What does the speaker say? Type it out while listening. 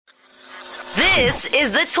This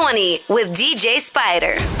is The 20 with DJ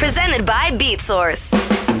Spider, presented by BeatSource.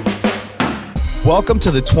 Welcome to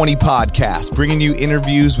The 20 Podcast, bringing you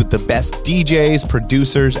interviews with the best DJs,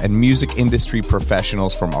 producers, and music industry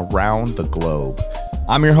professionals from around the globe.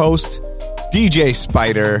 I'm your host, DJ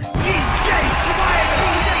Spider. DJ Spider!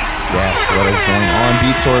 Yes, what is going on,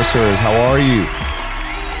 BeatSourcers? How are you?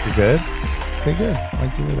 You good? Okay, good. I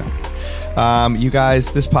like to hear that. You guys,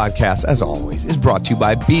 this podcast, as always, is brought to you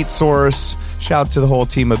by BeatSource. Shout out to the whole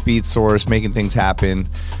team of BeatSource, making things happen,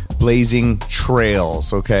 blazing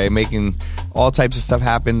trails, okay? Making all types of stuff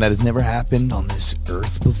happen that has never happened on this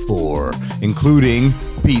earth before, including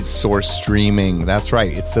BeatSource streaming. That's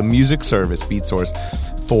right. It's the music service, BeatSource,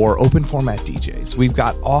 for open format DJs. We've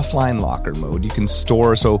got offline locker mode. You can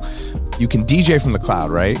store, so you can DJ from the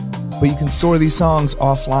cloud, right? But you can store these songs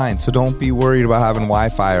offline, so don't be worried about having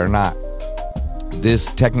Wi-Fi or not.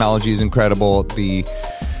 This technology is incredible. The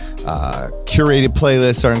curated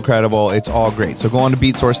playlists are incredible. It's all great. So go on to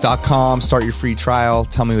beatsource.com, start your free trial.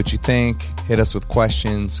 Tell me what you think. Hit us with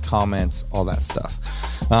questions, comments, all that stuff.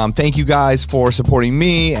 Thank you guys for supporting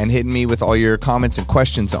me and hitting me with all your comments and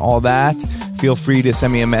questions and all that. Feel free to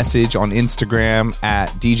send me a message on Instagram at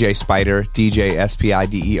DJ Spider, DJ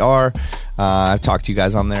SPIDER. I talk to you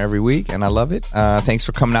guys on there every week, and I love it. Thanks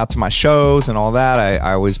for coming out to my shows and all that.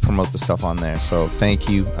 I always promote the stuff on there, so thank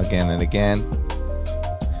you again and again.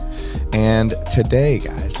 And today,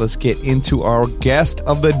 guys, let's get into our guest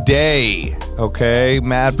of the day, okay?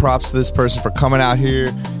 Mad props to this person for coming out here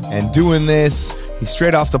and doing this. He's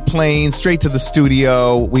straight off the plane, straight to the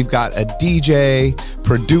studio. We've got a DJ,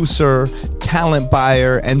 producer, talent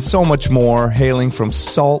buyer, and so much more hailing from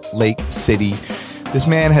Salt Lake City. This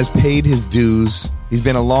man has paid his dues. He's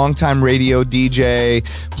been a longtime radio DJ,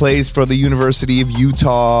 plays for the University of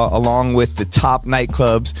Utah, along with the top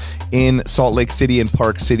nightclubs in Salt Lake City and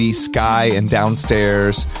Park City, Sky and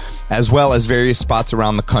Downstairs, as well as various spots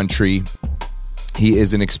around the country. He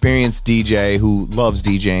is an experienced DJ who loves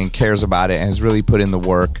DJing, cares about it, and has really put in the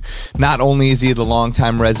work. Not only is he the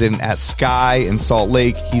longtime resident at Sky in Salt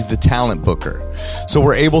Lake, he's the talent booker. So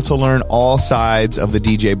we're able to learn all sides of the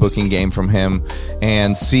DJ booking game from him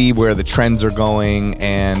and see where the trends are going.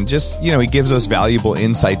 And just, he gives us valuable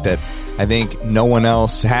insight that I think no one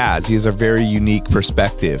else has. He has a very unique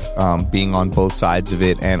perspective, being on both sides of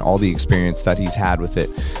it and all the experience that he's had with it,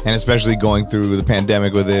 and especially going through the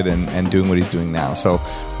pandemic with it and doing what he's doing now. So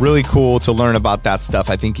really cool to learn about that stuff.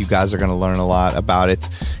 I think you guys are going to learn a lot about it.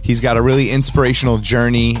 He's got a really inspirational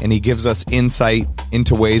journey, and he gives us insight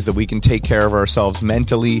into ways that we can take care of ourselves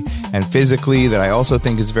mentally and physically that I also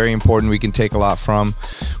think is very important. We can take a lot from.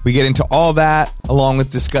 We get into all that, along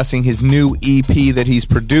with discussing his new EP that he's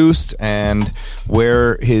produced and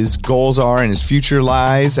where his goals are and his future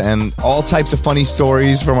lies, and all types of funny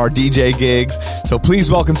stories from our DJ gigs. So please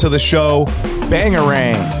welcome to the show,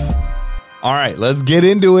 Bangarang. All right, let's get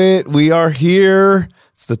into it. We are here.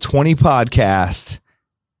 It's the 20 Podcast,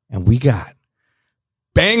 and we got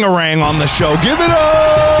Bangarang on the show. Give it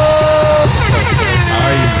up! How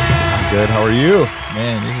are you? I'm good. How are you?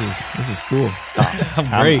 Man, this is cool.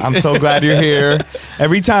 I'm great. I'm so glad you're here.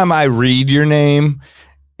 Every time I read your name,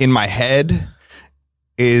 in my head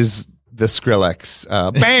is the Skrillex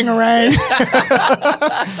Bangarang.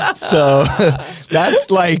 So that's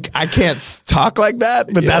like, I can't talk like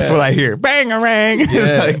that, but that's what I hear. Bangarang.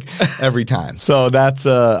 Yeah. Like every time. So that's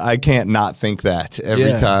I can't not think that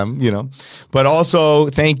every time, But also,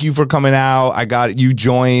 thank you for coming out. You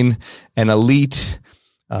join an elite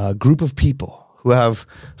group of people who have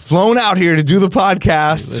flown out here to do the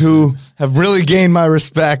podcast, who have really gained my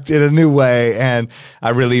respect in a new way. And I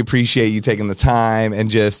really appreciate you taking the time and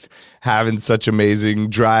just having such amazing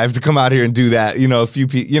drive to come out here and do that. A few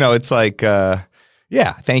people, it's like,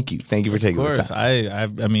 thank you. Thank you for taking the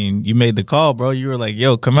time. I mean, you made the call, bro. You were like,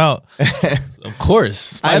 yo, come out. Of course.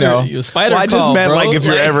 Spider, I know. You Spider I just call, meant bro. like if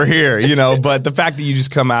you're ever here, but the fact that you just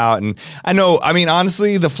come out, and I know,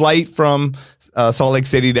 honestly, the flight from Salt Lake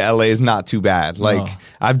City to LA is not too bad. Like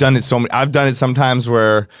I've done it sometimes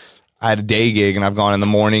where I had a day gig and I've gone in the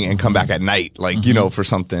morning and come back at night, like, for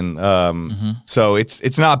something. So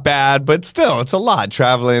it's not bad, but still it's a lot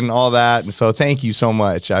traveling, all that. And so thank you so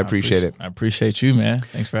much. I appreciate it. I appreciate you, man.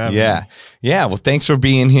 Thanks for having me. Yeah. Well, thanks for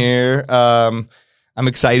being here. I'm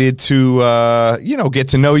excited to, get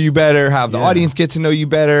to know you better, have the audience get to know you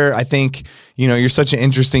better. I think, you're such an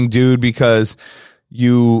interesting dude because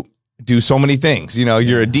you do so many things.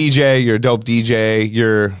 You're a DJ, you're a dope DJ,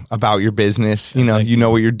 you're about your business, you know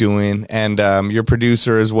what you're doing, and you're a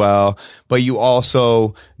producer as well, but you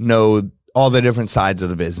also know all the different sides of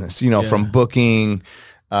the business, from booking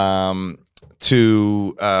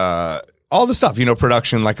to all the stuff,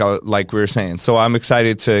 production, like we were saying. So I'm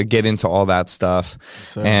excited to get into all that stuff.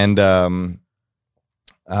 So, and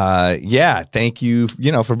thank you,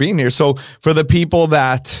 for being here. So for the people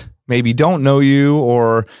that maybe don't know you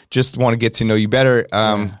or just want to get to know you better,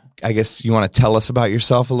 I guess you want to tell us about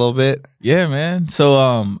yourself a little bit. Yeah, man. So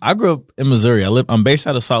I grew up in Missouri. I'm based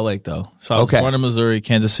out of Salt Lake, though. So I was born in Missouri,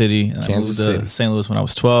 Kansas City. And I moved to St. Louis when I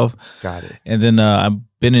was 12. Got it. And then I've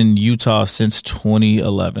been in Utah since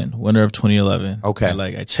 2011, winter of 2011. Okay.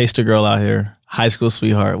 I chased a girl out here, high school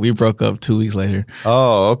sweetheart. We broke up 2 weeks later.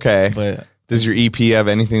 Oh, okay. But does your EP have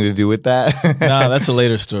anything to do with that? No, that's a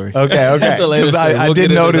later story. Okay. That's a later story. I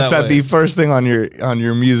did notice that the first thing on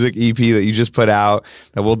your music EP that you just put out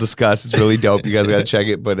that we'll discuss, it's really dope. You guys got to check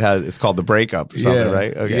it, but it's called The Breakup or something,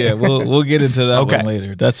 right? Okay. Yeah, we'll get into that one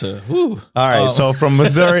later. That's a whew. All right. So from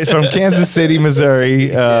Missouri, from Kansas City, Missouri,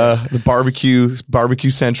 the barbecue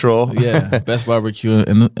central. Yeah, best barbecue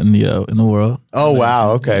in the world. Oh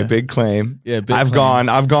wow. Okay, yeah. Big claim. Yeah, I've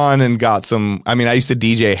gone and got some. I mean, I used to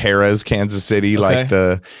DJ Harrah's Kansas City, like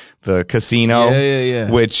the casino,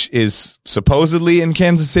 which is supposedly in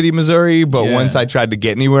Kansas City, Missouri. But once I tried to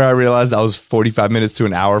get anywhere, I realized I was 45 minutes to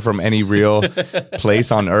an hour from any real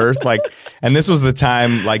place on earth. And this was the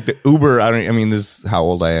time, like the Uber. This is how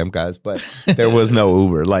old I am, guys, but there was no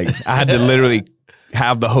Uber. Like I had to literally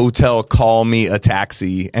have the hotel call me a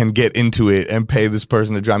taxi and get into it and pay this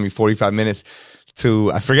person to drive me 45 minutes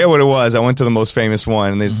to, I forget what it was. I went to the most famous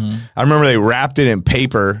one. And I remember they wrapped it in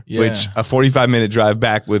paper, which a 45-minute drive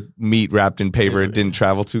back with meat wrapped in paper, it didn't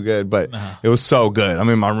travel too good, but it was so good. I'm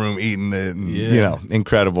in my room eating it and,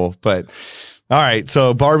 incredible. But all right,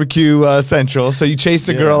 so barbecue central. So you chased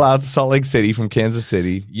a girl out to Salt Lake City from Kansas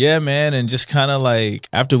City. Yeah, man. And just kind of like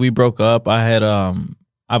after we broke up, I had,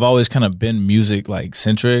 I've always kind of been music like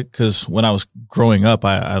centric because when I was growing up,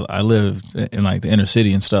 I lived in like the inner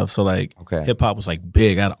city and stuff. So like hip hop was like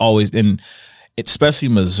big. I'd always, and especially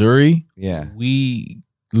Missouri. Yeah. We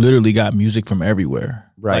literally got music from everywhere.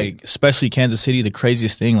 Right. Like, especially Kansas City, the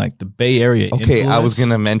craziest thing, like the Bay Area influence. I was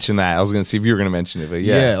going to mention that. I was going to see if you were going to mention it, but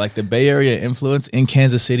yeah. Like the Bay Area influence in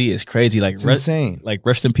Kansas City is crazy. Like, it's insane. Like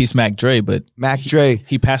rest in peace, Mac Dre, but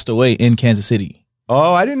he passed away in Kansas City.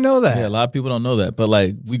 Oh, I didn't know that. Yeah, a lot of people don't know that. But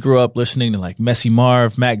like we grew up listening to like Messy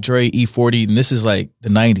Marv, Mac Dre, E40, and this is like the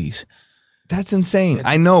 90s. That's insane.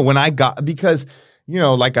 I know when I got, because,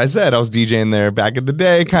 like I said, I was DJing there back in the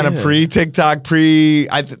day, kind of pre-TikTok,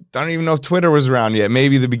 I don't even know if Twitter was around yet,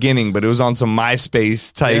 maybe the beginning, but it was on some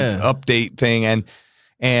MySpace type update thing.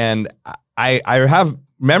 And I have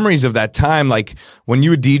memories of that time, like when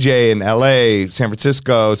you would DJ in LA, San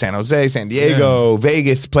Francisco, San Jose, San Diego,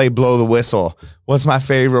 Vegas, play Blow the Whistle. What's my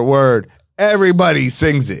favorite word? Everybody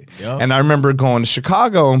sings it. Yep. And I remember going to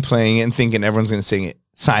Chicago and playing it and thinking everyone's going to sing it.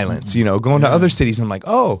 Silence, going to other cities. I'm like,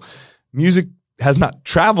 oh, music has not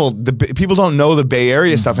traveled. People don't know the Bay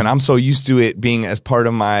Area stuff. And I'm so used to it being as part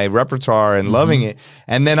of my repertoire and loving it.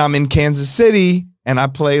 And then I'm in Kansas City and I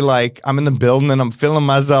play like I'm in the building and I'm feeling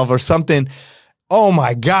myself or something. Oh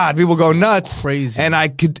my God, people go nuts. Crazy. And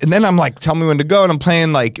then I'm like, tell me when to go. And I'm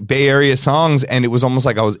playing like Bay Area songs. And it was almost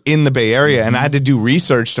like I was in the Bay Area. And I had to do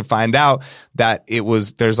research to find out that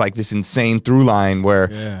there's like this insane through line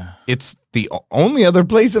where it's the only other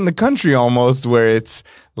place in the country almost where it's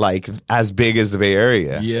like as big as the Bay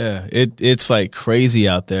Area. Yeah, it's like crazy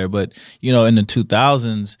out there. But, in the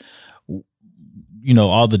 2000s,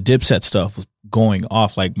 all the Dipset stuff was going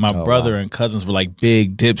off. Like my brother and cousins were like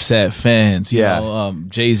big Dipset fans, you know,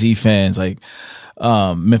 Jay-Z fans, like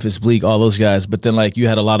Memphis Bleak, all those guys. But then like you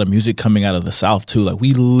had a lot of music coming out of the South too. Like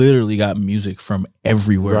we literally got music from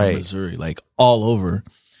everywhere in Missouri, like all over.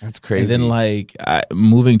 That's crazy. And then like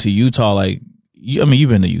moving to Utah, like you've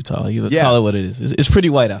been to Utah. Let's call it what it is. It's pretty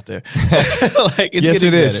white out there. Like it's yes,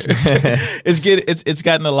 it is. It's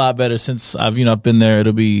gotten a lot better since I've been there.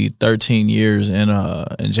 It'll be 13 years in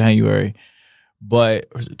January. But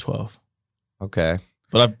or is it 12? Okay.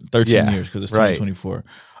 But I've 13 years because it's 2024.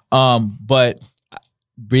 But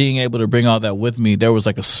being able to bring all that with me, there was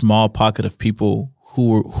like a small pocket of people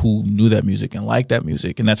who knew that music and liked that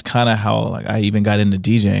music. And that's kind of how like I even got into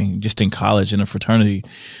DJing just in college in a fraternity.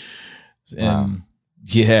 And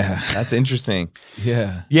that's interesting.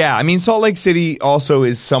 Yeah. Yeah. I mean, Salt Lake City also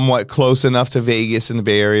is somewhat close enough to Vegas in the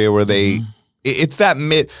Bay Area where it's that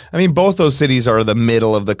both those cities are the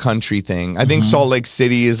middle of the country thing. I think Salt Lake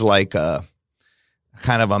City is like a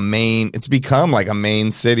kind of it's become like a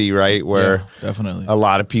main city, right? Where definitely a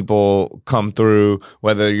lot of people come through,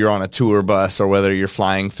 whether you're on a tour bus or whether you're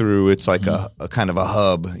flying through, it's like a kind of a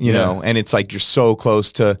hub, you know, and it's like you're so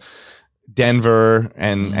close to Denver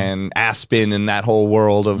and Aspen and that whole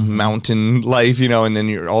world of mountain life, you know, and then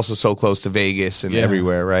you're also so close to Vegas and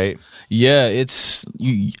everywhere, right? Yeah,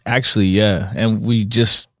 and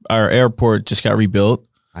our airport just got rebuilt.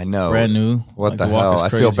 I know. Brand new. What the hell? I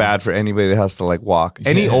feel bad for anybody that has to like walk.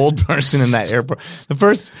 Any old person in that airport.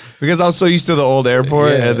 Because I was so used to the old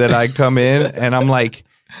airport that I come in and I'm like,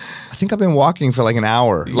 I think I've been walking for like an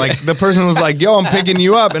hour. Like the person was like, yo, I'm picking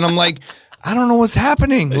you up. And I'm like, I don't know what's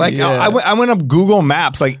happening. Like I went up Google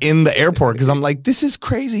Maps like in the airport because I'm like, this is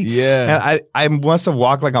crazy. Yeah. And I must have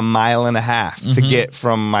walked like a mile and a half to get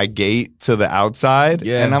from my gate to the outside.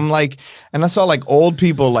 Yeah. And I'm like, and I saw like old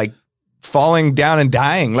people like falling down and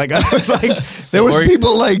dying. Like I was like, there was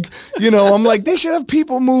people like, you know, I'm like, they should have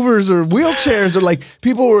people movers or wheelchairs, or like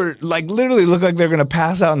people were like literally look like they're going to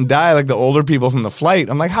pass out and die. Like the older people from the flight.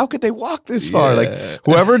 I'm like, how could they walk this far? Like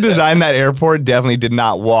whoever designed that airport definitely did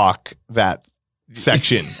not walk that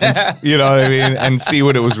section, you know what I mean? And see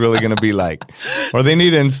what it was really going to be like, or they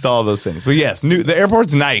need to install those things. But yes, the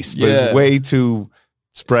airport's nice, but it's way too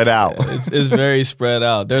spread out. It's very spread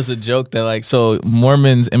out. There's a joke that like, so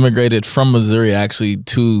Mormons immigrated from Missouri actually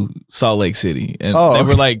to Salt Lake City, and they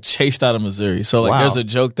were like chased out of Missouri. So like, there's a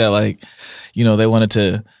joke that like, you know, they wanted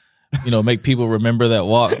to, you know, make people remember that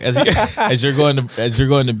walk as you're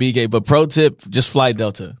going to B-Gate. But pro tip, just fly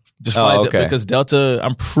Delta. Just fly because Delta,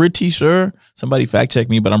 I'm pretty sure, somebody fact check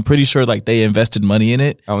me, but I'm pretty sure like they invested money in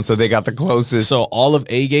it. Oh, and so they got the closest. So all of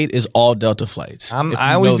A-Gate is all Delta flights.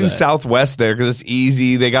 I always do Southwest there because it's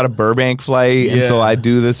easy. They got a Burbank flight, and so I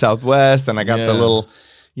do the Southwest, and I got the little,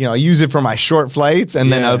 you know, I use it for my short flights,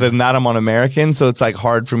 and then other than that, I'm on American, so it's like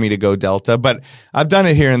hard for me to go Delta. But I've done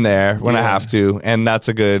it here and there when I have to, and that's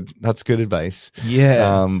good advice.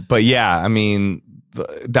 Yeah. But yeah, I mean,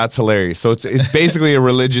 that's hilarious. So it's basically a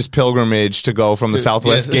religious pilgrimage to go from the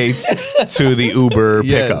Southwest gates to the Uber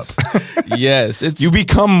pickup. Yes, you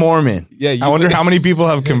become Mormon. Yeah, I wonder how many people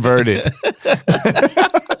have converted.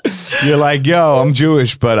 You're like, yo, I'm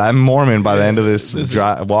Jewish, but I'm Mormon by the end of this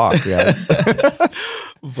walk. Yeah.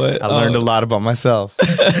 But I learned a lot about myself.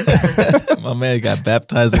 My man got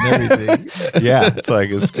baptized and everything. Yeah, it's like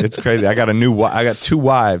it's crazy. I got two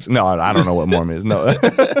wives. No, I don't know what Mormon is. No.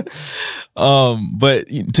 But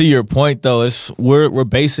to your point though, we're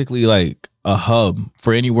basically like a hub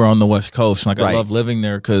for anywhere on the West Coast. Like I love living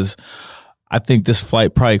there because I think this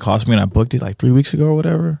flight probably cost me, and I booked it like 3 weeks ago or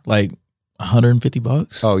whatever, like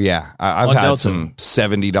 $150. Oh yeah, I've had Delta. Some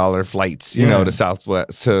 $70 flights, you know, to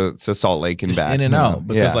Southwest to Salt Lake and just back, in and out,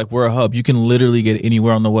 because like we're a hub. You can literally get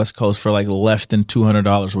anywhere on the West Coast for like less than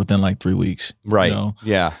 $200 within like 3 weeks. Right. You know?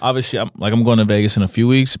 Yeah. Obviously, I'm going to Vegas in a few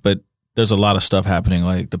weeks, but there's a lot of stuff happening,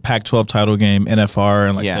 like the Pac-12 title game, NFR,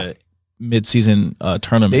 and like the mid-season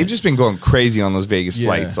tournament. They've just been going crazy on those Vegas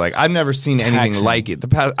flights. Like I've never seen anything like it.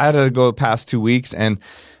 I had to go the past 2 weeks, and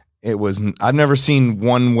I've never seen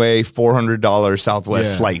one-way $400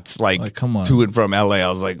 Southwest flights like come on. To and from LA.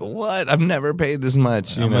 I was like, what? I've never paid this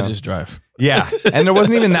much. I'm gonna just drive. Yeah, and there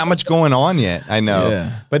wasn't even that much going on yet. I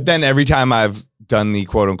know, but then every time I've done the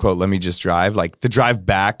quote unquote let me just drive, like the drive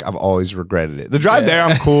back, I've always regretted it. The drive there,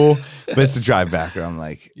 I'm cool, but it's the drive back where I'm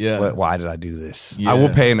like, why did I do this? I will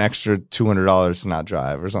pay an extra $200 to not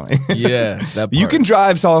drive or something. Yeah, you can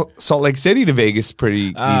drive Salt Lake City to Vegas pretty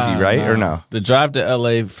easy, right? No. Or no? The drive to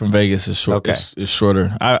LA from Vegas is short. Is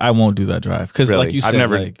shorter. I won't do that drive because, like you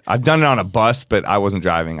said, I've done it on a bus, but I wasn't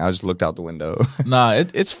driving. I just looked out the window. Nah,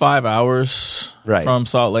 it's 5 hours from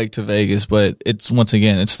Salt Lake to Vegas, but it's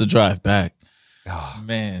the drive back. Oh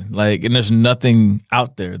man, like, and there's nothing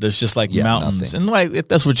out there. There's just like mountains, and like if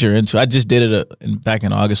that's what you're into. I just did it back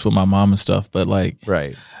in August with my mom and stuff, but like,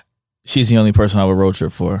 she's the only person I would road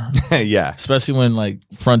trip for. Yeah, especially when like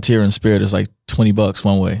Frontier and Spirit is like $20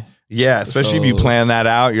 one way. Yeah, especially if you plan that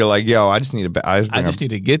out. You're like, yo, I just need I just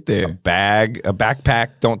need to get there. A bag, a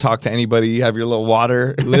backpack. Don't talk to anybody. Have your little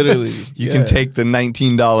water. Literally. You can take the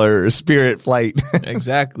 $19 Spirit flight.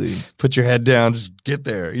 Exactly. Put your head down. Just get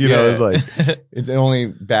there. You know, it's like, it's only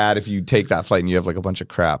bad if you take that flight and you have like a bunch of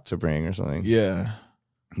crap to bring or something. Yeah.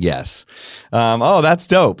 Yes. Oh, that's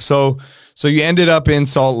dope. So you ended up in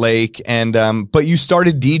Salt Lake, and but you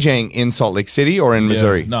started DJing in Salt Lake City or in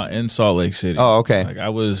Missouri? No, in Salt Lake City. Oh, okay. Like I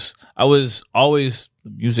was always the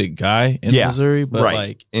music guy in Missouri, but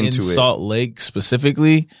like in Salt Lake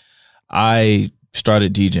specifically, I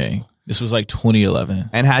started DJing. This was like 2011.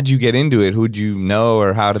 And how'd you get into it? Who'd you know,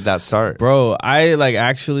 or how did that start? Bro, I like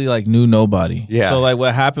actually like knew nobody. Yeah. So like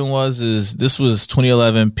what happened was this was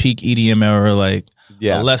 2011 peak EDM era, like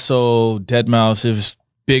Alesso, Deadmau5, it was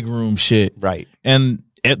big room shit. Right. And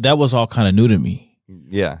that was all kind of new to me.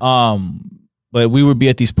 Yeah. But we would be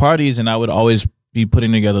at these parties, and I would always be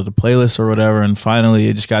putting together the playlist or whatever. And finally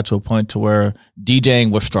it just got to a point to where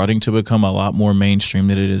DJing was starting to become a lot more mainstream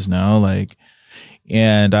than it is now. Like,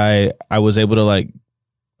 and I was able to like,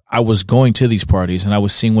 I was going to these parties and I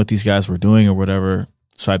was seeing what these guys were doing or whatever.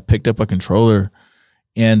 So I picked up a controller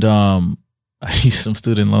and I used some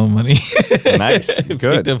student loan money. Nice.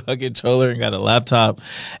 Good. Picked up a controller and got a laptop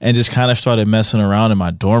and just kind of started messing around in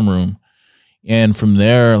my dorm room. And from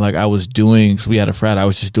there, like I was doing, so we had a frat, I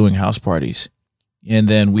was just doing house parties. And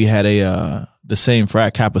then we had the same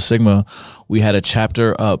frat, Kappa Sigma, we had a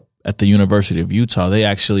chapter up at the University of Utah. They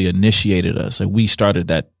actually initiated us. Like we started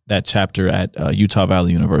that chapter at Utah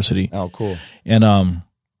Valley University. Oh, cool. And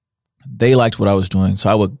they liked what I was doing. So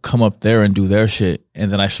I would come up there and do their shit.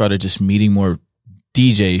 And then I started just meeting more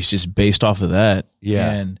DJs just based off of that.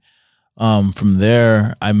 Yeah. And from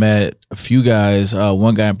there, I met a few guys.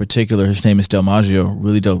 One guy in particular, his name is Del Maggio,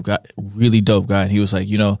 really dope guy. And he was like,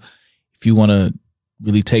 you know, if you want to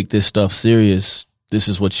really take this stuff serious, this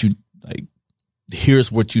is what you like.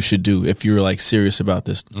 Here's what you should do if you're like serious about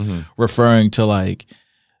this. Mm-hmm. Referring to like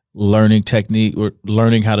learning technique or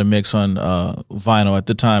learning how to mix on vinyl at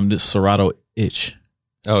the time. This Serato Itch.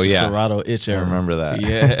 Oh yeah, Serato Itch era. I remember that.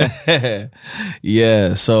 Yeah,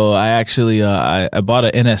 yeah. So I actually I bought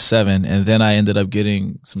an NS7 and then I ended up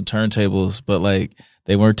getting some turntables, but like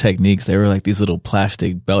they weren't Techniques. They were like these little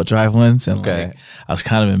plastic belt drive ones, and like I was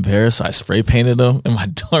kind of embarrassed. So I spray painted them in my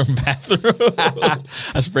dorm bathroom.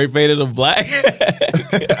 I spray painted them black.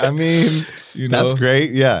 I mean, you know, that's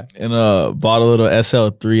great. Yeah, and bought a little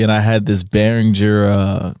SL3, and I had this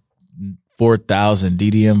Behringer 4000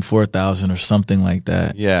 DDM 4000 or something like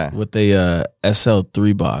that. Yeah, with a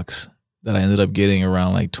SL3 box that I ended up getting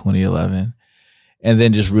around like 2011, and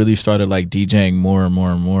then just really started like DJing more and more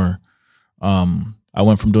and more. I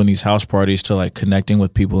went from doing these house parties to like connecting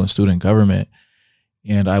with people in student government.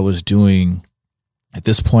 And I was doing, at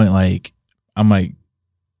this point, like I'm like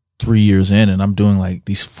 3 years in and I'm doing like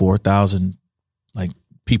these 4,000 like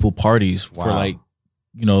people parties for like,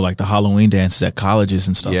 you know, like the Halloween dances at colleges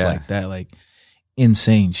and stuff like that. Like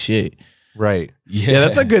insane shit. Right. Yeah,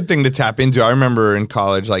 that's a good thing to tap into. I remember in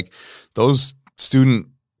college, like those student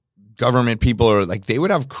government people are like, they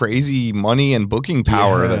would have crazy money and booking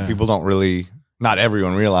power that people don't really, not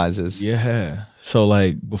everyone realizes. Yeah. So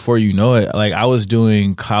like before you know it, like I was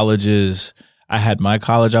doing colleges. I had my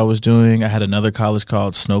college I was doing. I had another college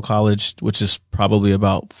called Snow College, which is probably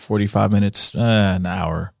about 45 minutes, an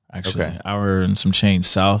hour, actually, hour and some change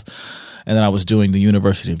south. And then I was doing the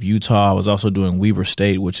University of Utah. I was also doing Weber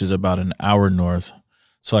State, which is about an hour north.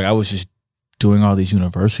 So like I was just doing all these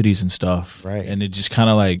universities and stuff. Right. And it just kind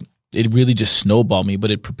of like, it really just snowballed me, but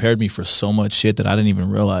it prepared me for so much shit that I didn't even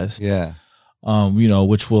realize. Yeah. You know,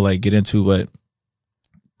 which we'll like get into, but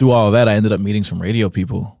through all of that, I ended up meeting some radio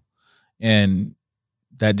people, and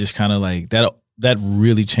that just kind of like that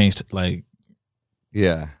really changed like,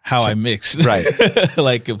 how I mixed, right,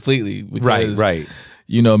 like completely, because, right.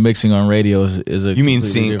 You know, mixing on radio is a. You mean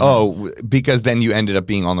seeing? Because then you ended up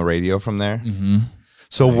being on the radio from there. Mm-hmm.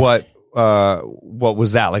 So what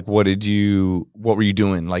was that like? What were you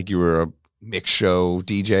doing? Like you were a mix show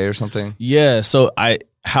DJ or something? Yeah. So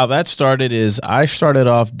how that started is I started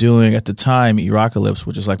off doing at the time Eracalypse,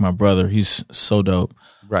 which is like my brother. He's so dope.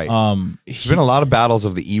 Right. There's been a lot of battles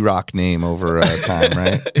of the E-Rock name over time,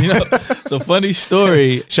 right? You know, it's a funny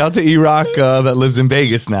story. Shout out to E-Rock that lives in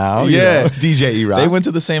Vegas now. Yeah. You know, DJ E-Rock. They went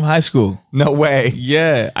to the same high school. No way.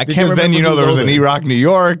 Yeah. I can't remember. Because then, you know, there was an E-Rock New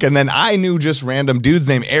York, and then I knew just random dudes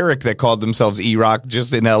named Eric that called themselves E-Rock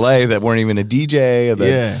just in LA that weren't even a DJ.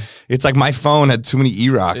 Yeah. It's like my phone had too many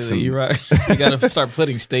E-Rocks. E-Rock. You got to start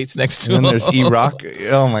putting states next to them. And then there's E-Rock.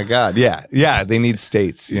 Oh, my God. Yeah. Yeah, they need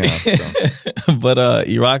states, you know. So. But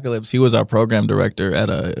Eracalypse, he was our program director at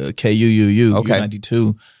KUUU,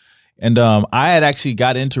 U92. And I had actually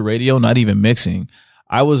got into radio, not even mixing.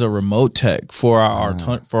 I was a remote tech for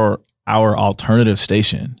our alternative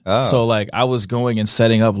station. Oh. So, like, I was going and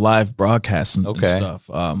setting up live broadcasts and stuff.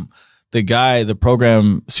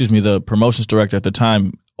 The promotions director at the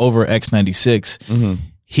time, over X96,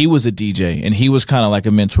 he was a DJ and he was kind of like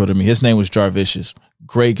a mentor to me. His name was Jarvicious,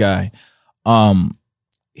 great guy.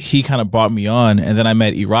 He kind of brought me on, and then I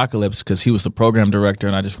met Eracalypse because he was the program director,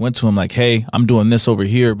 and I just went to him like, hey, I'm doing this over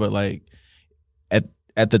here, but like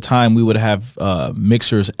at the time we would have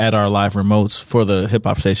mixers at our live remotes for the hip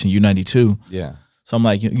hop station U92. Yeah. So I'm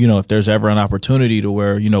like, you know, if there's ever an opportunity to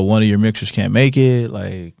where, you know, one of your mixers can't make it,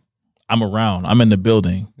 like, I'm around. I'm in the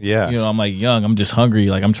building. Yeah. You know, I'm like young. I'm just hungry.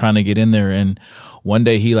 Like I'm trying to get in there. And one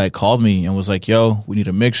day he like called me and was like, yo, we need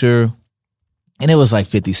a mixer. And it was like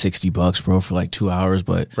 $50-$60, bro, for like 2 hours.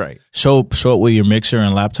 But Right. show up with your mixer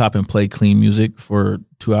and laptop and play clean music for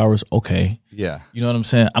 2 hours. Okay. Yeah. You know what I'm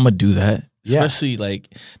saying? I'm going to do that. Yeah. Especially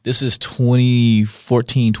like this is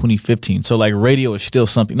 2014, 2015. So like radio is still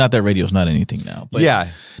something. Not that radio is not anything now. But Yeah.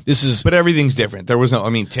 this is. But everything's different. There was no, I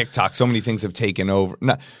mean, TikTok, so many things have taken over.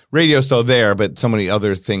 Not, radio's still there, but so many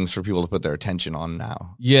other things for people to put their attention on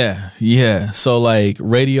now. Yeah. Yeah. So like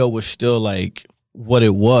radio was still like what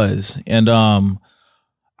it was. And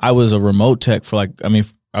I was a remote tech for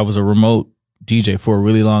I was a remote DJ for a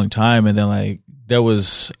really long time. And then like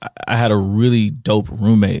I had a really dope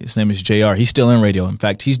roommate. His name is JR. He's still in radio. In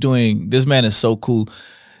fact, this man is so cool.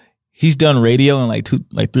 He's done radio in like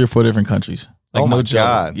 3 or 4 different countries. Like, oh my no joke.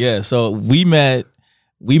 God. Yeah. So we met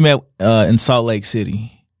in Salt Lake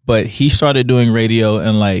City, but he started doing radio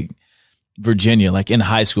in like Virginia, like in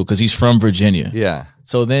high school, because he's from Virginia. Yeah.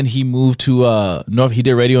 So then he moved to he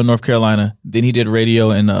did radio in North Carolina. Then he did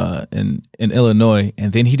radio in Illinois,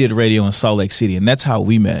 and then he did radio in Salt Lake City, and that's how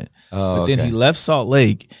we met. Oh, but then okay. he left Salt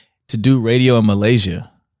Lake to do radio in Malaysia.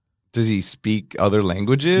 Does he speak other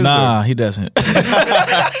languages? Nah, he doesn't.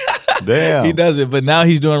 Damn. He doesn't. But now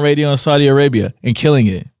he's doing radio in Saudi Arabia and killing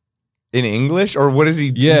it. In English? Or what is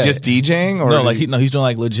he? Yeah. He just DJing? Or No, like he's doing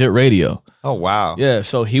like legit radio. Oh, wow. Yeah.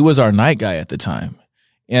 So he was our night guy at the time.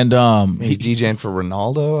 And he's DJing for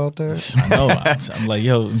Ronaldo out there. I know. I'm like,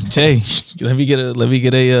 yo, Jay, let me get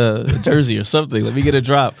a jersey or something. Let me get a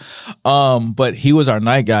drop. But he was our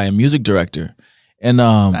night guy and music director. And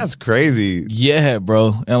that's crazy. Yeah,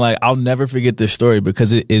 bro. And like I'll never forget this story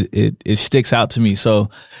because it sticks out to me. So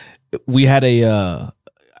we had I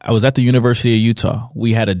was at the University of Utah.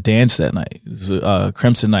 We had a dance that night. It was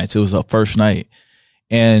Crimson Nights. It was the first night.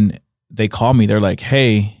 And they called me. They're like,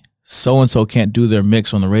 hey, so-and-so can't do their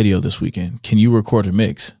mix on the radio this weekend. Can you record a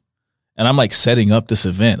mix? And I'm like setting up this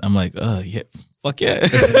event. I'm like, yeah, fuck yeah.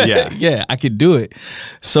 Yeah. Yeah, I could do it.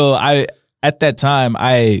 So at that time,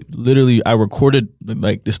 I recorded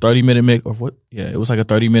like this 30-minute mix or what? Yeah, it was like a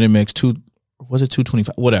 30-minute mix. Was it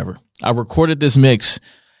 225? Whatever. I recorded this mix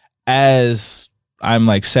as I'm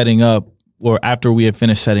like setting up, or after we had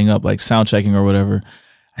finished setting up, like sound checking or whatever.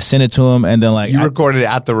 I sent it to him, and then like you recorded it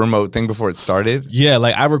at the remote thing before it started. Yeah,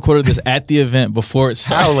 like I recorded this at the event before it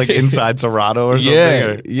started. How, like inside Serato or something?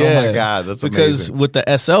 Yeah, yeah. Oh my God, that's because amazing. with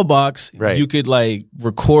the SL box, Right. you could like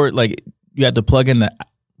record, like you had to plug in the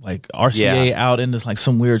like RCA out into like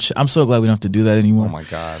some weird shit. I'm so glad we don't have to do that anymore. Oh my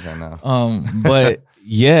God, I know. But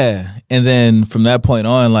yeah, and then from that point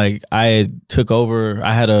on, like I took over.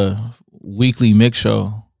 I had a weekly mix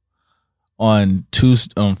show on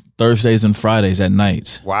Thursdays and Fridays at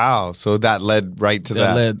nights. Wow, so that led right to that.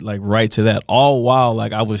 That led like right to that. All while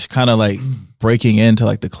like I was kind of like breaking into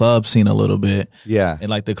like the club scene a little bit. Yeah. And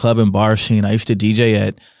like the club and bar scene. I used to DJ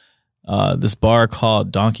at this bar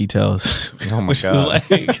called Donkey Tails. Oh my which God.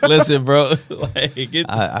 was like, listen, bro. Like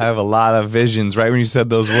I have a lot of visions right when you said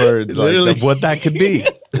those words, like of what that could be.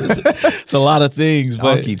 it's a lot of things.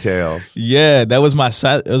 Donkey but Tails. yeah, that was my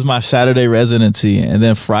Saturday residency, and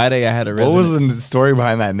then Friday I had a residency. What was the story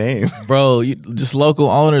behind that name? Bro, just local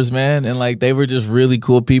owners, man, and like they were just really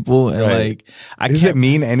cool people, and Right. like Does it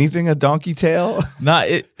mean anything, a donkey tail? Nah,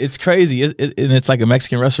 it's crazy, and it's like a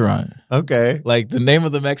Mexican restaurant. Okay. Like the name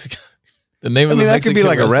of the Mexican. The name I of mean, the that could be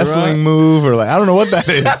Mexican like a restaurant. wrestling move, or like I don't know what that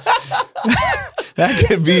is. That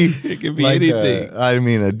could be. It could be like anything. I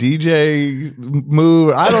mean, a DJ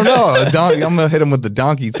move. I don't know. I'm gonna hit him with the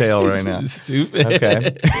donkey tail right now. Stupid.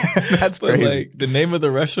 Okay, that's But crazy. like the name of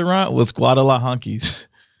the restaurant was Guadalajara.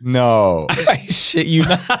 No, I shit you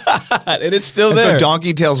not, and it's still and there. so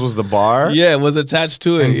Donkey Tails was the bar. Yeah, it was attached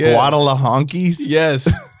to it. and Yeah. Guadalajara.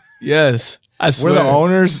 Yes, yes. I Were swear. the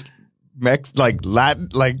owners like Latin?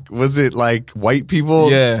 Like was it like white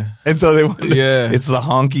people? Yeah, And so they went, Yeah. it's the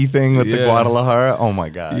honky thing with the Yeah. Guadalajara. Oh my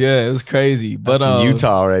God. yeah. It was crazy, but That's in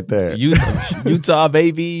Utah right there. Utah,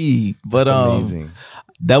 baby. But That's amazing.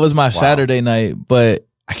 that was my Saturday night. But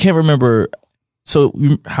I can't remember. So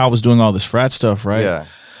how I was doing all this frat stuff, right? Yeah.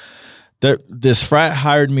 This frat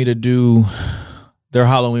hired me to do their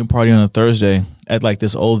Halloween party on a Thursday at like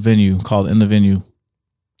this old venue called In the Venue.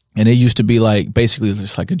 And it used to be like basically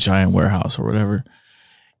just like a giant warehouse or whatever.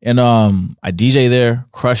 And I DJ there,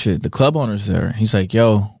 crush it. The club owner's there. He's like,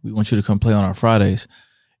 yo, we want you to come play on our Fridays.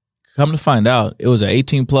 Come to find out, it was an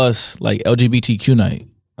 18 plus like LGBTQ night.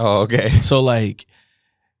 Oh, okay. So like,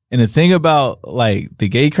 and the thing about like the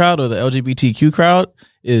gay crowd or the LGBTQ crowd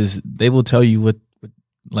is they will tell you what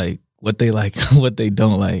they like, what they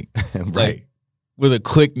don't like. Right. Like, with a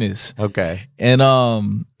quickness. Okay. And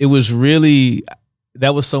it was really,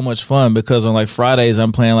 that was so much fun because on like Fridays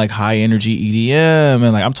I'm playing like high energy EDM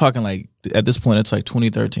and like I'm talking like at this point, it's like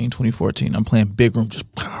 2013, 2014. I'm playing big room, just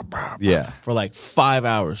for like 5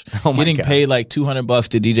 hours. Oh my Getting God. paid like $200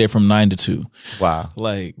 to DJ from 9 to 2. Wow.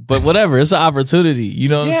 Like, but whatever, it's an opportunity. You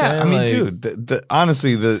know what I'm saying? I mean, like, dude,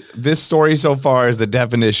 honestly, this story so far is the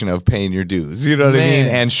definition of paying your dues. You know what I mean?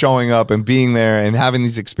 And showing up and being there and having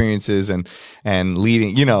these experiences and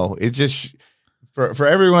leading. You know, it's just for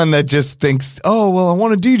everyone that just thinks, oh, well, I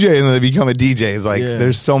want to DJ and then they become a DJ. It's like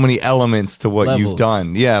there's so many elements to what you've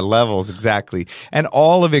done. Yeah, levels, exactly. And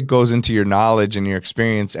all of it goes into your knowledge and your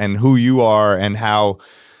experience and who you are and how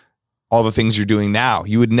all the things you're doing now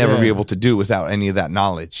you would never be able to do without any of that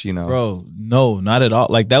knowledge, you know? Bro, no, not at all.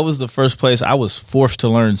 Like, that was the first place I was forced to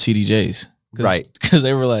learn CDJs. Right. Because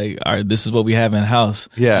they were like, all right, this is what we have in house.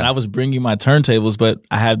 Yeah. And I was bringing my turntables, but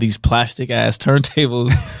I have these plastic ass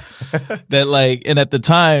turntables that like, and at the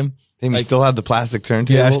time, Damn, you like, still have the plastic turntables?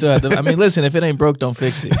 yeah, I still have them. I mean, listen, if it ain't broke, don't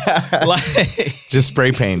fix it. Like, just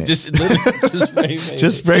spray paint it. just spray paint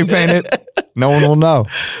Just spray paint it. No one will know.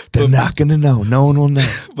 They're not gonna know. No one will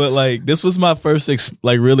know. But like, this was my first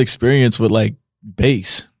real experience with like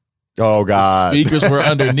bass. Oh God! The speakers were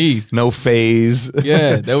underneath. No phase.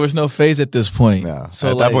 Yeah, there was no phase at this point. No.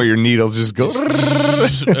 So at that point, your needles just go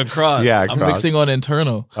across. Yeah, I'm mixing on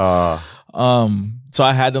internal. So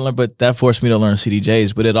I had to learn, but that forced me to learn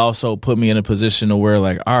CDJs. But it also put me in a position to where,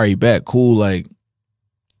 like, all right, bet, cool. Like,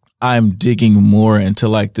 I'm digging more into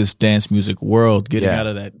like this dance music world, getting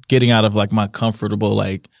out of like my comfortable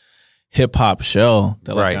like hip hop shell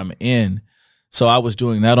that like I'm in. So I was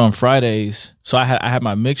doing that on Fridays. So I had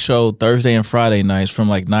my mix show Thursday and Friday nights from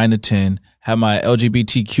like 9 to 10. Had my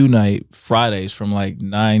LGBTQ night Fridays from like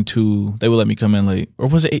 9 to, they would let me come in late. Or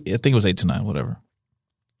was it 8? I think it was 8 to 9, whatever.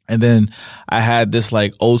 And then I had this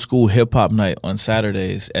like old school hip hop night on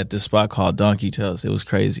Saturdays at this spot called Donkey Tales. It was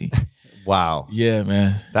crazy. Wow. Yeah,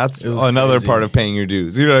 man. That's another part of paying your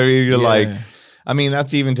dues. You know what I mean? You're like, I mean,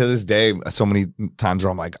 that's even to this day, so many times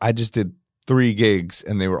where I'm like, I just did 3 gigs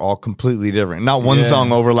and they were all completely different. Not one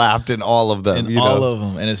song overlapped in all of them. Of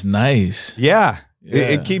them. And it's nice. Yeah.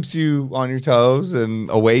 It keeps you on your toes and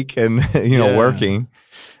awake and, working.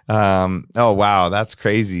 Oh, wow. That's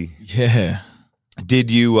crazy. Yeah.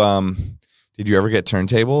 Did you ever get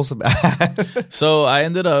turntables? So I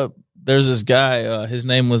ended up, there's this guy, his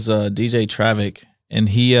name was DJ Travick, and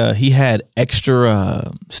he had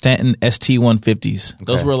extra Stanton ST-150s. Okay.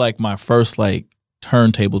 Those were like my first like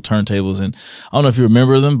turntables, and I don't know if you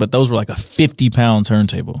remember them, but those were like a 50-pound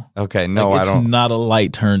turntable. Okay, no, like, I don't. It's not a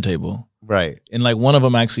light turntable. Right. And like one of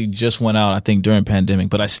them actually just went out, I think, during pandemic,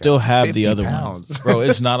 but I still have the other one. Bro,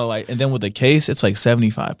 it's not a light. And then with the case, it's like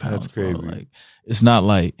 75 pounds. That's crazy. Bro. Like, it's not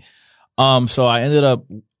light. So I ended up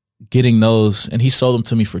getting those, and he sold them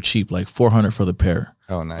to me for cheap, like $400 for the pair.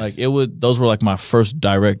 Oh, nice. Like those were like my first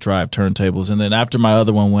direct drive turntables. And then after my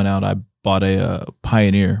other one went out, I bought a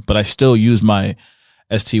Pioneer, but I still use my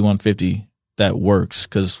ST-150 that works.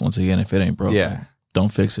 Cause once again, if it ain't broken, don't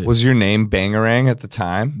fix it. Was your name Bangarang at the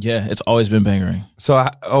time? Yeah, it's always been Bangarang. So,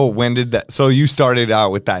 when did that? So you started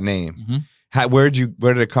out with that name. Mm-hmm. Where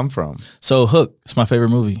did it come from? So Hook, it's my favorite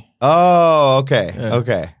movie. Oh, okay. Yeah.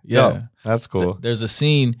 Okay. Yeah. Oh, that's cool. There's a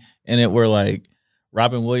scene in it where like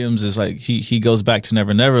Robin Williams is like, he goes back to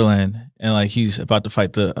Never Neverland and like he's about to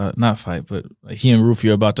fight not fight, but like he and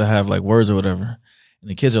Rufy are about to have like words or whatever. And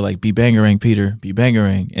the kids are like, be Bangarang, Peter, be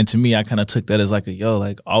Bangarang. And to me, I kind of took that as like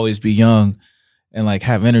always be young and like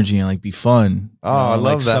have energy and like be fun. Oh, I love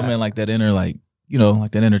like that. Summon like that inner, like,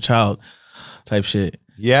 like that inner child type shit.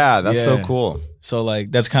 Yeah, that's so cool. So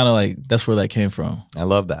like that's kind of like that's where that came from. I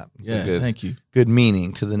love that. It's a good, thank you. Good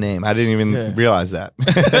meaning to the name. I didn't even realize that.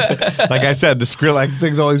 Like I said, the Skrillex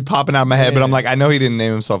thing's always popping out of my head, but I'm like, I know he didn't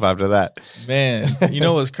name himself after that. Man, you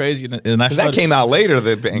know what's crazy? And that came out later.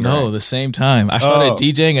 The same time. I started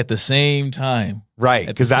DJing at the same time. Right,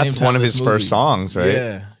 because that's one of his first songs,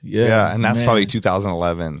 right? Yeah, and that's probably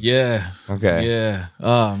 2011. Yeah. Okay. Yeah.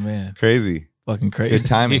 Oh man. Crazy. Fucking crazy. Good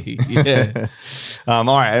timing. Yeah. All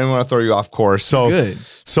right. I didn't want to throw you off course. So good.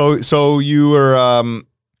 So you were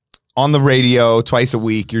on the radio twice a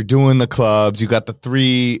week. You're doing the clubs. You got the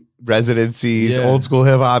 3 residencies: old school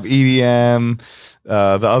hip hop, EDM,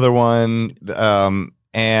 the other one,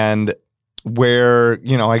 and where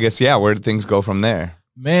I guess where did things go from there?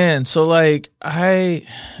 Man, so like I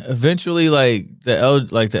eventually like the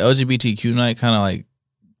LGBTQ night kind of like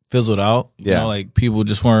fizzled out. You know, like people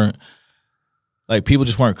just weren't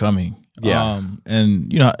coming. Yeah.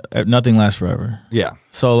 And nothing lasts forever. Yeah.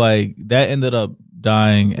 So like that ended up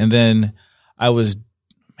dying. And then I was,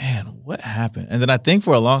 man, what happened? And then I think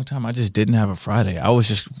for a long time, I just didn't have a Friday. I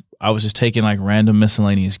I was just taking like random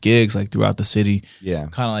miscellaneous gigs like throughout the city. Yeah.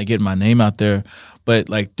 Kind of like getting my name out there. But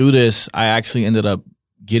like through this, I actually ended up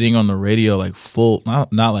getting on the radio like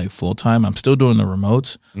not like full time. I'm still doing the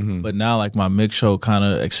remotes, but now like my mix show kind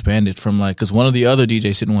of expanded from like, because one of the other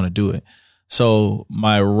DJs didn't want to do it. So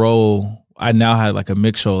my role, I now had like a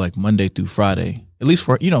mix show like Monday through Friday, at least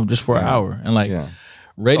for, just for an hour. And like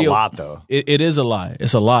radio, it's a lot though. It is a lot.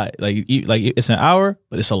 It's a lot. Like it's an hour,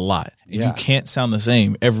 but it's a lot. And you can't sound the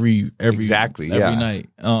same every night.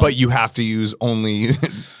 But you have to use only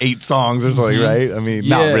 8 songs or something, right? I mean,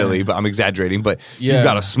 not really, but I'm exaggerating. But you've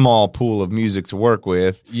got a small pool of music to work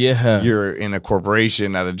with. Yeah, you're in a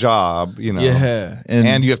corporation at a job, Yeah,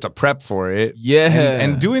 and you have to prep for it. Yeah,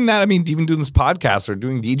 and doing that, I mean, even doing this podcast or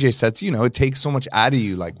doing DJ sets, it takes so much out of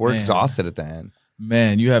you. Like we're exhausted at the end.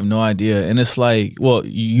 Man, you have no idea. And it's like, well,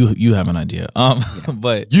 you have an idea.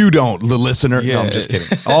 But you don't, the listener. No, I'm just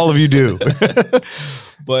kidding. All of you do.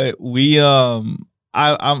 But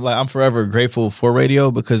I'm forever grateful for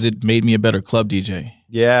radio because it made me a better club DJ.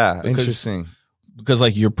 Yeah, interesting. Because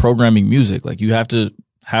like you're programming music, like you have to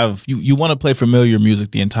have you want to play familiar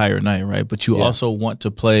music the entire night, right? But you also want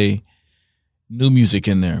to play new music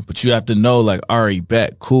in there. But you have to know like, all right,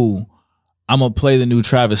 bet, cool. I'm going to play the new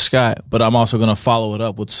Travis Scott, but I'm also going to follow it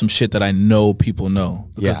up with some shit that I know people know.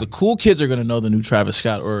 Because the cool kids are going to know the new Travis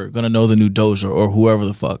Scott or going to know the new Doja or whoever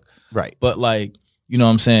the fuck. Right. But like, you know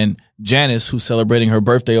what I'm saying? Janice, who's celebrating her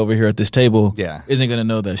birthday over here at this table, isn't going to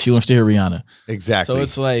know that. She wants to hear Rihanna. Exactly. So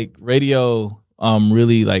it's like radio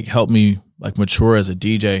really like helped me like mature as a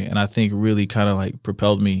DJ. And I think really kind of like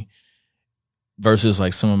propelled me versus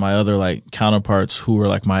like some of my other like counterparts who were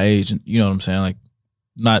like my age. And you know what I'm saying? Like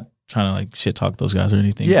not trying to like shit talk those guys or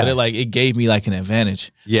anything. Yeah. But it gave me like an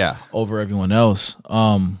advantage over everyone else.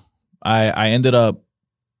 I ended up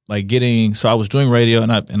like so I was doing radio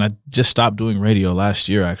and I just stopped doing radio last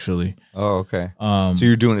year actually. Oh, okay. So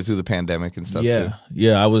you're doing it through the pandemic and stuff too.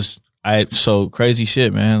 Yeah, so crazy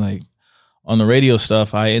shit, man. Like on the radio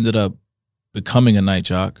stuff, I ended up becoming a night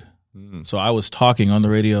jock. So I was talking on the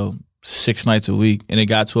radio 6 nights a week and it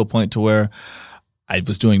got to a point to where I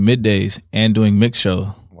was doing middays and doing mix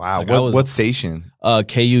show. Wow. Like what station?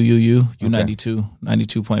 KUUU, U92,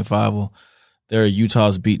 92.5. Well, they're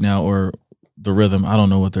Utah's beat now or the rhythm. I don't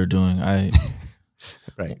know what they're doing. Right.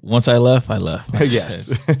 Once I left. Yes.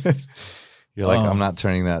 You're like, I'm not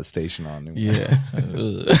turning that station on anymore. Yeah.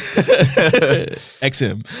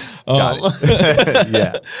 XM. Got it.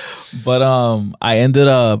 Yeah. But I ended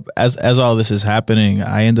up, as all this is happening,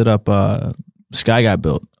 I ended up, Sky got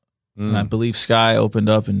built. And I believe Sky opened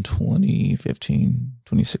up in 2015,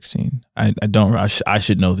 2016. I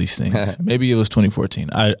should know these things. Maybe it was 2014.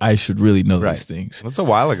 I should really know these things. That's a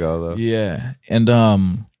while ago though. Yeah.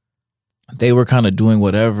 And they were kind of doing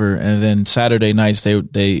whatever. And then Saturday nights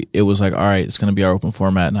it was like, all right, it's gonna be our open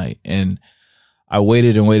format night. And I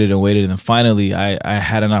waited and waited and waited. And then finally I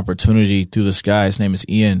had an opportunity through the Sky. His name is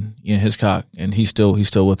Ian Hiscock, and he's still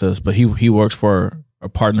with us, but he works for a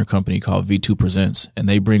partner company called V2 Presents, and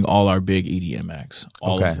they bring all our big EDM acts,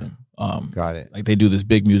 all of them. Got it. Like they do this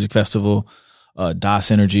big music festival, DOS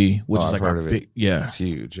Energy, which is like our big, it's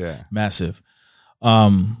huge, massive.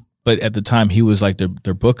 But at the time, he was like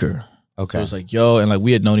their booker. Okay, so it was like, yo, and like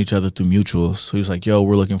we had known each other through mutuals. So he was like, yo,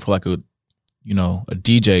 we're looking for like a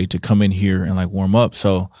DJ to come in here and like warm up.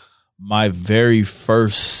 So my very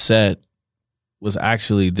first set was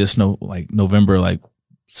actually November, like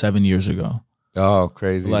 7 years ago. Oh,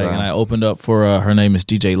 crazy! Like, and I opened up for her name is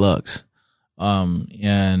DJ Lux,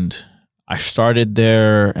 and I started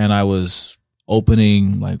there, and I was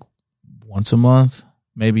opening like once a month,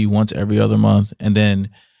 maybe once every other month, and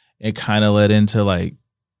then it kind of led into like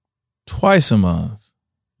twice a month.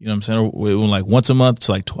 You know what I'm saying? We went like once a month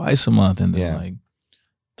to like twice a month, and then like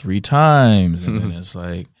 3 times, and then it's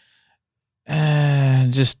like,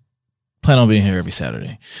 just plan on being here every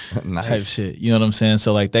Saturday. Nice. Type shit. You know what I'm saying?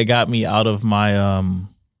 So like they got me out of my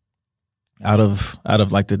out of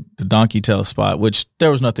like the donkey tail spot, which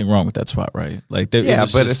there was nothing wrong with that spot, right? Like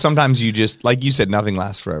but sometimes you just, like you said, nothing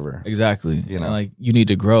lasts forever. Exactly. You know, and like you need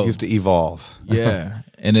to grow. You have to evolve. Yeah.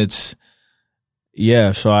 And it's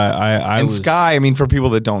so I was, Sky, I mean, for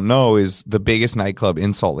people that don't know, is the biggest nightclub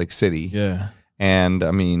in Salt Lake City. Yeah. And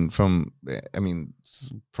I mean, probably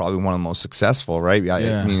one of the most successful, right?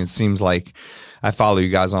 I mean, it seems like I follow you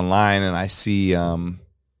guys online and I see all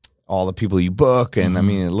all the people you book, and I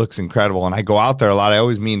mean, it looks incredible. And I go out there a lot. I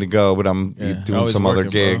always mean to go, but I'm doing some other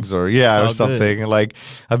gigs or something. Good. And like,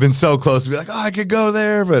 I've been so close to be like, oh, I could go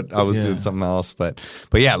there, but I was doing something else. But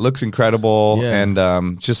yeah, it looks incredible,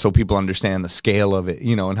 and just so people understand the scale of it,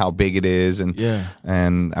 you know, and how big it is,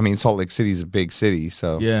 and I mean, Salt Lake City is a big city,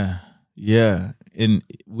 so yeah. And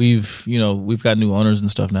we've got new owners and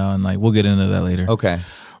stuff now, and like we'll get into that later. Okay,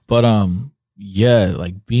 but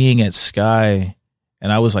like being at Sky.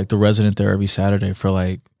 And I was like the resident there every Saturday for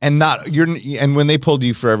like, and when they pulled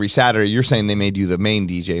you for every Saturday, you're saying they made you the main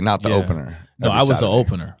DJ, not the opener. No, I was the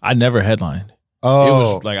opener. I never headlined. Oh, it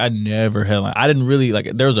was like I never headlined. I didn't really like.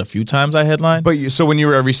 There was a few times I headlined, but so when you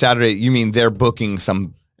were every Saturday, you mean they're booking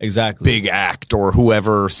some big act or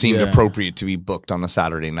whoever seemed appropriate to be booked on a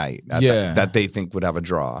Saturday night that they think would have a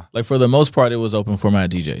draw. Like for the most part, it was open format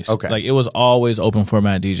DJs. Okay, like it was always open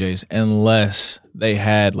format DJs unless they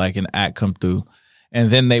had like an act come through. And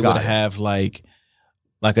then they would have like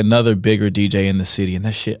another bigger DJ in the city, and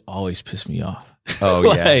that shit always pissed me off. Oh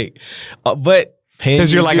like, but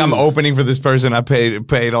because you're like, I'm opening for this person, I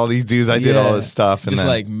paid all these dues, I did all this stuff, and just then,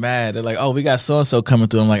 like mad. They're like, oh, we got so and so coming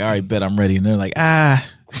through. I'm like, all right, bet I'm ready. And they're like,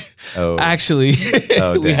 actually,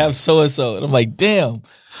 we have so and so, and I'm like, damn.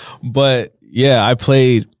 But yeah, I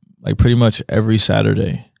played like pretty much every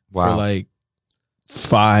Saturday for like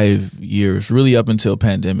 5 years, really up until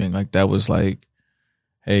pandemic. Like that was like,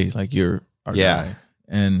 hey, like you're our guy.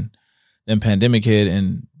 And then pandemic hit,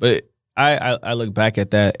 but I look back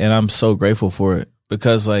at that and I'm so grateful for it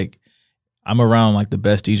because like I'm around like the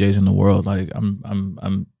best DJs in the world. Like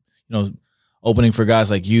I'm opening for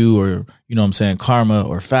guys like you, or you know what I'm saying, Karma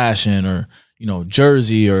or Fashion, or you know,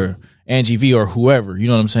 Jersey or Angie V or whoever, you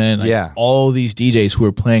know what I'm saying? Like all these DJs who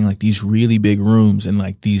are playing like these really big rooms in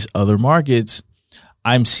like these other markets,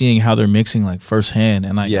 I'm seeing how they're mixing like firsthand,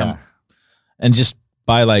 and like and just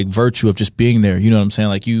by like virtue of just being there, you know what I'm saying?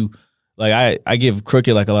 Like I give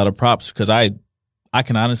Crooked like a lot of props because I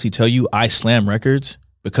can honestly tell you I slam records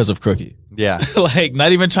because of Crooked. Yeah. Like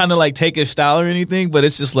not even trying to like take his style or anything, but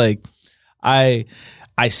it's just like I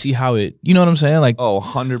see how it, you know what I'm saying? Like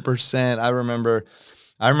 100%. I remember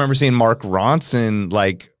seeing Mark Ronson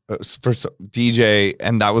like first DJ,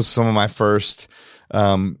 and that was some of my first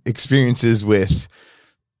experiences with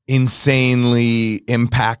insanely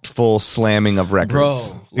impactful slamming of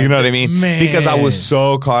records. Bro, you know what I mean? Man. Because I was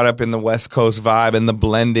so caught up in the West Coast vibe and the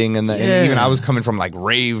blending and even I was coming from like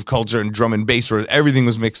rave culture and drum and bass where everything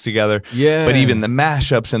was mixed together. Yeah. But even the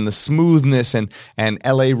mashups and the smoothness and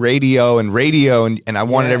LA radio and I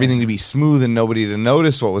wanted everything to be smooth and nobody to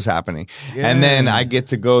notice what was happening. Yeah. And then I get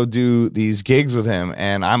to go do these gigs with him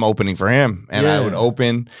and I'm opening for him, and I would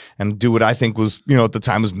open and do what I think was, you know, at the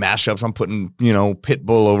time was mashups. I'm putting, you know,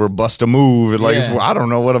 Pitbull over Bust a Move. And like, I don't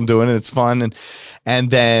know what I'm doing, and it's fun. And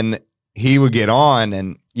then he would get on,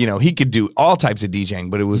 and you know, he could do all types of DJing,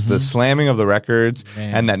 but it was the slamming of the records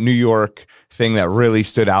and that New York thing that really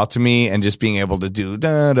stood out to me, and just being able to do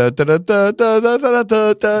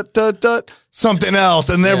something else,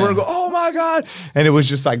 and everyone go, oh my God. And it was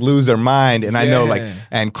just like lose their mind. And I know like,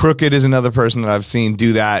 and Crooked is another person that I've seen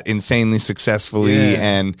do that insanely successfully,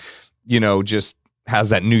 and you know, just has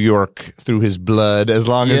that New York through his blood. As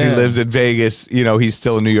long as he lives in Vegas, you know, he's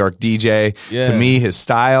still a New York DJ. To me, his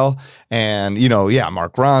style, and you know,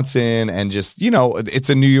 Mark Ronson, and just, you know, it's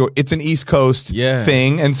an East Coast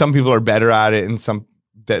thing, and some people are better at it and some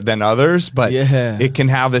than others, but it can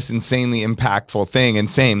have this insanely impactful thing. And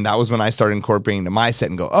that was when I started incorporating to my set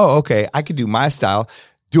and go, oh, okay, I could do my style,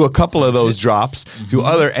 do a couple of those drops, do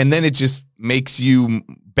other, and then it just makes you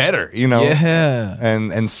better, you know,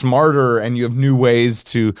 and smarter, and you have new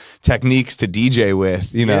techniques to DJ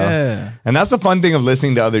with, you know, and that's the fun thing of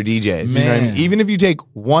listening to other DJs. You know what I mean? Even if you take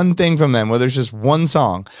one thing from them, whether it's just one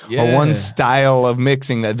song or one style of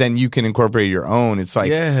mixing that then you can incorporate your own, it's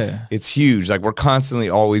like, it's huge. Like we're constantly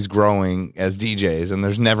always growing as DJs, and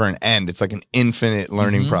there's never an end. It's like an infinite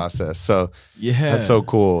learning process. So that's so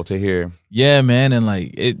cool to hear. Yeah, man. And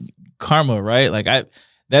like Karma, right? Like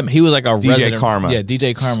he was like our DJ resident, Karma. Yeah,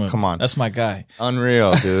 DJ Karma. Come on. That's my guy.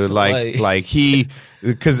 Unreal, dude. Like he,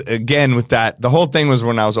 because again, with that, the whole thing was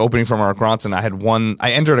when I was opening for Mark Ronson,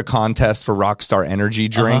 I entered a contest for Rockstar Energy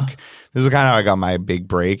drink. This is kind of how I got my big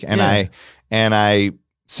break. And I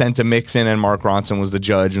sent a mix in, and Mark Ronson was the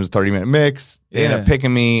judge. It was a 30-minute mix. They ended up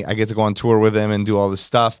picking me. I get to go on tour with him and do all this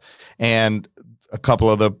stuff. And a couple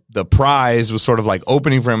of the prize was sort of like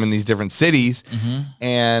opening for him in these different cities.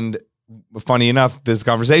 And funny enough, this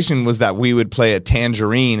conversation was that we would play at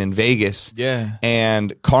Tangerine in Vegas. Yeah.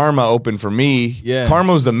 And Karma opened for me. Yeah.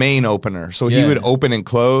 Karma was the main opener. So he would open and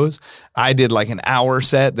close. I did like an hour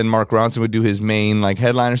set. Then Mark Ronson would do his main like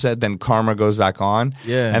headliner set. Then Karma goes back on.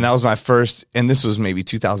 Yeah. And that was my first, and this was maybe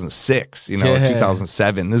 2006, you know,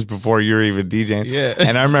 2007. This is before you were even DJing. Yeah.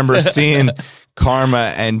 And I remember seeing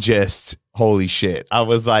Karma and just, holy shit. I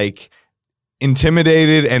was like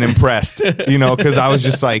intimidated and impressed, you know, because I was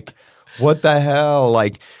just like, what the hell?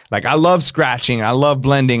 Like I love scratching, I love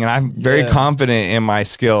blending, and I'm very confident in my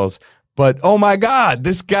skills. But oh my God,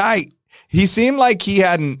 this guy, he seemed like he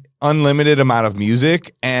had an unlimited amount of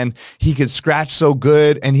music, and he could scratch so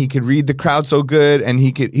good, and he could read the crowd so good, and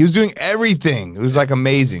he was doing everything. It was like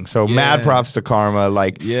amazing. So mad props to Karma.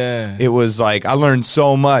 Like, it was like I learned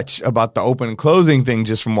so much about the open and closing thing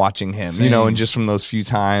just from watching him, you know, and just from those few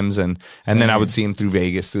times, and then I would see him through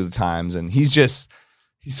Vegas through the times, and he's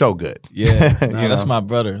so good. Yeah. That's my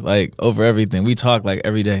brother. Like, over everything. We talk like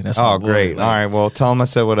every day. That's my boy. Great. Like, all right. Well, tell him I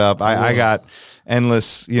said what up. I got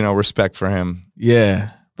endless, you know, respect for him.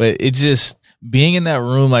 Yeah. But it just, being in that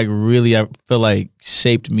room, like, really, I feel like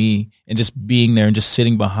shaped me, and just being there and just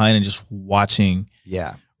sitting behind and just watching.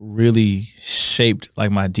 Yeah. Really shaped like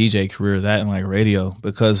my DJ career, that and like radio,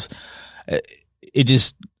 because it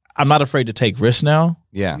just, I'm not afraid to take risks now.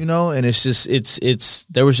 Yeah. You know, and it's just,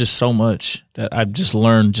 there was just so much that I've just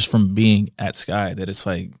learned just from being at Sky, that it's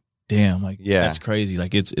like, damn, like, that's crazy.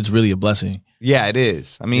 Like, it's really a blessing. Yeah, it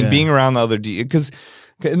is. I mean, being around the other because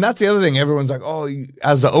and that's the other thing. Everyone's like, oh,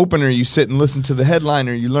 as the opener, you sit and listen to the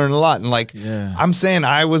headliner, you learn a lot. And like, I'm saying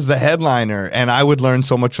I was the headliner, and I would learn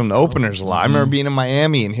so much from the openers a lot. I remember being in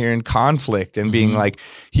Miami and hearing Conflict and being like,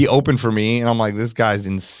 he opened for me, and I'm like, this guy's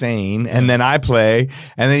insane. And then I play,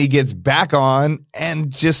 and then he gets back on,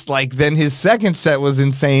 and just like, then his second set was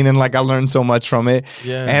insane. And like, I learned so much from it.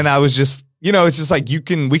 Yeah. And I was just, you know, it's just like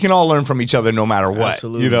we can all learn from each other no matter what.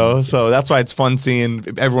 Absolutely. You know, so that's why it's fun seeing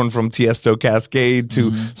everyone from Tiesto Cascade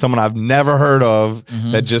to someone I've never heard of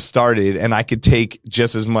that just started, and I could take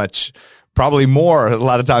just as much, probably more a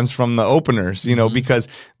lot of times, from the openers, you know, because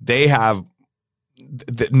they have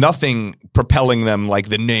nothing propelling them like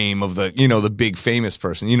the name of the, you know, the big famous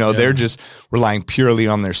person. You know, they're just relying purely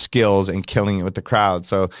on their skills and killing it with the crowd.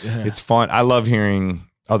 So it's fun. I love hearing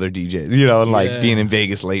other DJs, you know, and like being in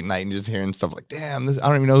Vegas late night and just hearing stuff like, damn, I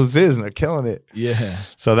don't even know who this is, and they're killing it. Yeah.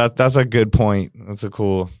 So that's a good point. That's a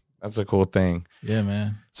cool thing. Yeah,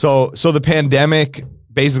 man. So the pandemic,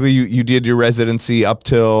 basically you did your residency up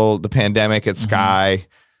till the pandemic at Sky.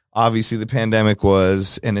 Obviously the pandemic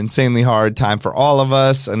was an insanely hard time for all of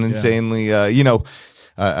us, an insanely, you know,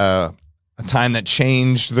 a time that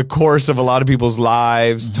changed the course of a lot of people's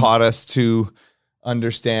lives, taught us to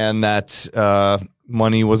understand that,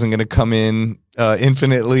 money wasn't going to come in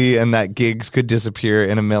infinitely, and that gigs could disappear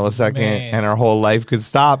in a millisecond, and our whole life could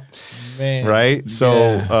stop. Right?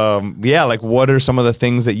 So, like, what are some of the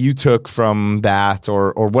things that you took from that,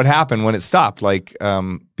 or what happened when it stopped? Like,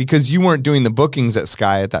 because you weren't doing the bookings at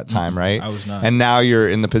Sky at that time, right? I was not. And now you're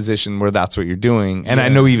in the position where that's what you're doing. And I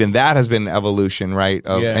know even that has been an evolution, right?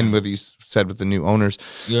 And what you said with the new owners.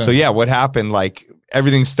 Yeah. So, what happened? Like,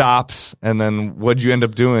 everything stops, and then what'd you end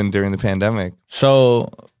up doing during the pandemic? So,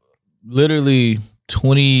 literally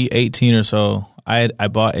 2018 or so, I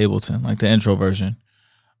bought Ableton, like the intro version.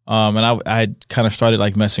 And I kind of started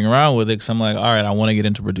like messing around with it, because I'm like, all right, I want to get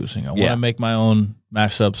into producing. I want to make my own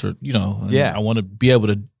mashups, or, you know, I want to be able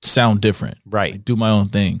to sound different, right? Like, do my own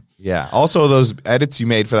thing. Yeah. Also, those edits you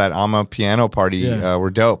made for that Alma piano party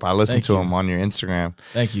were dope. I listened to them on your Instagram.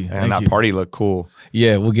 Thank you. And that party looked cool.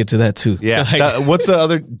 Yeah, we'll get to that too. Yeah. What's the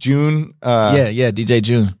other June? DJ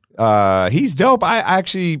June. He's dope. I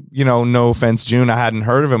actually, you know, no offense, June, I hadn't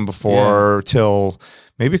heard of him before till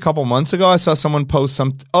maybe a couple months ago. I saw someone post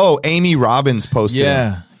Amy Robbins posted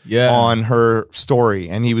on her story,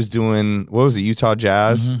 and he was doing, what was it, Utah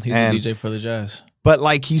Jazz? He's a DJ for the Jazz. But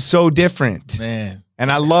like, he's so different, man.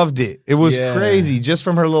 And I loved it. It was crazy. Just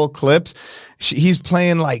from her little clips, he's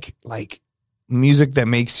playing like music that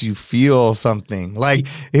makes you feel something. Like,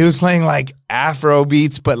 he was playing like Afro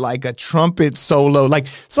beats, but like a trumpet solo, like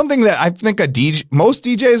something that I think most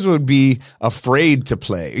DJs would be afraid to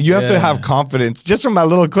play. You have to have confidence. Just from my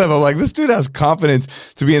little clip, I'm like, this dude has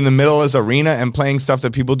confidence to be in the middle of this arena and playing stuff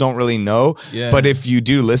that people don't really know. Yeah. But if you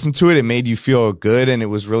do listen to it, it made you feel good, and it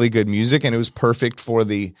was really good music, and it was perfect for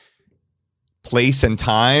the place and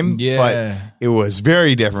time, but it was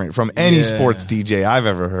very different from any sports DJ I've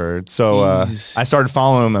ever heard. So I started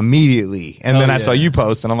following him immediately, and then I saw you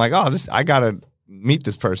post, and I'm like, oh, I gotta meet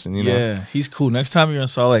this person. You know? Yeah, he's cool. Next time you're in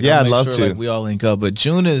Salt Lake, Yeah, I'll I'd love to. like, we all link up. But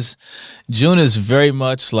June is very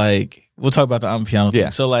much like, we'll talk about the piano thing. Yeah.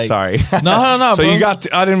 So like, sorry. No. So bro. you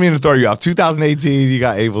got. I didn't mean to throw you off. 2018, you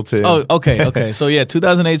got Ableton. Oh, okay. So yeah,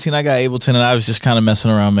 2018, I got Ableton, and I was just kind of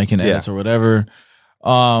messing around making edits or whatever.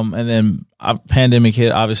 And then pandemic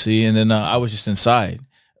hit, obviously, and then I was just inside,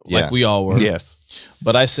 like we all were. Yes.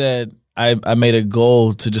 But I said I made a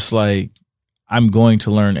goal to just like, I'm going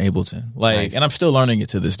to learn Ableton, like, Nice. and I'm still learning it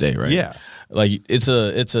to this day, right? Yeah. Like it's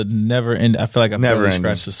a never end. I feel like I've Never never ending.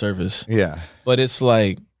 scratched the surface. Yeah. But it's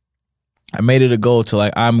like, I made it a goal to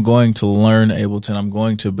like, I'm going to learn Ableton. I'm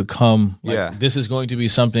going to become like, this is going to be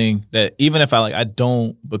something that even if I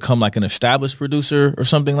don't become like an established producer or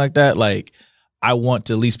something like that, like I want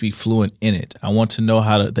to at least be fluent in it. I want to know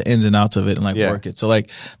how the ins and outs of it and like work it. So like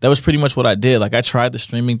that was pretty much what I did. Like I tried the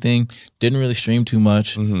streaming thing, didn't really stream too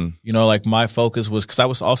much. Mm-hmm. You know, like my focus was, because I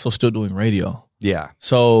was also still doing radio. Yeah.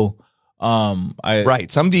 So some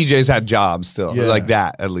DJs had jobs still like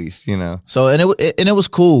that, at least, you know. So and it was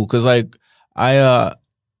cool because like I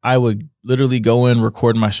would literally go in,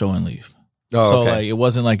 record my show, and leave. So like it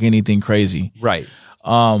wasn't like anything crazy, right?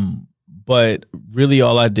 But really,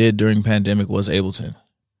 all I did during pandemic was Ableton.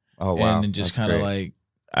 Oh wow! And just kind of like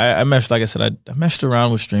I meshed, like I said, I meshed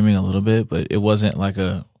around with streaming a little bit, but it wasn't like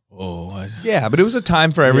but it was a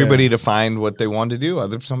time for everybody to find what they wanted to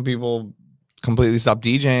do. Some people completely stopped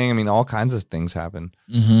DJing. I mean, all kinds of things happen.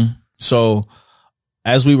 Mm-hmm. So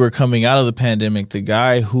as we were coming out of the pandemic, the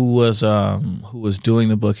guy who was doing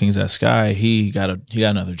the bookings at Sky, he got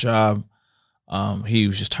another job. He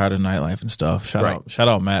was just tired of nightlife and stuff. Shout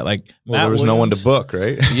out Matt. Like, Matt there was Williams. No one to book,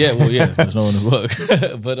 right? There's no one to book.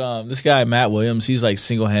 But this guy Matt Williams, he's like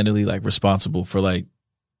single handedly like responsible for like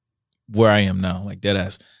where I am now, like dead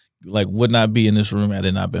ass. Like would not be in this room had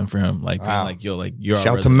it not been for him. Like being like, yo, like you're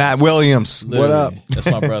shout to Matt Williams. Literally, what up?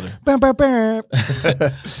 That's my brother.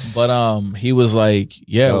 But he was like,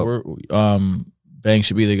 we're Bang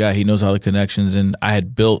should be the guy. He knows all the connections, and I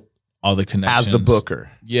had built all the connections as the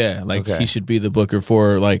booker. Yeah, like he should be the booker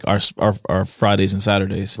for like our Fridays and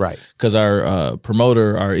Saturdays, right? Because our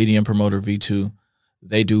promoter, our EDM promoter V2,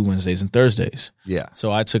 they do Wednesdays and Thursdays. Yeah.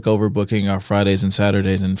 So I took over booking our Fridays and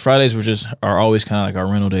Saturdays, and Fridays are always kind of like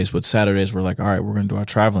our rental days, but Saturdays were like, all right, we're going to do our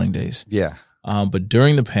traveling days. Yeah. But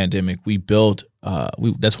during the pandemic, we built.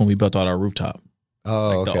 That's when we built out our rooftop.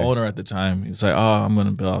 Oh, the owner at the time, he was like, "Oh, I'm going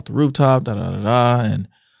to build out the rooftop." And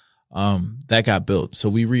that got built. So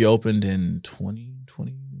we reopened in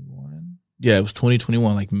 2021. Yeah, it was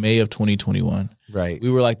 2021, like May of 2021. Right. We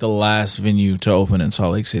were like the last venue to open in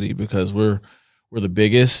Salt Lake City because we're the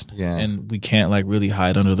biggest, and we can't like really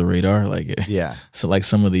hide under the radar, like so like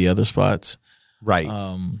some of the other spots, right?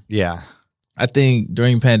 I think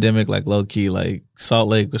during pandemic, like low key, like Salt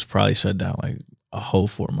Lake was probably shut down like a whole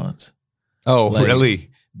 4 months. Oh, like, really?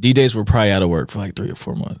 DJs were probably out of work for like 3 or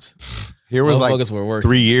 4 months. Here was like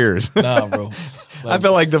 3 years. Nah, bro. I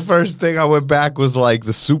feel like the first thing I went back was like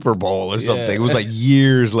the Super Bowl or something. It was like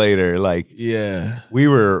years later. Like,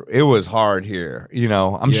 it was hard here. You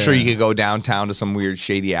know, I'm sure you could go downtown to some weird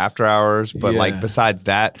shady after hours, but like besides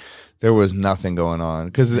that, there was nothing going on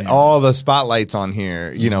because all the spotlights on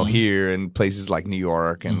here, you know, here and places like New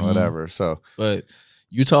York and whatever. So, but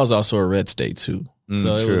Utah's also a red state too.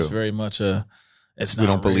 So it true. was very much it's not we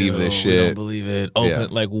don't believe real. this shit. We don't believe it.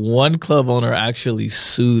 Like one club owner actually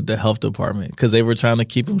sued the health department because they were trying to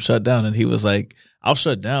keep him shut down, and he was like, "I'll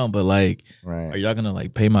shut down, but like, are y'all gonna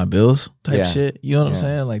like pay my bills?" type shit. You know what I'm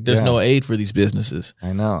saying? Like, there's no aid for these businesses.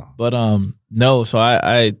 I know. But no. So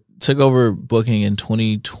I took over booking in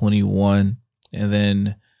 2021, and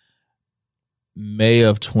then May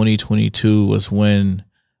of 2022 was when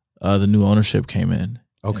the new ownership came in.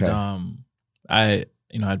 Okay. And,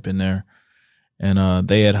 I'd been there. And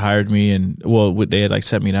they had hired me, and they had like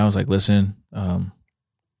set me down. I was like, "Listen,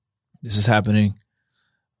 this is happening.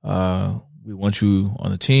 We want you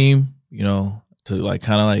on the team, you know, to like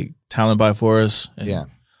kind of like talent buy for us, and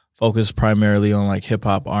focus primarily on like hip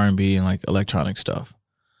hop, R&B, and like electronic stuff."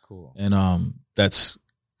 Cool. And that's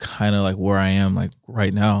kind of like where I am like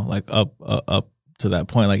right now, like up to that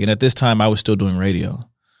point. Like, and at this time, I was still doing radio,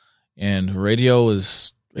 and radio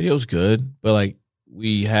was good, but like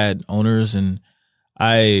we had owners and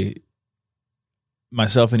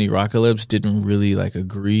myself and Erocalibs didn't really like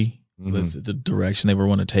agree with the direction they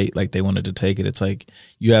wanted to take it. It's like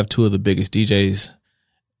you have 2 of the biggest DJs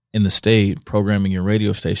in the state programming your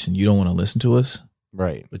radio station. You don't want to listen to us.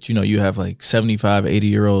 Right. But you know, you have like 75,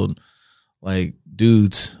 80-year-old like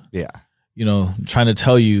dudes, you know, trying to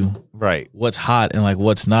tell you right what's hot and like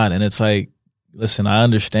what's not. And it's like, listen, I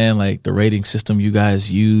understand like the rating system you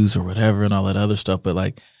guys use or whatever and all that other stuff, but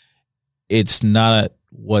like it's not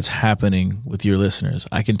what's happening with your listeners.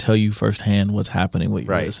 I can tell you firsthand what's happening with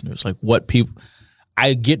your listeners. Like what people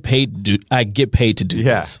I get paid to do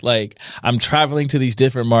this. Like I'm traveling to these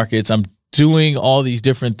different markets. I'm doing all these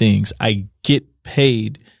different things. I get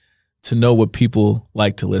paid to know what people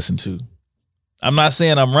like to listen to. I'm not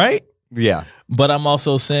saying I'm right. Yeah. But I'm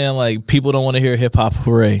also saying like people don't want to hear hip hop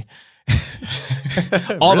hooray.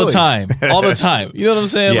 all the time. You know what I'm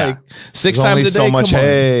saying? Yeah. Like 6 There's times only a day. so much come on.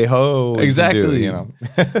 hey ho. Exactly. Do, you know.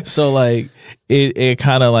 So like it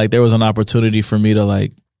kind of like there was an opportunity for me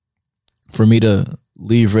to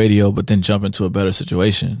leave radio, but then jump into a better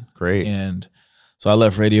situation. Great. And so I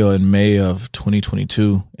left radio in May of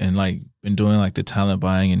 2022 and like been doing like the talent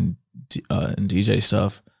buying and DJ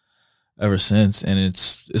stuff ever since. And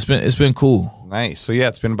it's been cool. Nice. So yeah,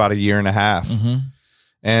 it's been about a year and a half. Mm-hmm.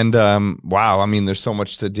 And wow, I mean, there's so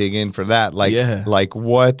much to dig in for that. Like, like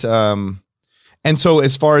what? And so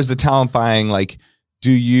as far as the talent buying, like,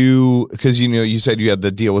 do you? Because you said you had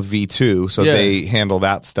the deal with V2, so they handle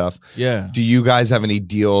that stuff. Yeah. Do you guys have any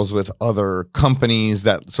deals with other companies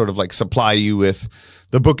that sort of like supply you with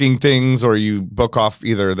the booking things, or you book off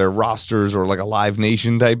either their rosters or like a Live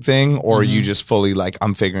Nation type thing, or are you just fully like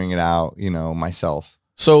I'm figuring it out, myself?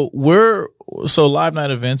 So Live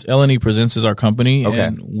Night Events, L&E Presents is our company,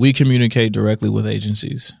 and we communicate directly with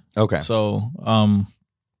agencies. Okay. So,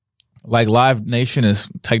 like Live Nation is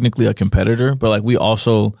technically a competitor, but like we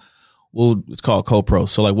also it's called co-pro.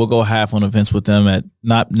 So like we'll go half on events with them at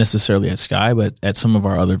not necessarily at Sky, but at some of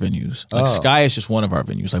our other venues. Like Sky is just one of our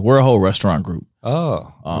venues. Like we're a whole restaurant group.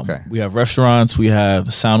 Oh, okay. We have restaurants. We have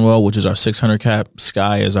Soundwell, which is our 600 cap.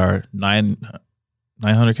 Sky is our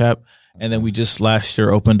 900 cap. And then we just last year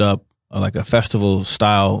opened up like a festival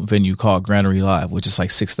style venue called Granary Live, which is like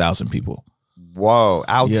 6,000 people. Whoa,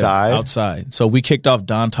 outside? Yeah, outside. So we kicked off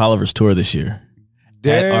Don Tolliver's tour this year.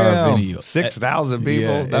 Damn, at our venue. 6,000 people?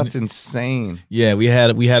 Yeah, that's insane. Yeah, we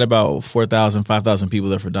had about 4,000, 5,000 people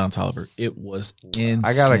there for Don Tolliver. It was insane.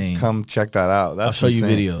 I gotta come check that out. I'll show you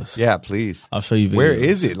videos. Yeah, please. I'll show you videos. Where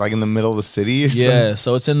is it? Like in the middle of the city? Or something?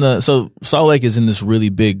 So it's so Salt Lake is in this really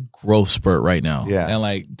big growth spurt right now. Yeah. And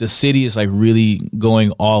like the city is like really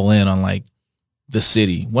going all in on like the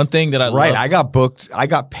city. One thing that I love. I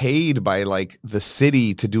got paid by like the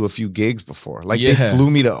city to do a few gigs before. Like they flew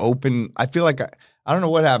me to open. I feel like I don't know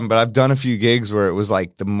what happened, but I've done a few gigs where it was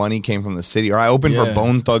like the money came from the city, or I opened for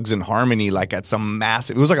Bone Thugs and Harmony, like at some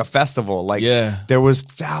massive, it was like a festival. Like there was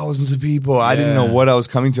thousands of people. I didn't know what I was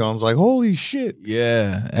coming to. I was like, holy shit.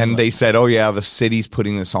 Yeah. And they said, oh yeah, the city's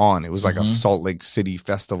putting this on. It was like a Salt Lake City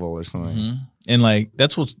festival or something. Mm-hmm. And like,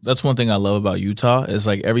 that's one thing I love about Utah is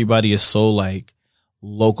like everybody is so like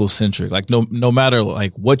local centric. Like no matter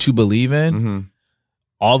like what you believe in,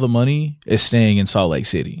 all the money is staying in Salt Lake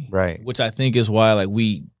City. Right. Which I think is why like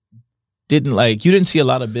you didn't see a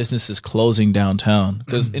lot of businesses closing downtown.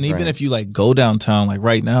 Because and even if you like go downtown, like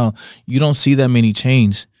right now, you don't see that many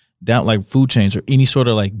chains down, like food chains or any sort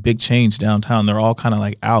of like big chains downtown. They're all kind of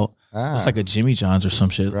like out. It's like a Jimmy John's or some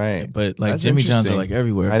shit. Right. But like that's Jimmy John's are like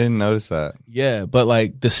everywhere. I didn't notice that. Yeah. But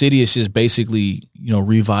like the city is just basically,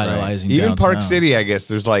 revitalizing Even downtown. Park City, I guess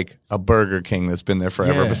there's like a Burger King that's been there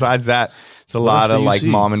forever. Besides that, it's a lot of like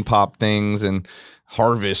mom and pop things and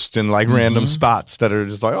Harvest and like random spots that are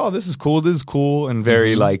just like, oh, this is cool, and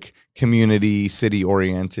very like community, city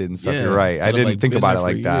oriented and stuff. You're right. I didn't think about it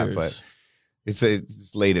like that, but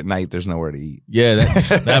it's late at night. There's nowhere to eat. Yeah,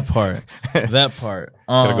 that part.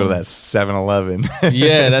 Gotta go to that 7-Eleven.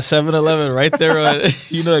 Yeah, that 7-Eleven right there.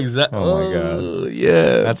 You know exactly. Oh my god.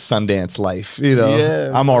 Yeah, that's Sundance life.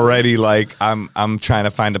 Yeah, I'm already like I'm trying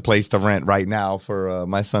to find a place to rent right now for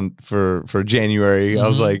my son for January. I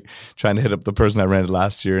was like trying to hit up the person I rented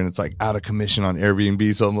last year, and it's like out of commission on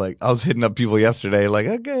Airbnb. So I'm like, I was hitting up people yesterday, like,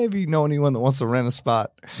 okay, if you know anyone that wants to rent a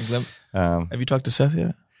spot. Have you talked to Seth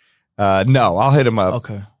yet? No, I'll hit him up.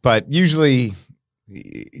 Okay. But usually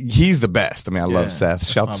he's the best. I mean, I love Seth.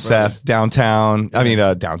 Shout to Seth downtown. I mean,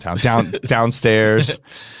 downstairs.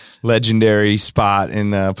 Legendary spot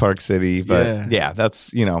in Park City. But yeah,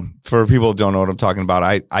 that's, for people who don't know what I'm talking about,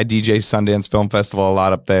 I DJ Sundance Film Festival a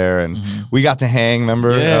lot up there, and we got to hang,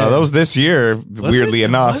 remember? That was this year, weirdly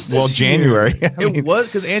enough. Well, January. It was,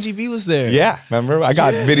 because Angie V was there. Yeah, remember? I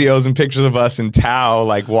got videos and pictures of us in Tao,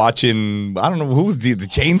 like watching, I don't know, who was the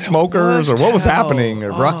Chainsmokers, or what was happening,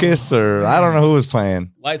 or Ruckus, or I don't know who was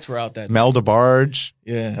playing. Lights were out that Mel DeBarge.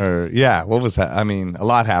 Yeah. What was that? I mean, a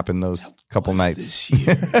lot happened those couple nights. This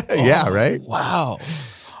year. Yeah, right? Wow.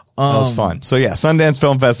 That was fun. So yeah, Sundance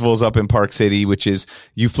Film Festival is up in Park City, which is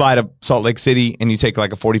you fly to Salt Lake City and you take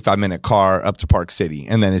like a 45-minute car up to Park City,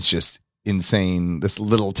 and then it's just insane. This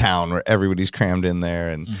little town where everybody's crammed in there,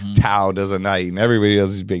 and Tao does a night, and everybody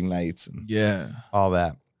does these big nights, and all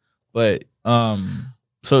that. But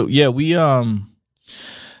so yeah, we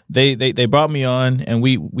They brought me on, and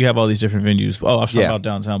we have all these different venues. Oh, I was talking about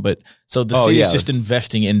downtown, but so the city's just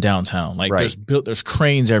investing in downtown. Like there's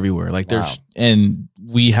cranes everywhere. Like and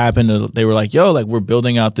we happen to. They were like, "Yo, like we're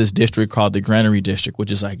building out this district called the Granary District,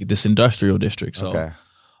 which is like this industrial district." So,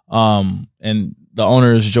 and the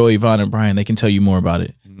owners Joe, Yvonne, and Brian, they can tell you more about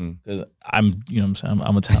it because I'm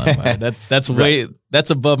I'm a talent guy. That's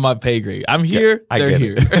above my pay grade. I'm here, they're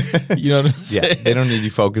here. You know what I'm saying? Yeah, they don't need you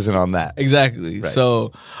focusing on that. Exactly. Right.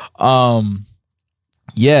 So, so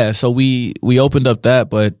we opened up that,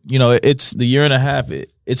 but it's the year and a half.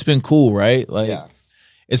 It's been cool, right? Like,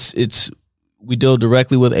 it's we deal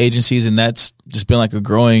directly with agencies, and that's just been like a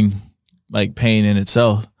growing like pain in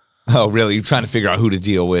itself. Oh, really? You're trying to figure out who to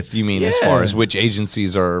deal with? You mean as far as which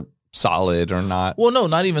agencies are solid or not? Well, no,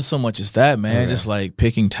 not even so much as that, man. Just like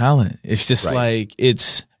picking talent. It's just like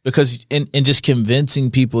it's because and just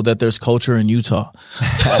convincing people that there's culture in Utah.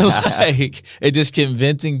 Like it just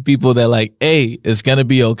convincing people that like, hey, it's gonna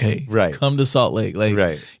be okay. Right. Come to Salt Lake.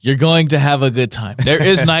 Like you're going to have a good time. There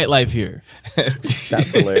is nightlife here.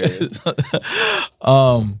 That's hilarious.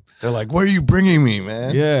 They're like, where are you bringing me,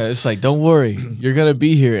 man? Yeah, it's like, don't worry, you're gonna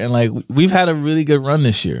be here. And like we've had a really good run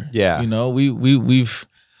this year. Yeah.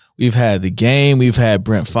 We've had The Game, we've had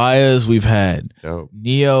Brent Fayez, we've had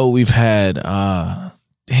Neo, we've had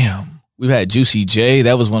we've had Juicy J.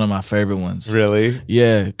 That was one of my favorite ones. Really?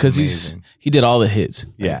 Yeah, because he did all the hits.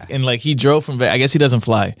 Yeah. And like he drove from Vegas. I guess he doesn't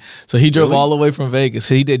fly. So he drove all the way from Vegas.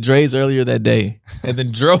 So he did Dre's earlier that day and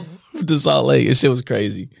then drove to Salt Lake. And shit was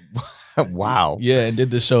crazy. Wow. Yeah, and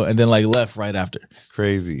did the show and then like left right after.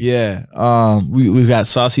 Crazy. Yeah. We've got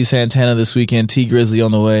Saucy Santana this weekend, T Grizzly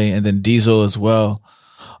on the way, and then Diesel as well.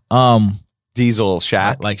 Diesel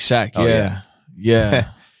Shaq? Like Shaq, yeah.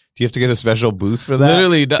 Do you have to get a special booth for that?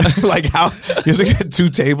 Literally. Like how you have to get two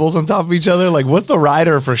tables on top of each other? Like what's the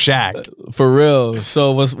rider for Shaq? For real.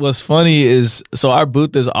 So what's funny is our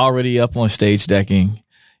booth is already up on stage decking.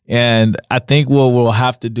 And I think what we'll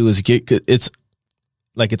have to do is it's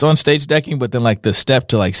on stage decking, but then like the step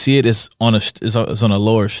to like see it is on a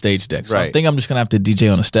lower stage deck. So I think I'm just gonna have to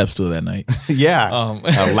DJ on a step stool that night. Yeah,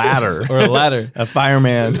 a ladder or a ladder, a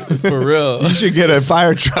fireman for real. You should get a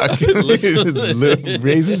fire truck. It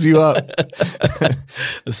raises you up.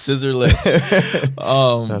 A scissor lift.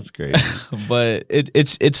 That's great. But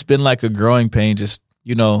it's been like a growing pain, just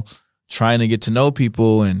trying to get to know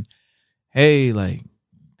people and hey, like.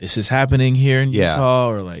 This is happening here in Utah,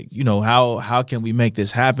 or like, how can we make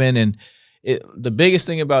this happen? And the biggest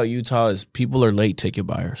thing about Utah is people are late ticket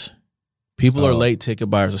buyers. People are late ticket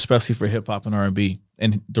buyers, especially for hip hop and R&B.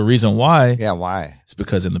 And the reason why, is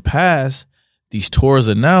because in the past, these tours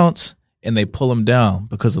announce and they pull them down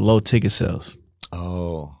because of low ticket sales.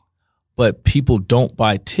 Oh, but people don't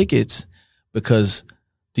buy tickets because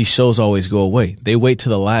these shows always go away. They wait to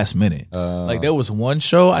the last minute. Like there was one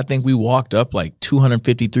show, I think we walked up like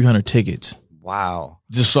 250, 300 tickets. Wow.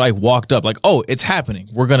 Just like walked up like, oh, it's happening.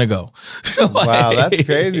 We're going to go. Wow, that's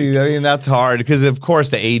crazy. I mean, that's hard because of course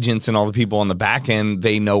the agents and all the people on the back end,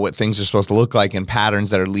 they know what things are supposed to look like and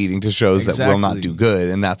patterns that are leading to shows that will not do good.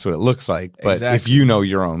 And that's what it looks like. But if you know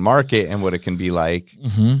your own market and what it can be like,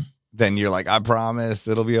 then you're like, I promise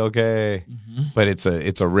it'll be okay. But it's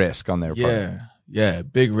a risk on their part. Yeah,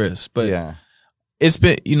 big risk, but it's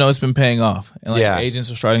been paying off, and like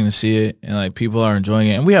agents are starting to see it, and like people are enjoying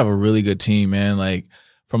it, and we have a really good team, man. Like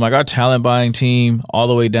from like our talent buying team all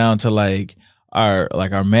the way down to like our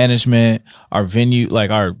management, our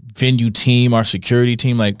venue team, our security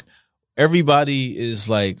team, like everybody is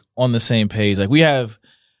like on the same page. Like we have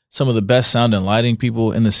some of the best sound and lighting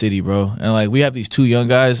people in the city, bro, and like we have these two young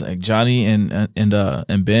guys like Johnny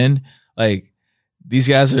and Ben. Like these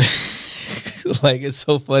guys are. Like it's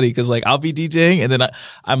so funny because like I'll be DJing and then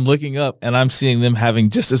I'm looking up and I'm seeing them having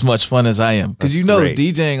just as much fun as I am because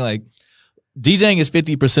DJing is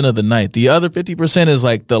 50% of the night. The other 50% is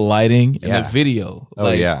like the lighting and the video.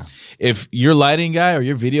 If your lighting guy or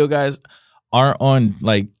your video guys aren't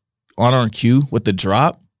on cue with the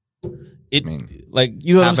drop, like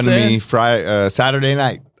you know what I'm saying? Happened to me Saturday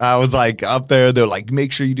night. I was like up there. They're like,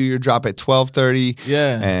 make sure you do your drop at 12:30.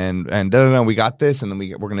 Yeah. And we got this, and then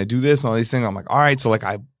we're gonna do this and all these things. I'm like, all right. So like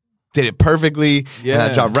I did it perfectly. Yeah. And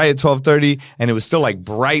I dropped right at 12:30, and it was still like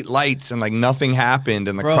bright lights and like nothing happened,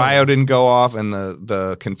 and the cryo didn't go off, and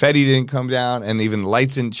the confetti didn't come down, and even the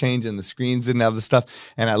lights didn't change, and the screens didn't have the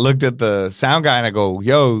stuff. And I looked at the sound guy and I go,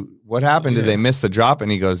 yo, what happened? Did they miss the drop? And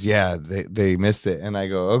he goes, yeah, they missed it. And I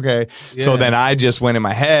go, okay. Yeah. So then I just went in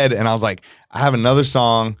my head and I was like, I have another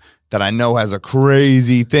song that I know has a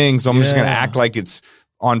crazy thing, so I'm just going to act like it's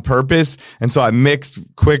on purpose. And so I mixed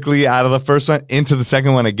quickly out of the first one into the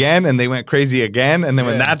second one again, and they went crazy again. And then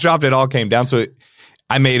when that dropped, it all came down. So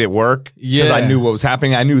I made it work because I knew what was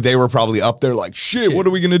happening. I knew they were probably up there like, shit, what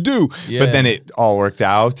are we going to do? Yeah. But then it all worked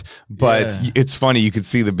out. But it's funny. You could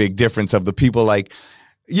see the big difference of the people like,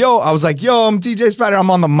 yo, I was like, yo, I'm DJ Spider.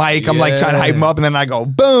 I'm on the mic. I'm like trying to hype him up. And then I go,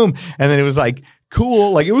 boom. And then it was like,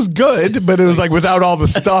 cool. Like it was good, but it was like without all the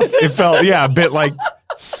stuff, it felt, a bit like,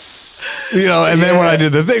 you know, and then when I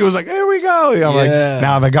did the thing, it was like, here we go. You know, I'm like,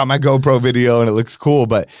 now I got my GoPro video and it looks cool.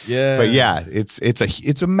 But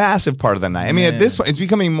it's a massive part of the night. I mean, at this point, it's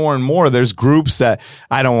becoming more and more. There's groups that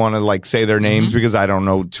I don't want to like say their names because I don't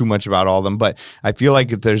know too much about all of them, but I feel like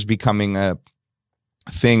there's becoming a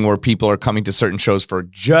thing where people are coming to certain shows for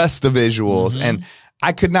just the visuals. And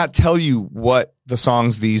I could not tell you what the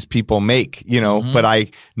songs these people make, you know, but I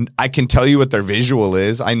can tell you what their visual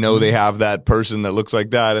is. I know they have that person that looks like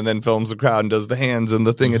that and then films the crowd and does the hands and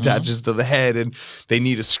the thing attaches to the head, and they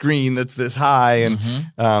need a screen that's this high.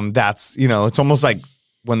 And that's, you know, it's almost like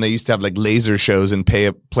when they used to have like laser shows and play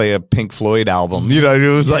a Pink Floyd album, you know, it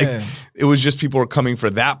was like, it was just people were coming for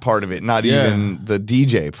that part of it, not even the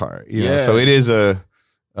DJ part, you know? So it is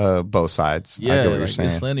both sides. I get what you're saying.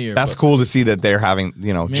 It's linear, that's cool to see that they're having,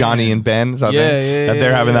 you know, Johnny and Ben, that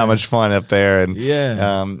they're having that much fun up there. And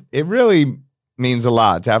it really means a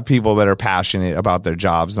lot to have people that are passionate about their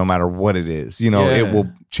jobs, no matter what it is. You know, it will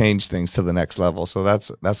change things to the next level. So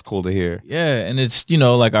that's cool to hear. Yeah, and it's, you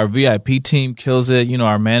know, like our VIP team kills it. You know,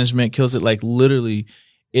 our management kills it. Like literally,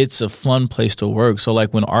 it's a fun place to work. So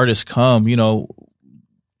like when artists come, you know,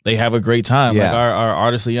 they have a great time. Like our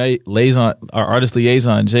artist liaison,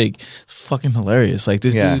 Jake, it's fucking hilarious. Like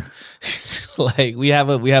this dude, like we have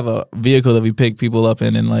a vehicle that we pick people up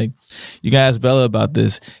in, and like you can ask Bella about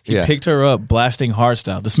this. He picked her up blasting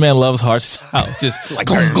hardstyle. This man loves hardstyle. Just like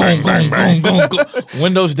gong,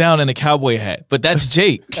 windows down in a cowboy hat. But that's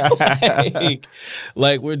Jake.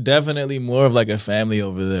 like we're definitely more of like a family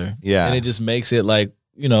over there. Yeah. And it just makes it like,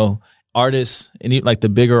 you know, artists and like the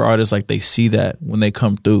bigger artists, like they see that when they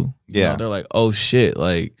come through. You know, they're like, oh shit,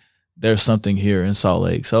 like there's something here in Salt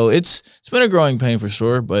Lake. So it's been a growing pain for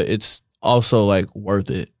sure, but it's also like worth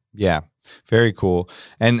it. Yeah. Very cool.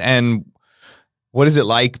 And what is it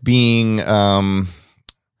like being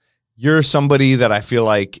you're somebody that I feel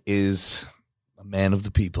like is a man of the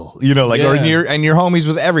people, you know, like, or you're homies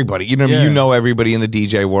with everybody, you know, you know, everybody in the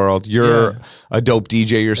DJ world. You're a dope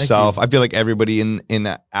DJ yourself. I feel like everybody in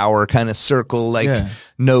our kind of circle, like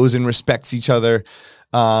knows and respects each other.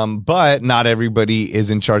 But not everybody is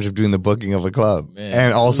in charge of doing the booking of a club,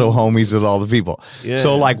 and also homies with all the people.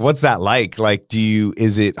 So like, what's that like? Like,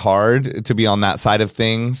 is it hard to be on that side of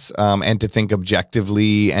things, and to think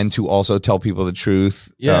objectively and to also tell people the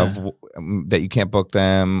truth of that you can't book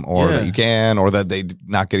them, or that you can, or that they're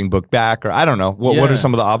not getting booked back, or I don't know. What are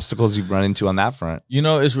some of the obstacles you've run into on that front? You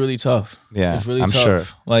know, it's really tough. Yeah, it's really tough. Sure.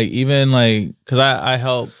 Like even like, cause I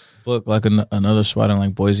help book like another spot in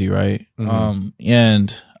like Boise, right?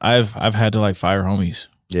 And I've had to like fire homies.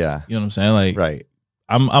 Yeah, you know what I'm saying? Like, right.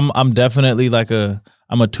 I'm definitely like I'm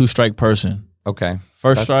a 2-strike person. Okay,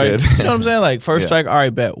 first strike. You know what I'm saying? Like first strike. All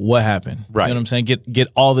right, bet. What happened? Right. You know what I'm saying? Get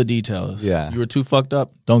all the details. Yeah. You were too fucked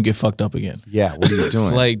up. Don't get fucked up again. Yeah. What are you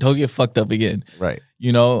doing? Like, don't get fucked up again. Right.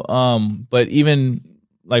 You know. But even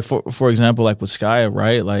like for example, like with Sky,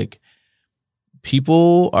 right? Like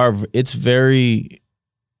people are. It's very.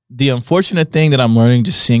 The unfortunate thing that I'm learning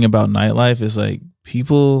just seeing about nightlife is like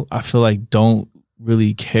people, I feel like, don't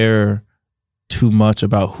really care too much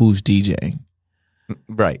about who's DJing.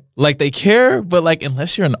 Right. Like they care, but like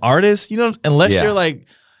unless you're an artist, you know, unless you're like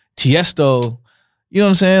Tiesto, you know what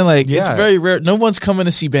I'm saying? Like it's very rare. No one's coming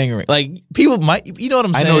to see Bangarang. Like people might, you know what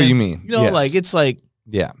I'm saying? I know what you mean. You know, like it's like.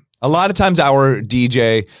 Yeah. A lot of times our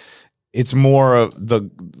DJ, it's more of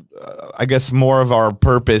I guess more of our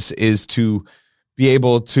purpose is to be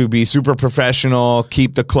able to be super professional,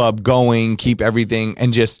 keep the club going, keep everything,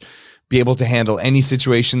 and just be able to handle any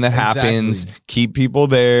situation that happens, keep people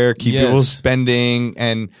there, keep people spending,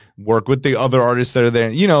 and work with the other artists that are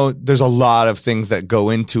there. You know, there's a lot of things that go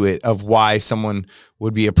into it of why someone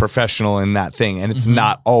would be a professional in that thing. And it's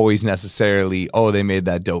not always necessarily, oh, they made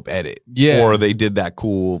that dope edit or they did that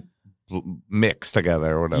cool mix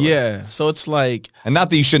together or whatever. Yeah. So it's like, and not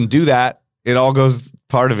that you shouldn't do that. It all goes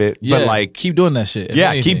part of it, but like keep doing that shit.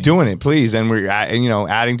 Keep doing it, please. And we're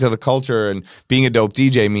adding to the culture, and being a dope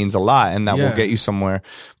DJ means a lot, and that will get you somewhere.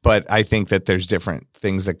 But I think that there's different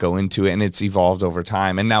things that go into it, and it's evolved over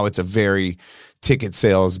time. And now it's a very ticket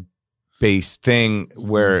sales based thing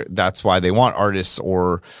where that's why they want artists,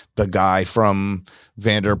 or the guy from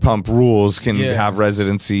Vanderpump Rules can have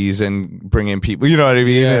residencies and bring in people. You know what I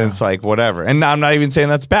mean? Yeah. And it's like whatever. And I'm not even saying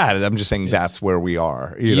that's bad. I'm just saying that's where we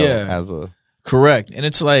are. You know, as a correct. And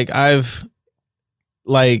it's like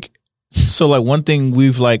one thing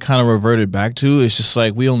we've like kind of reverted back to is just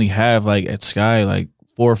like we only have like at Sky like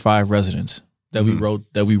 4 or 5 residents that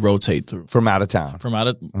we rotate through from out of town.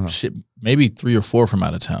 Shit, maybe 3 or 4 from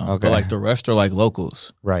out of town. Okay. But like the rest are like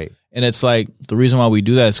locals. Right. And it's like the reason why we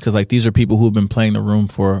do that is because like these are people who've been playing the room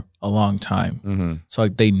for a long time. Mm-hmm. So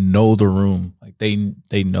like they know the room. Like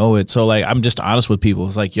they know it. So like I'm just honest with people.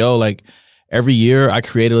 It's like, yo, like every year I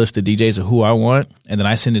create a list of DJs of who I want, and then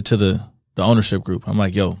I send it to the ownership group. I'm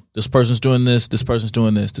like, yo, this person's doing this person's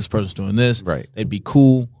doing this person's doing this. Right. They'd be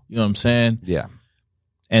cool. You know what I'm saying? Yeah.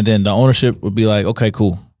 And then the ownership would be like, okay,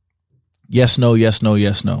 cool. Yes, no, yes, no,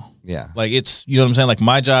 yes, no. Yeah. Like it's, you know what I'm saying? Like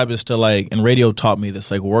my job is to like, and radio taught me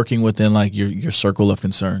this, like working within like your circle of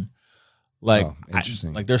concern. Like,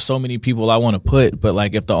 interesting. like there's so many people I want to put, but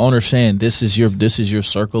like if the owner's saying this is your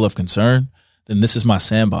circle of concern, then this is my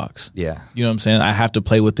sandbox. Yeah. You know what I'm saying? I have to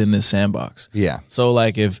play within this sandbox. Yeah. So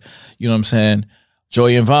like if, you know what I'm saying,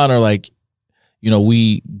 Joey and Vaughn are like, you know,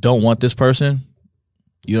 we don't want this person.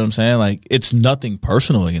 You know what I'm saying? Like it's nothing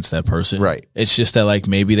personal against that person. Right. It's just that like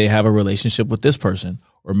maybe they have a relationship with this person,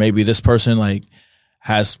 or maybe this person like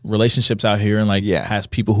has relationships out here and like has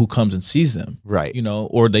people who comes and sees them. Right. You know,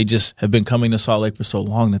 or they just have been coming to Salt Lake for so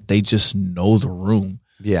long that they just know the room.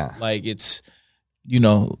 Yeah. Like it's, you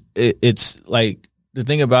know, it's like the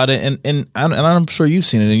thing about it, and I'm sure you've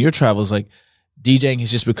seen it in your travels, like DJing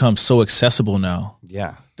has just become so accessible now.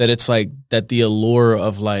 Yeah. That it's like that the allure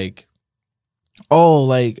of like, oh,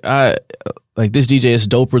 like this DJ is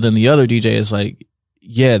doper than the other DJ is like,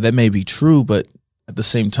 yeah, that may be true, but at the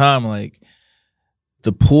same time, like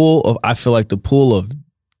I feel like the pool of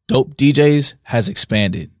dope DJs has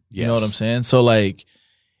expanded. You know what I'm saying? So like,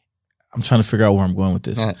 I'm trying to figure out where I'm going with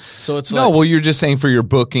this. So it's like, well, you're just saying for your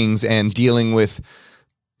bookings and dealing with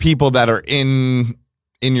people that are in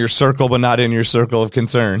your circle, but not in your circle of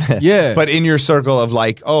concern. Yeah. But in your circle of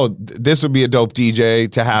like, oh, this would be a dope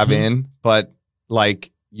DJ to have in, but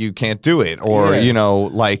like you can't do it, or you know,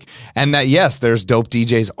 like, and that yes, there's dope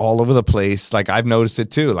DJs all over the place. Like I've noticed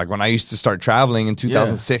it too. Like when I used to start traveling in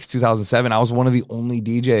 2006, 2007, I was one of the only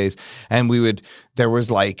DJs, and there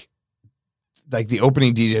was like the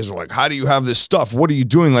opening DJs were like, how do you have this stuff? What are you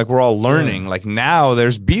doing? Like we're all learning. Like now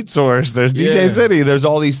there's Beat Source, there's DJ City, there's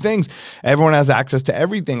all these things. Everyone has access to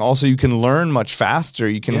everything. Also, you can learn much faster.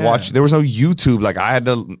 You can watch. There was no YouTube. Like I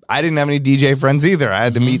didn't have any DJ friends either. I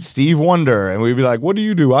had to meet Steve Wonder, and we'd be like, what do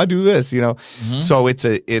you do? I do this, you know? So it's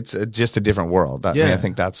just a different world. I mean, I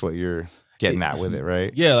think that's what you're getting at with it,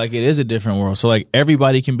 right? Yeah, like it is a different world. So like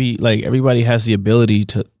everybody has the ability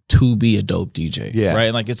to be a dope DJ. Yeah. Right.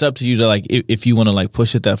 And like it's up to you to like if you want to like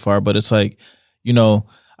push it that far. But it's like, you know,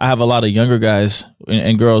 I have a lot of younger guys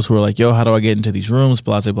and girls who are like, yo, how do I get into these rooms?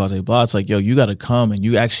 Blah, blah, blah, blah. It's like, yo, you gotta come and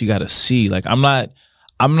you actually gotta see. Like I'm not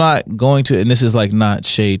going to, and this is like not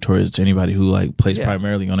shade towards anybody who like plays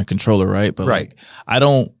primarily on a controller, right? But like I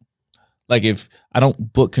don't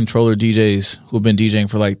book controller DJs who've been DJing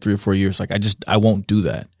for like 3 or 4 years. Like I won't do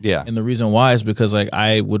that. Yeah. And the reason why is because like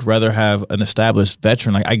I would rather have an established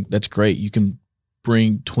veteran. Like that's great. You can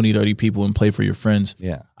bring 20, 30 people and play for your friends.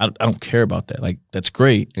 Yeah. I don't care about that. Like that's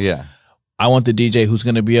great. Yeah. I want the DJ who's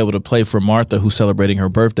going to be able to play for Martha, who's celebrating her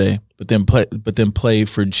birthday, but then play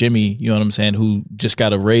for Jimmy, you know what I'm saying, who just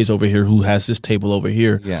got a raise over here, who has this table over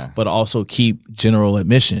here. Yeah. But also keep general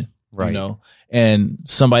admission. Right. You know, and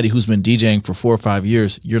somebody who's been DJing for 4 or 5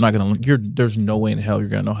 years, there's no way in hell you're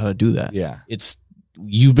going to know how to do that. Yeah.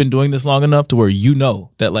 You've been doing this long enough to where you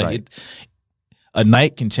know that like a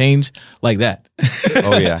night can change like that.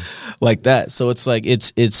 Oh yeah. Like that. So it's like,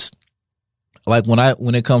 it's like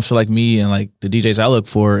when it comes to like me and like the DJs I look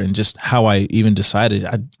for and just how I even decided,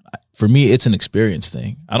 for me, it's an experience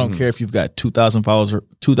thing. I don't care if you've got 2,000 followers or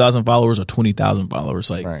 20,000 followers.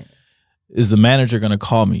 Like, is the manager going to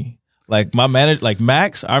call me? Like my manager, like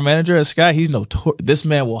Max, our manager at Sky, he's this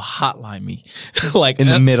man will hotline me. Like in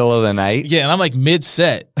the middle of the night. Yeah. And I'm like mid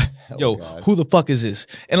set. Yo, who the fuck is this?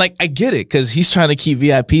 And like, I get it. 'Cause he's trying to keep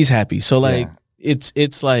VIPs happy. So like,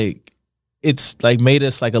 it's like, it's like made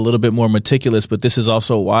us like a little bit more meticulous, but this is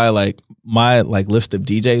also why like my like list of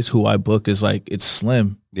DJs who I book is like it's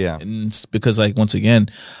slim. Yeah. And it's because like once again,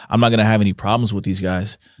 I'm not gonna have any problems with these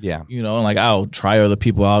guys. Yeah. You know, and like I'll try other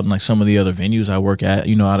people out in like some of the other venues I work at,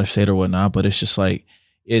 you know, out of state or whatnot. But it's just like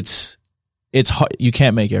it's hard. You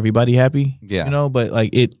can't make everybody happy. Yeah. You know, but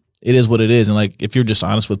like it is what it is. And like if you're just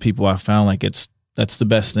honest with people, I found like that's the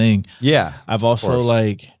best thing. Yeah. I've also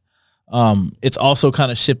like it's also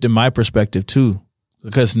kind of shifted my perspective too,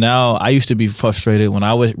 because now I used to be frustrated when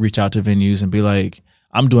I would reach out to venues and be like,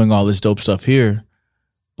 I'm doing all this dope stuff here,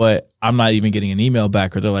 but I'm not even getting an email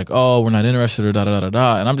back, or they're like, oh, we're not interested, or da da da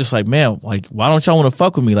da. And I'm just like, man, like, why don't y'all want to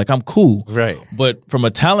fuck with me? Like, I'm cool. Right. But from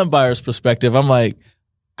a talent buyer's perspective, I'm like,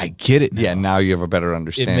 I get it now. Yeah, now you have a better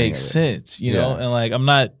understanding. It makes sense, you know? And like,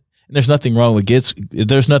 there's nothing wrong with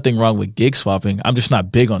there's nothing wrong with gig swapping. I'm just not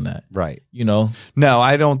big on that. Right. You know? No,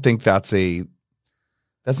 I don't think that's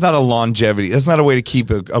not a longevity. That's not a way to keep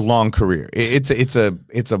a long career. It's a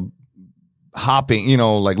hopping, you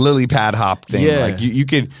know, like lily pad hop thing. Yeah. Like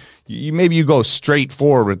maybe you go straight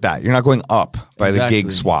forward with that. You're not going up by the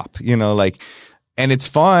gig swap, you know, like, and it's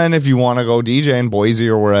fun if you want to go DJ in Boise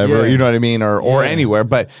or wherever, you know what I mean? Or anywhere,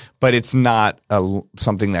 but it's not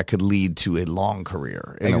something that could lead to a long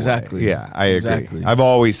career. Exactly. Yeah, I agree. I've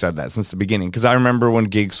always said that since the beginning, because I remember when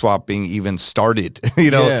gig swapping even started,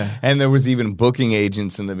 you know, and there was even booking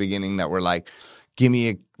agents in the beginning that were like,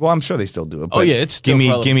 I'm sure they still do it. But it's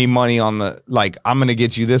still give me money on the, like, I'm going to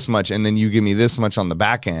get you this much and then you give me this much on the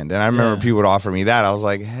back end. And I remember people would offer me that. I was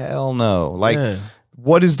like, hell no. Like,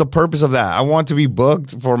 what is the purpose of that? I want to be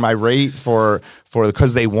booked for my rate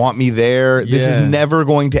because they want me there. This is never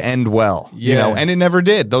going to end well, you know, and it never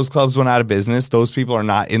did. Those clubs went out of business. Those people are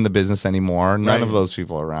not in the business anymore. None of those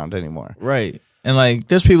people are around anymore. Right. And like,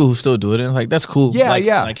 there's people who still do it, and it's like, that's cool. Yeah,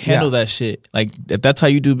 like handle that shit. Like, if that's how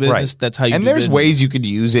you do business, that's how you. And do there's business. ways you could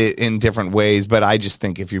use it in different ways, but I just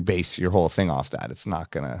think if you base your whole thing off that, it's not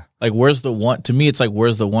gonna. Like, where's the want? To me, it's like,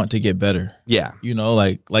 where's the want to get better? Yeah, you know,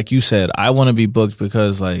 like you said, I want to be booked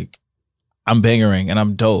because like I'm Bangarang and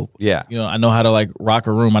I'm dope. Yeah, you know, I know how to like rock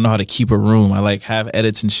a room. I know how to keep a room. I like have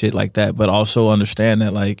edits and shit like that, but also understand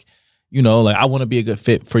that like, you know, like I want to be a good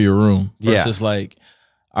fit for your room versus like,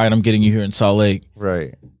 all right, I'm getting you here in Salt Lake.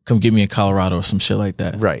 Right. Come get me in Colorado or some shit like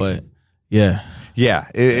that. Right. But yeah.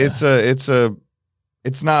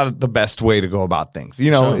 It's not the best way to go about things. You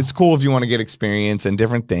know, it's cool if you want to get experience and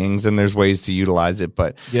different things, and there's ways to utilize it.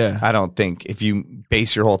 But I don't think if you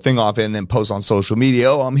base your whole thing off it and then post on social media,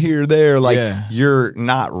 oh, I'm here, there, like you're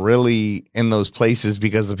not really in those places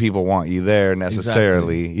because the people want you there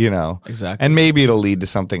necessarily, you know. Exactly. And maybe it'll lead to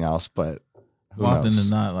something else, but who More often knows?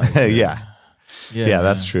 than not. Like, yeah,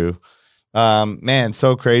 that's true. Man,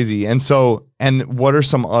 so crazy. And what are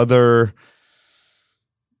some other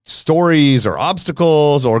stories or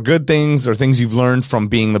obstacles or good things or things you've learned from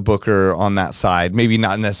being the booker on that side? Maybe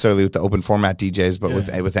not necessarily with the open format DJs, but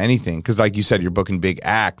with anything. Because like you said, you're booking big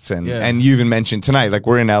acts, and you even mentioned tonight, like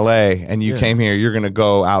we're in LA and you came here, you're going to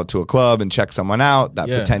go out to a club and check someone out that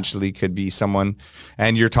potentially could be someone,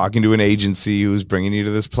 and you're talking to an agency who's bringing you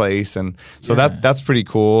to this place. And so that's pretty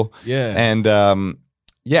cool. Yeah. And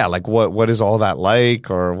like what is all that like,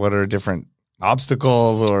 or what are different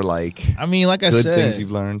obstacles, or like, I mean, like I good said, things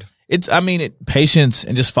you've learned? Patience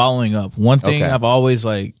and just following up. One thing I've always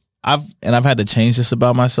like, I've had to change this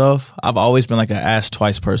about myself. I've always been like an ask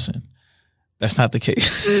twice person. That's not the case.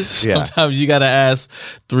 Sometimes you got to ask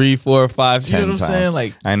 3, 4, 5, 10 you know what I'm saying?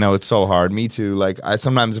 Like, I know it's so hard. Me too. Like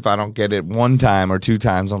sometimes if I don't get it 1 time or 2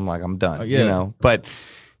 times, I'm like, I'm done, you know, but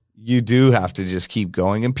you do have to just keep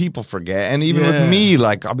going, and people forget. And even with me,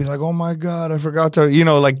 like, I'll be like, oh my God, I forgot to, you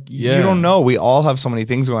know, like, you don't know. We all have so many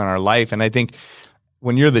things going on in our life. And I think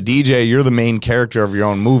when you're the DJ, you're the main character of your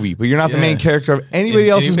own movie, but you're not the main character of anybody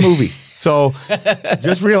else's movie. So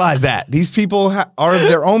just realize that these people are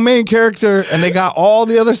their own main character, and they got all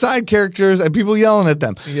the other side characters and people yelling at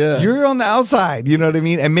them. Yeah. You're on the outside, you know what I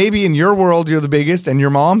mean? And maybe in your world, you're the biggest and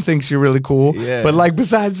your mom thinks you're really cool. Yeah. But like,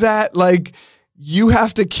 besides that, like, you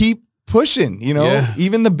have to keep pushing, you know.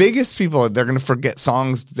 Even the biggest people, they're going to forget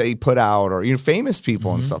songs they put out, or, you know, famous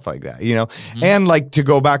people and stuff like that, you know. And like, to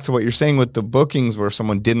go back to what you're saying with the bookings where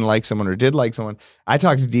someone didn't like someone or did like someone, I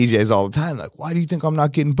talk to DJs all the time, like, why do you think I'm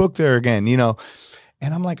not getting booked there again, you know?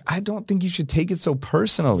 And I'm like, I don't think you should take it so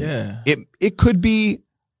personally. It could be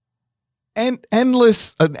and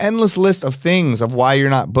an endless list of things of why you're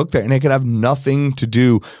not booked there, and it could have nothing to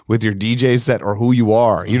do with your DJ set or who you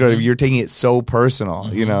are. You know, you're taking it so personal.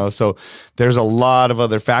 You know, so there's a lot of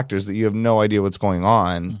other factors that you have no idea what's going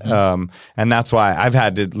on, and that's why I've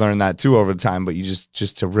had to learn that too over time. But you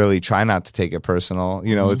just to really try not to take it personal.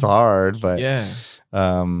 You know, it's hard, but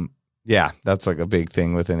yeah, that's like a big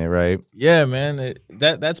thing within it, right? Yeah, man,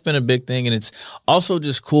 that's been a big thing, and it's also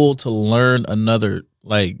just cool to learn another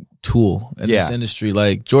like tool in this industry.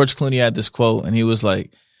 Like George Clooney had this quote, and he was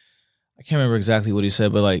like, I can't remember exactly what he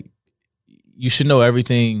said, but like, you should know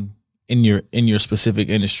everything in your specific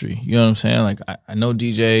industry. You know what I'm saying? Like I know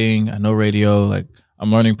DJing, I know radio, like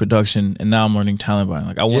I'm learning production, and now I'm learning talent buying.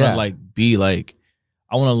 Like I want to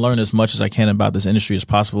I want to learn as much as I can about this industry as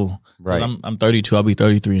possible. Right. I'm 32. I'll be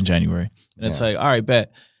 33 in January. And it's like, all right,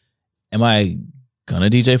 bet. Am I gonna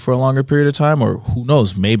DJ for a longer period of time, or who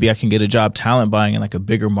knows? Maybe I can get a job talent buying in like a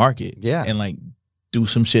bigger market. Yeah. And like do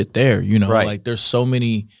some shit there. You know, like there's so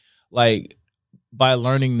many, like by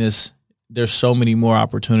learning this, there's so many more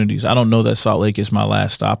opportunities. I don't know that Salt Lake is my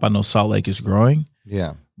last stop. I know Salt Lake is growing.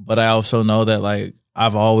 Yeah. But I also know that like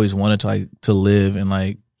I've always wanted to live in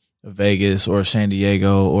like Vegas or San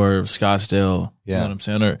Diego or Scottsdale. You know what I'm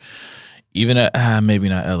saying? Or even at maybe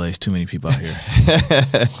not LA. It's too many people out here.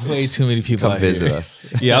 Way too many people out here. Come visit us.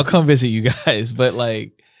 Yeah, I'll come visit you guys. But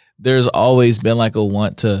like, there's always been like a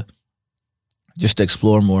want to just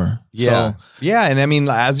explore more. Yeah. So, yeah. And I mean,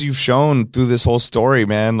 as you've shown through this whole story,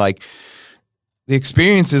 man, like the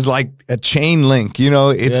experience is like a chain link, you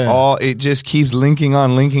know, it just keeps linking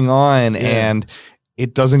on. And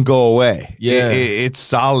it doesn't go away. Yeah. It's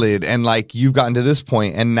solid. And like you've gotten to this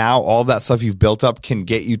point, and now all that stuff you've built up can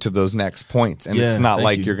get you to those next points. And it's not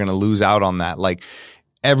like you're going to lose out on that. Like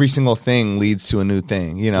every single thing leads to a new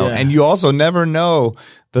thing, you know, and you also never know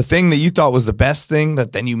the thing that you thought was the best thing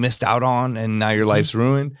that then you missed out on and now your life's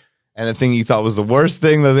ruined. And the thing you thought was the worst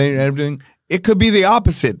thing that then you ended up doing, it could be the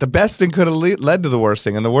opposite. The best thing could have led to the worst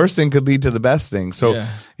thing, and the worst thing could lead to the best thing. So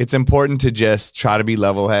it's important to just try to be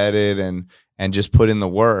level-headed and just put in the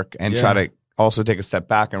work and try to also take a step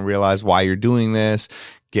back and realize why you're doing this.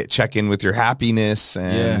 Check in with your happiness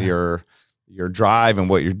and your drive and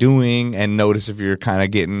what you're doing, and notice if you're kind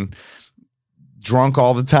of getting drunk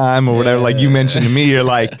all the time or whatever. Like you mentioned to me, you're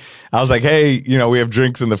like, I was like, hey, you know, we have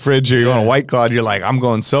drinks in the fridge here. You want a White Claw? You're like, I'm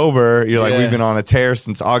going sober. You're like, we've been on a tear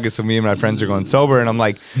since August, so me and my friends are going sober. And I'm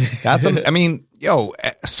like, I mean,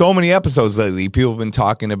 so many episodes lately, people have been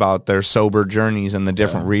talking about their sober journeys and the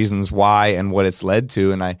different reasons why and what it's led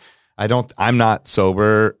to. And I'm not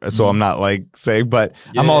sober, so I'm not like saying, but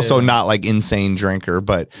I'm also not like insane drinker,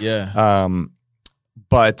 but I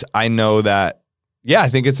know that, I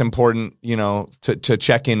think it's important, you know, to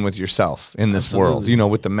check in with yourself in this world, you know,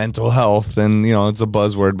 with the mental health, and, you know, it's a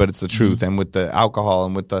buzzword, but it's the truth, and with the alcohol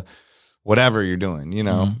and with the whatever you're doing, you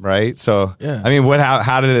know, right? So, I mean,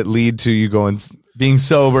 how did it lead to you being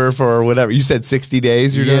sober for whatever? You said 60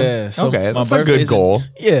 days you're doing? So okay, that's a good goal.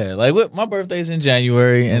 Like my birthday's in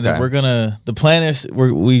January, and then the plan is,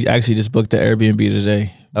 we actually just booked the Airbnb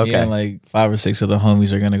today. Me and like 5 or 6 of the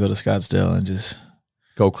homies are going to go to Scottsdale and just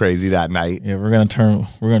go crazy that night. Yeah, we're gonna turn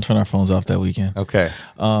our phones off that weekend. Okay.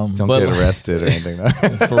 Don't get arrested or anything.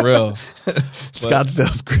 For real.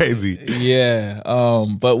 Scottsdale's crazy. Yeah.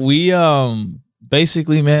 But we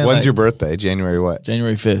basically, man. When's your birthday? January what?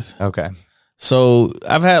 January 5th. Okay. So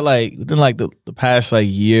I've had like within like the past like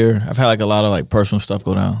year, I've had like a lot of like personal stuff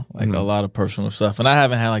go down. Like a lot of personal stuff. And I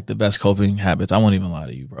haven't had like the best coping habits. I won't even lie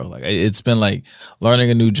to you, bro. Like it's been like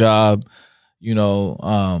learning a new job, you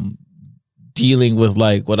know, dealing with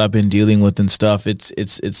like what I've been dealing with and stuff. It's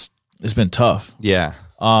been tough. Yeah.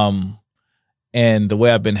 And the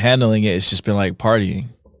way I've been handling it's just been like partying.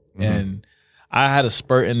 And I had a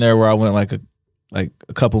spurt in there where I went like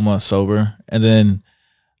a couple months sober, and then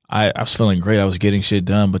I was feeling great. I was getting shit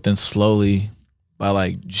done, but then slowly by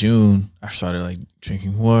like June, I started like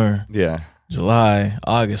drinking more. Yeah. July,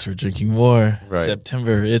 August, we're drinking more. Right.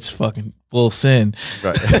 September, it's fucking full sin.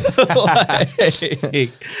 Right. Like,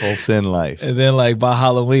 full sin life. And then like by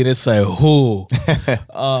Halloween, it's like, whoo.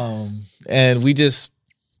 And we just,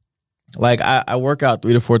 like, I work out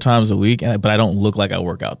 3 to 4 times a week, but I don't look like I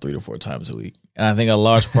work out 3 to 4 times a week. And I think a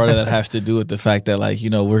large part of that has to do with the fact that, like, you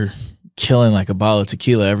know, we're killing like a bottle of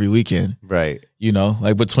tequila every weekend. Right. You know,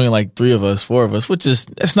 like between like 3 of us, 4 of us, which is,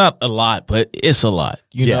 it's not a lot, but it's a lot.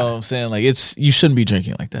 You know what I'm saying? Like you shouldn't be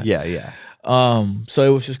drinking like that. Yeah, yeah. So it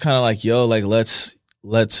was just kind of like, yo, like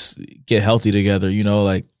let's get healthy together. You know,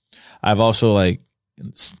 like I've also like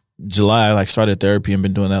in July, I like started therapy and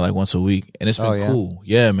been doing that like once a week, and it's been cool.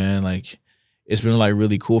 Yeah, man. Like it's been like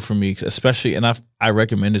really cool for me, especially, and I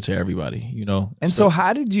recommend it to everybody, you know. And so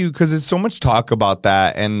how did you, because there's so much talk about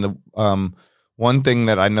that, and the one thing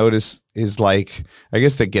that I notice is like, I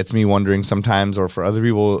guess that gets me wondering sometimes, or for other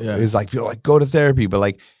people, is like, people like, go to therapy, but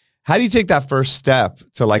like, how do you take that first step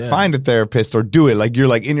to like find a therapist or do it? Like, you're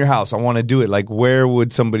like in your house, I want to do it. Like, where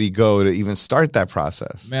would somebody go to even start that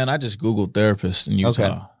process? Man, I just Googled therapists in Utah.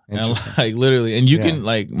 Okay. And like literally, and you can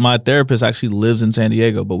like, my therapist actually lives in San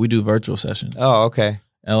Diego, but we do virtual sessions. Oh, okay.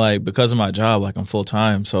 And like, because of my job, like I'm full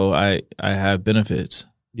time, so I have benefits.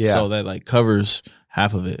 Yeah. So that like covers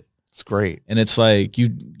half of it. It's great. And it's like you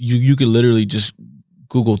could literally just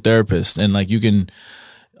Google therapist, and like you can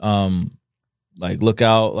like look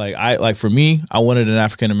out, like for me, I wanted an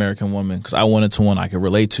African American woman because I wanted someone I could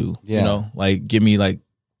relate to. Yeah. You know, like give me like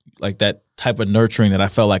that type of nurturing that I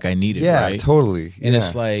felt like I needed. Yeah, right? Totally. Yeah. And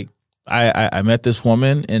it's like I met this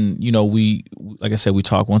woman, and you know, we, like I said, we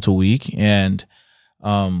talk once a week, and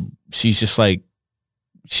she's just like,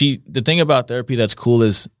 the thing about therapy that's cool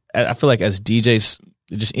is I feel like as DJs,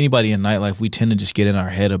 just anybody in nightlife, we tend to just get in our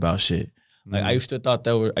head about shit. Like I used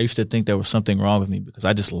to think there was something wrong with me because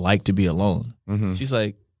I just like to be alone. Mm-hmm. She's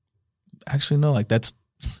like, actually no, like it's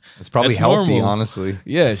probably that's healthy, normal. Honestly.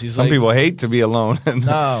 Yeah, she's some people hate to be alone.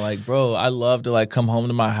 No, like bro, I love to like come home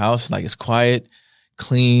to my house, like it's quiet,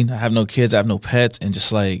 clean. I have no kids, I have no pets, and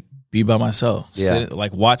just like be by myself. Yeah. Sit,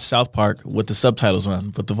 like watch South Park with the subtitles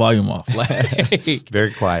on, put the volume off. Like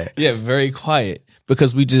very quiet. Yeah, very quiet.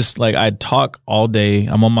 Because we just like, I talk all day.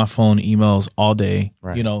 I'm on my phone, emails all day.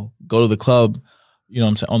 Right. You know, go to the club. You know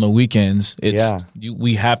what I'm saying? On the weekends, it's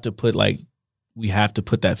we have to put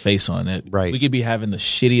that face on it. Right. We could be having the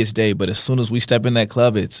shittiest day, but as soon as we step in that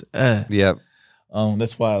club, it's Yep.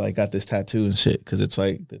 That's why I like got this tattoo and shit, because it's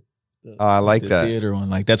like I like that theater one.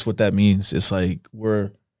 Like that's what that means. It's like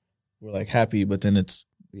we're like happy, but then it's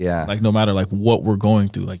like no matter like what we're going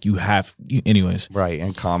through, like anyways. Right.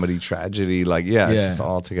 And comedy, tragedy, like it's just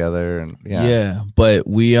all together, and but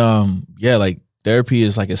we like therapy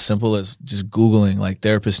is like as simple as just Googling like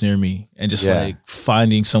therapist near me, and just like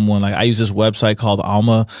finding someone. Like I use this website called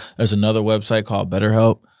Alma. There's another website called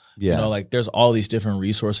BetterHelp. You know, like there's all these different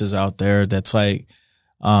resources out there that's like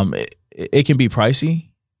it can be pricey.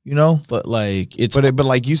 You know, but like it's but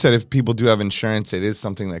like you said, if people do have insurance, it is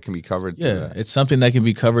something that can be covered. Yeah, it's something that can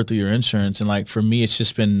be covered through your insurance. And like for me, it's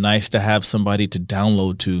just been nice to have somebody to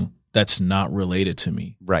download to that's not related to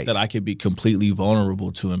me, right? That I could be completely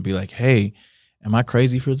vulnerable to and be like, hey, am I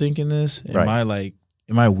crazy for thinking this? Am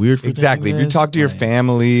I weird for exactly? Thinking if you this? talk to your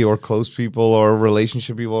family or close people or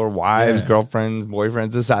relationship people or wives, girlfriends,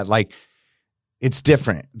 boyfriends, this that like. It's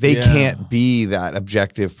different. They can't be that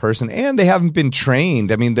objective person, and they haven't been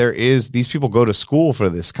trained. I mean, these people go to school for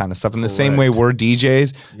this kind of stuff in the same way we're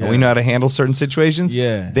DJs and we know how to handle certain situations.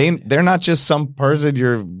 Yeah. They're not just some person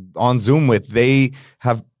you're on Zoom with. They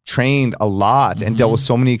have trained a lot and dealt with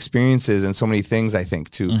so many experiences and so many things, I think,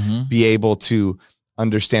 to be able to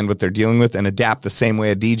understand what they're dealing with and adapt the same way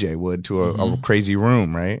a DJ would to a crazy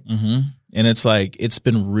room, right? Mm-hmm. And it's like, it's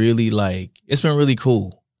been really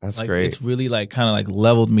cool. That's like, great. It's really like kind of like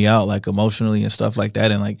leveled me out like emotionally and stuff like that.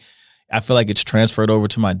 And like, I feel like it's transferred over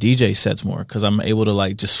to my DJ sets more because I'm able to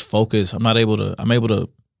like just focus. I'm able to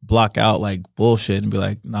block out like bullshit and be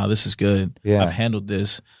like, nah, this is good. Yeah. I've handled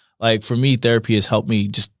this. Like for me, therapy has helped me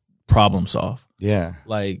just problem solve. Yeah.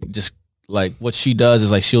 Like just like what she does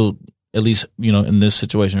is like she'll, at least, you know, in this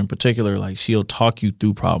situation in particular, like she'll talk you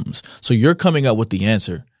through problems. So you're coming up with the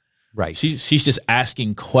answer. Right. She's just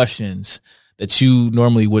asking questions that you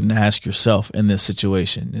normally wouldn't ask yourself in this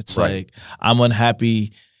situation. It's like, I'm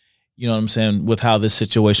unhappy, you know what I'm saying, with how this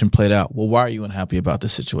situation played out. Well, why are you unhappy about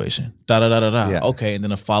this situation? Da-da-da-da-da. Yeah. Okay, and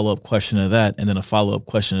then a follow-up question of that, and then a follow-up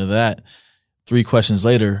question of that. 3 questions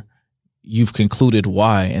later, you've concluded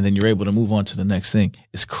why, and then you're able to move on to the next thing.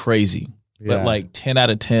 It's crazy. Yeah. But like 10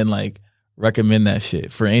 out of 10, like recommend that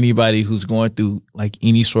shit for anybody who's going through like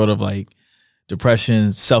any sort of like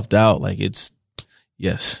depression, self-doubt. Like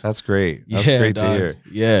yes. That's great. That's great to hear.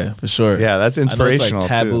 Yeah, for sure. Yeah, that's inspirational. I know it's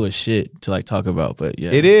like taboo as shit to like talk about, but yeah.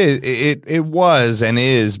 It is. It was and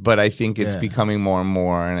is, but I think it's becoming more and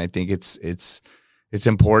more, and I think it's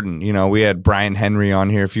important. You know, we had Brian Henry on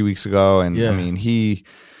here a few weeks ago, and I mean, he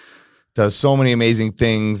does so many amazing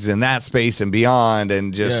things in that space and beyond,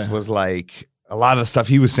 and just was like, a lot of the stuff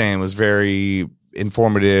he was saying was very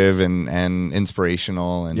informative and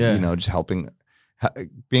inspirational, and you know, just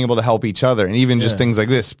being able to help each other, and even just things like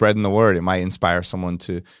this, spreading the word. It might inspire someone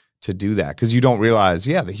to to do that, because you don't realize,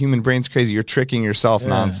 the human brain's crazy. You're tricking yourself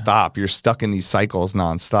nonstop. You're stuck in these cycles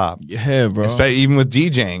nonstop. Yeah, bro. Especially even with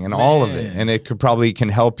DJing and all of it. And it can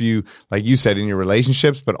help you, like you said, in your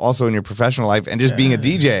relationships, but also in your professional life and just being a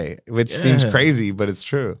DJ, which seems crazy, but it's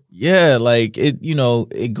true. Yeah, like it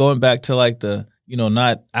going back to like the,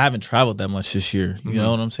 I haven't traveled that much this year. You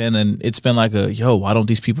know what I'm saying? And it's been like why don't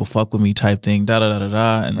these people fuck with me type thing, da da da da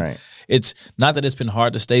da. And it's not that it's been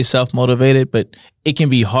hard to stay self-motivated, but it can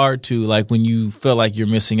be hard to, like, when you feel like you're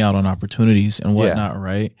missing out on opportunities and whatnot,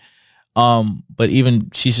 right? But even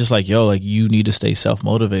she's just like, like, you need to stay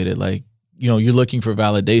self-motivated. Like, you're looking for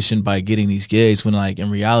validation by getting these gigs when, like, in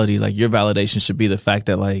reality, like, your validation should be the fact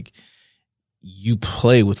that, like, you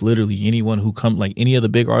play with literally anyone who comes, like any of the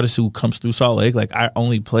big artists who comes through Salt Lake. Like, I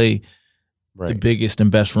only play the biggest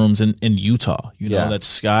and best rooms in Utah, that's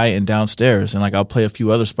Sky and downstairs. And like, I'll play a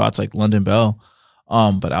few other spots like London Bell.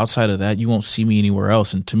 But outside of that, you won't see me anywhere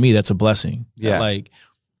else. And to me, that's a blessing. Yeah. Like,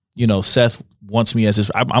 Seth wants me as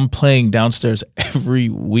this, I'm playing downstairs every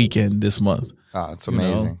weekend this month. Oh, it's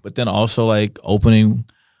amazing. But then also like opening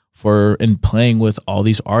for and playing with all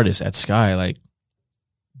these artists at Sky, like,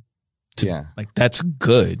 like that's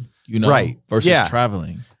good. Versus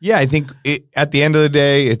traveling. Yeah, I think at the end of the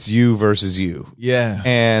day, it's you versus you. Yeah.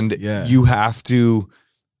 And you have to,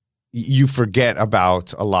 you forget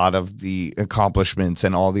about a lot of the accomplishments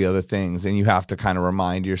and all the other things, and you have to kind of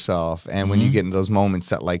remind yourself. And when you get in those moments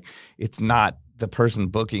that, like, it's not the person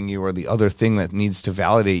booking you or the other thing that needs to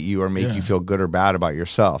validate you or make you feel good or bad about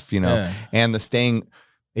yourself, and the staying.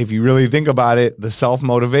 If you really think about it, the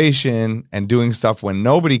self-motivation and doing stuff when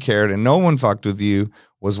nobody cared and no one fucked with you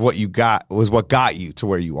was what got you to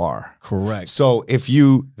where you are. Correct. So if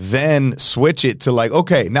you then switch it to like,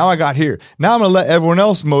 okay, now I got here. Now I'm going to let everyone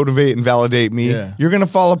else motivate and validate me. Yeah. You're going to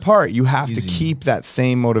fall apart. You have to keep that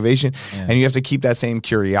same motivation and you have to keep that same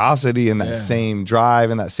curiosity and that same drive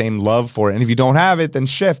and that same love for it. And if you don't have it, then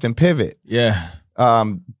shift and pivot. Yeah.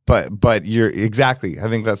 But you're exactly. I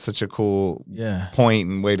think that's such a cool point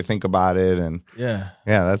and way to think about it. And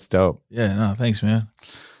that's dope. Yeah, no, thanks, man.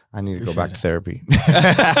 I need to go back to therapy.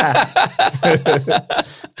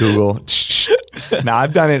 Google. Now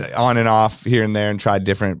I've done it on and off here and there and tried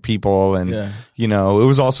different people, and it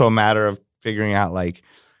was also a matter of figuring out, like,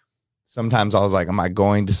 sometimes I was like, am I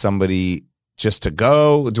going to somebody just to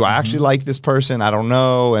go? Do I actually like this person? I don't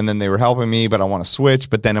know. And then they were helping me, but I want to switch.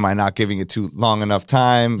 But then am I not giving it too long enough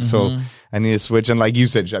time? So I need to switch. And like you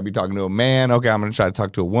said, should I be talking to a man? Okay, I'm going to try to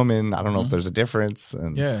talk to a woman. I don't know if there's a difference.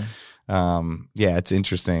 And it's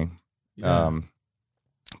interesting. Yeah.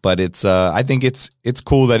 But it's I think it's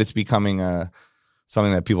cool that it's becoming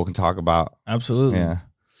something that people can talk about. Absolutely. Yeah.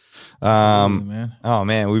 Absolutely, man. Oh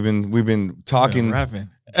man, we've been talking. Rapping.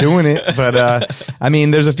 Doing it, but I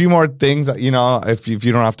mean, there's a few more things that, if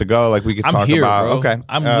you don't have to go, like, we could talk here, about. Bro. Okay,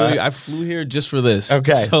 I'm literally, I flew here just for this.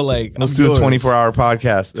 Okay, so like, let's do a 24-hour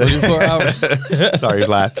podcast. 24 hours. Sorry,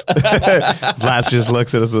 Vlats. Vlats just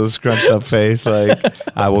looks at us with a scrunched up face, like,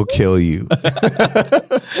 I will kill you.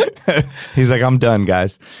 He's like, I'm done,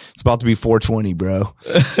 guys. It's about to be 420, bro.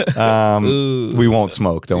 We won't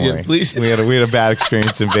smoke. Don't worry. Please. We had a bad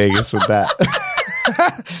experience in Vegas with that.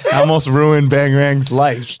 I almost ruined Bangarang's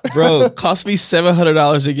life. Bro, cost me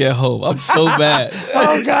 $700 to get home. I'm so bad.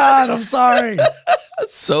 Oh God, I'm sorry.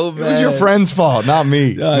 So bad. It was your friend's fault, not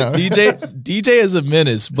me. No. DJ is a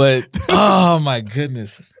menace, but oh my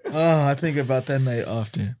goodness. Oh, I think about that night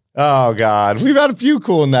often. Oh God, we've had a few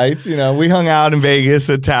cool nights. We hung out in Vegas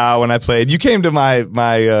at Tao when I played. You came to my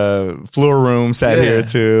floor room set here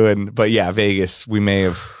too, but Vegas, we may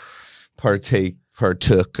have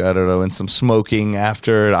partook, I don't know, in some smoking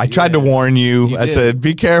after. I tried to warn you. I said,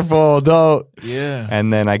 be careful, don't. Yeah.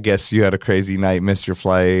 And then I guess you had a crazy night, missed your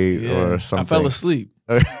flight or something. I fell asleep.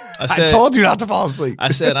 I told you not to fall asleep. I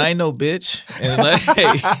said, I ain't no bitch. And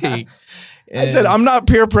like, I said, I'm not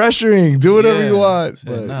peer pressuring. Do whatever you want.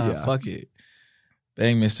 Said, but, fuck it.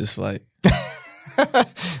 Bang missed his flight.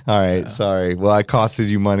 All right, sorry. Well, I costed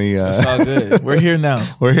you money. It's all good. We're here now.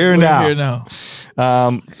 We're here now.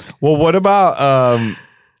 Well, what about?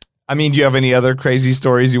 I mean, do you have any other crazy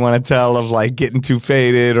stories you want to tell of, like, getting too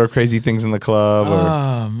faded or crazy things in the club? Or?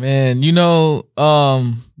 Oh man,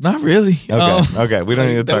 not really. Okay. We don't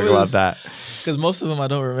need to talk about that because most of them I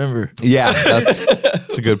don't remember. Yeah,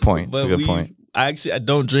 that's a good point. That's a good point. I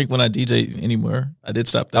don't drink when I DJ anymore. I did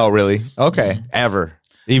stop that. Oh, really? Okay. Ever?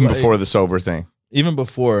 Even before the sober thing? Even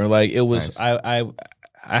before, like, it was, nice.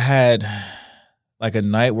 I had like a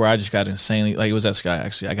night where I just got insanely, like, it was at Sky,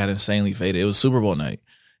 actually. I got insanely faded. It was Super Bowl night.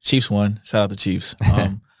 Chiefs won. Shout out to Chiefs.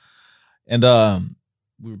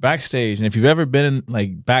 we were backstage, and if you've ever been in,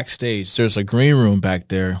 like backstage, there's a green room back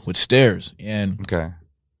there with stairs, and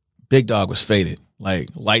Big Dog was faded, like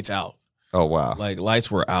lights out. Oh wow! Like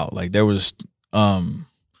lights were out. Like there was, and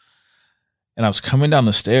I was coming down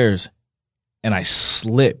the stairs, and I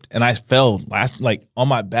slipped, and I fell like on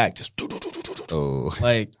my back, just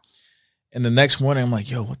like. And the next morning, I'm like,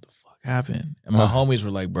 yo, what the fuck happened? And my homies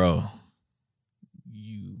were like, bro,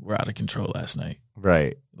 you were out of control last night.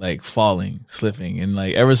 Right. Like falling, slipping. And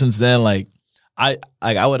like ever since then, like I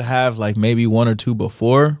would have like maybe one or two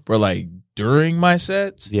before, but like during my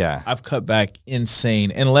sets, I've cut back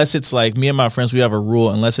insane. Unless it's like me and my friends, we have a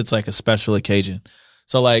rule, unless it's like a special occasion.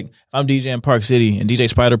 So like if I'm DJing Park City and DJ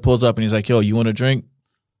Spider pulls up and he's like, yo, you want a drink?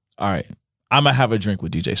 All right. I'm going to have a drink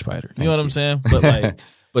with DJ Spider. You know what I'm saying? But like,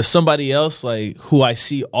 but somebody else like who I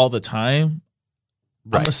see all the time,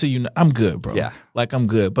 I'm going to see you. I'm good, bro. Yeah. Like I'm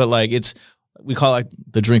good. But like we call it like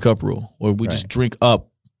the drink up rule, where we just drink up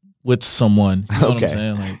with someone. You know what I'm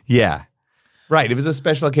saying? Like, yeah. Right. If it's a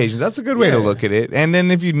special occasion, that's a good way to look at it. And then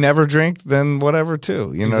if you never drink, then whatever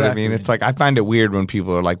too. You know what I mean? It's like, I find it weird when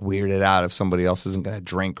people are like weirded out if somebody else isn't going to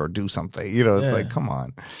drink or do something. You know, it's like, come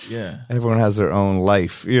on. Yeah. Everyone has their own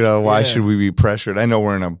life. You know, why should we be pressured? I know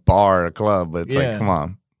we're in a bar or a club, but it's like, come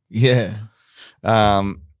on. Yeah.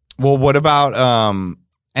 Well, what about,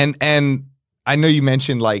 and I know you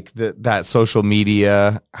mentioned like that social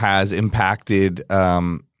media has impacted,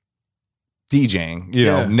 DJing, you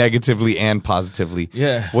know, negatively and positively.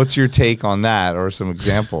 Yeah. What's your take on that, or some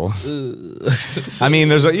examples? I mean,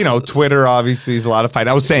 there's Twitter obviously is a lot of fight.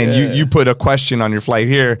 I was saying you put a question on your flight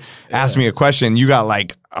here, asked me a question. You got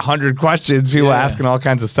like 100 questions, people asking all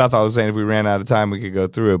kinds of stuff. I was saying if we ran out of time, we could go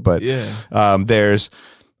through it. But there's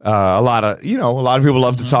a lot of people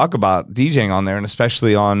love to talk about DJing on there, and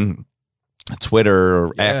especially on Twitter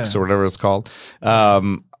or X or whatever it's called.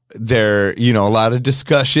 There, a lot of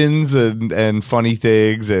discussions and funny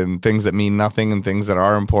things and things that mean nothing and things that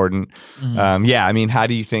are important. I mean, how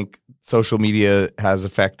do you think social media has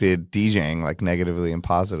affected DJing, like negatively and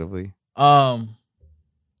positively? It's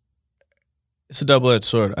a double-edged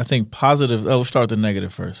sword. I think positive. We'll start with the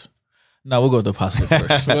negative first. No, we'll go with the positive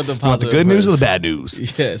first. We'll go with the positive. The good news or the bad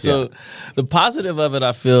news? Yeah. So the positive of it,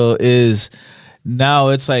 I feel, is now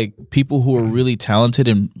it's like people who are really talented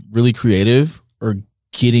and really creative are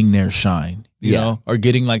getting their shine, you know, or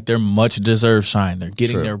getting like their much deserved shine. They're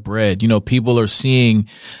getting their bread. You know, people are seeing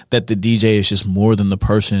that the DJ is just more than the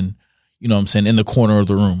person, you know what I'm saying, in the corner of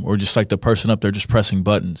the room, or just like the person up there just pressing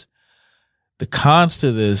buttons. The cons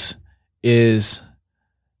to this is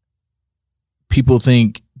people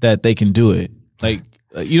think that they can do it. Like,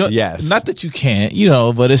 not that you can't,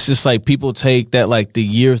 but it's just like people take that, like the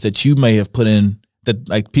years that you may have put in, that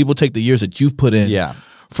like people take the years that you've put in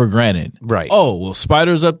for granted. Right. Oh, well,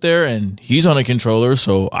 Spider's up there and he's on a controller,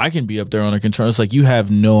 so I can be up there on a controller. It's like you have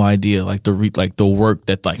no idea like the work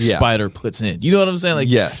that like Spider puts in. You know what I'm saying? Like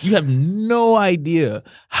you have no idea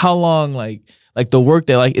how long like the work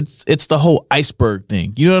that like it's the whole iceberg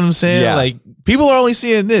thing. You know what I'm saying? Yeah. Like people are only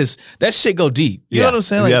seeing this. That shit go deep. You know what I'm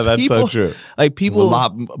saying? Like, that's so true. Like people a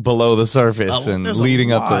lot below the surface and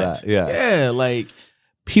leading up to that. Yeah, like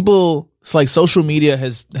people. It's like social media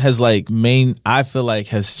has like I feel like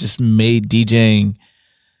has just made DJing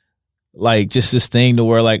like just this thing to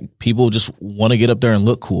where like people just want to get up there and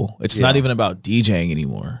look cool. It's not even about DJing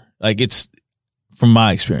anymore. Like it's from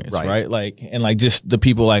my experience, right? Like, and like just the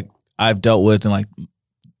people like I've dealt with and like,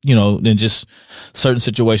 in just certain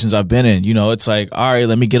situations I've been in, it's like, all right,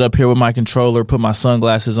 let me get up here with my controller, put my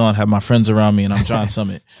sunglasses on, have my friends around me, and I'm John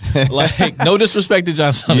Summit. Like, no disrespect to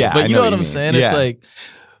John Summit, but you know what I'm saying? It's like,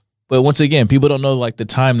 but once again, people don't know like the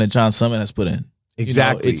time that John Summit has put in.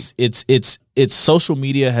 Exactly. It's social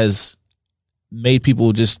media has made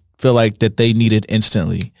people just feel like that they need it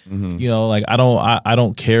instantly. Like I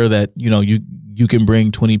don't care that, you can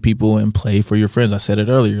bring 20 people and play for your friends. I said it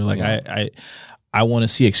earlier. Like I want to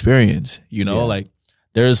see experience, like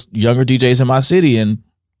there's younger DJs in my city and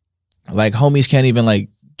like homies can't even like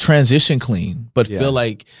transition clean, but feel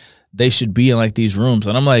like they should be in like these rooms.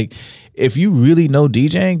 And I'm like, if you really know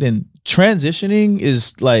DJing, then transitioning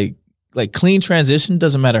is like clean transition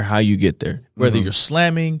doesn't matter how you get there. Whether you're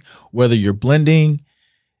slamming, whether you're blending,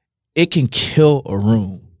 it can kill a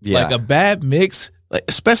room. Yeah. Like a bad mix, like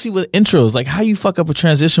especially with intros, like how you fuck up a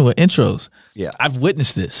transition with intros. Yeah. I've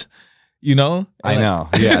witnessed this. I know.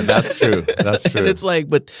 Yeah, that's true. That's true. And it's like,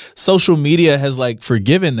 but social media has like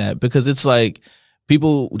forgiven that because it's like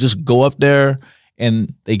people just go up there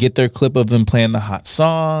and they get their clip of them playing the hot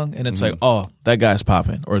song and it's like, oh, that guy's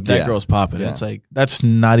popping or that girl's popping. Yeah. It's like, that's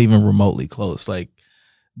not even remotely close. Like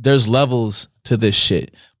there's levels to this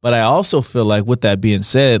shit. But I also feel like, with that being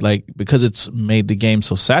said, like, because it's made the game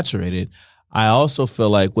so saturated, I also feel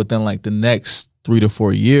like within like the next 3 to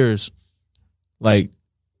 4 years, like,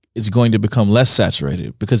 it's going to become less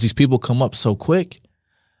saturated because these people come up so quick,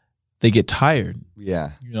 they get tired.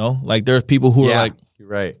 Yeah. You know, like there's people who are like, you're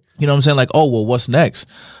right. You know what I'm saying? Like, oh, well, what's next?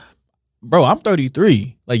 Bro, I'm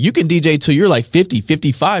 33. Like, you can DJ till you're like 50,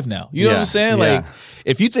 55 now. You know what I'm saying? Yeah. Like,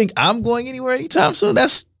 if you think I'm going anywhere anytime soon,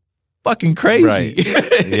 that's fucking crazy.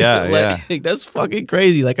 Right. Yeah, like, that's fucking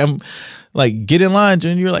crazy. Like, I'm like, get in line,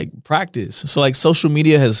 Junior, like, practice. So like social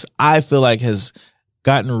media I feel like has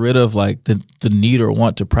gotten rid of like the need or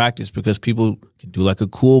want to practice because people can do like a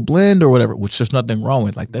cool blend or whatever, which there's nothing wrong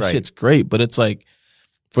with. Like, that shit's great. But it's like,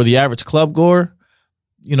 for the average club goer,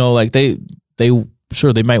 you know, like they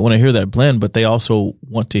sure they might want to hear that blend, but they also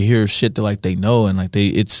want to hear shit that like they know. And like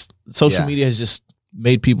social media has just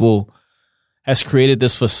made people, has created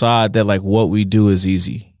this facade that like what we do is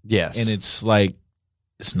easy. Yes. And it's like,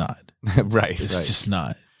 it's not. Right. It's just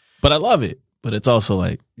not. But I love it. But it's also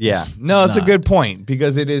like, yeah, it's a good point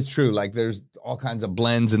because it is true. Like, there's all kinds of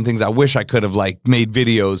blends and things I wish I could have like made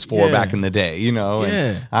videos for back in the day, you know,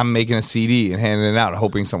 and I'm making a CD and handing it out,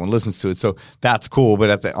 hoping someone listens to it. So that's cool.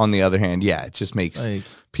 But on the other hand, it just makes like,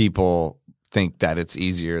 people think that it's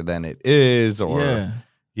easier than it is, or,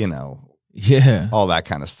 you know, all that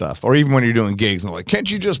kind of stuff. Or even when you're doing gigs, and they're like,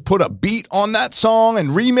 can't you just put a beat on that song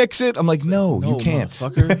and remix it? I'm like, no, you can't.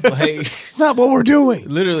 Like, it's not what we're doing.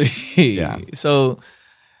 Literally. So,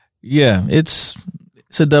 it's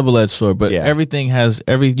a double-edged sword, but everything has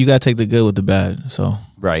you got to take the good with the bad. So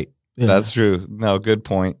that's true. No, good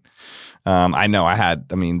point. I know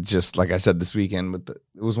just like I said this weekend,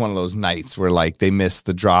 it was one of those nights where like they missed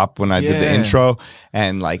the drop when I did the intro,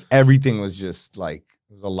 and like everything was just like,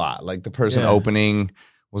 it was a lot. Like, the person opening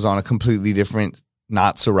was on a completely different,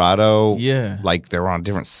 not Serato. Yeah. Like, they were on a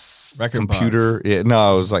different computer. Yeah,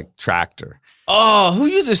 no, it was like Tractor. Oh, who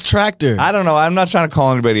uses Tractor? I don't know. I'm not trying to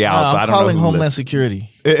call anybody out. No, so I'm I don't calling know Homeland Security.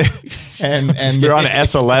 and we're on an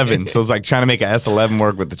S11, so it's like trying to make an S11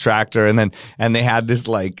 work with the Tractor, and they had this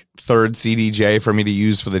like third CDJ for me to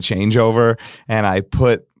use for the changeover, and I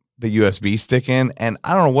put the USB stick in, and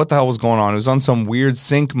I don't know what the hell was going on. It was on some weird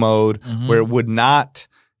sync mode where it would not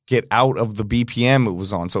get out of the BPM it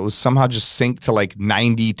was on, so it was somehow just synced to like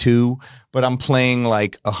 92, but I'm playing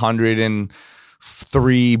like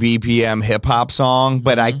 103 BPM hip hop song,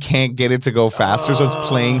 but I can't get it to go faster. So it's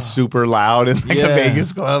playing super loud in like a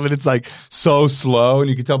Vegas club, and it's like so slow. And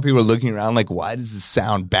you can tell people are looking around like, why does this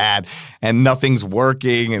sound bad? And nothing's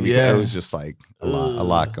working. And it was just like a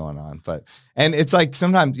lot going on. And it's like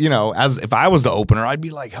sometimes, you know, as if I was the opener, I'd be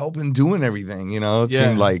like helping doing everything, you know. It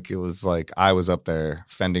seemed like it was like I was up there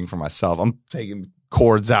fending for myself. I'm taking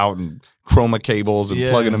cords out and chroma cables and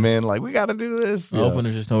plugging them in. Like, we got to do this. The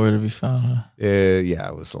opener's just nowhere to be found. Huh?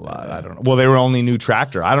 It was a lot. I don't know. Well, they were only new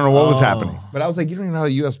Tractor. I don't know what was happening. But I was like, you don't even know how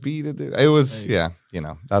USB to do. It was, you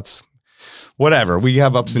know, that's whatever. We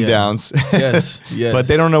have ups and downs. Yes. But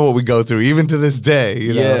they don't know what we go through, even to this day.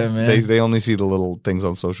 You know? Yeah, man. They only see the little things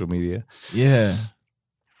on social media. Yeah.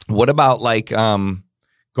 What about like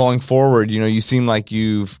going forward? You know, you seem like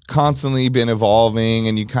you've constantly been evolving,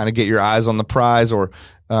 and you kind of get your eyes on the prize, or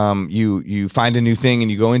you find a new thing and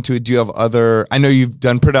you go into it. Do you have other? I know you've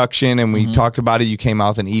done production, and we talked about it. You came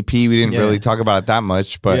out with an EP. We didn't really talk about it that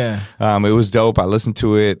much, but it was dope. I listened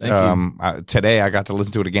to it today. I got to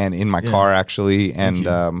listen to it again in my car, actually, and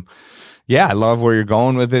I love where you're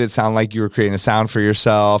going with it. It sounded like you were creating a sound for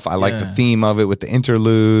yourself. I like the theme of it with the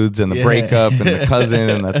interludes and the breakup and the cousin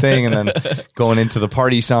and the thing, and then going into the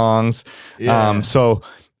party songs. So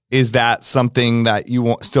is that something that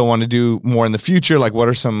you still want to do more in the future? Like, what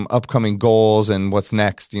are some upcoming goals and what's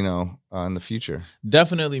next, you know, in the future?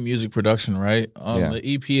 Definitely music production, right? The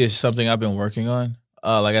EP is something I've been working on.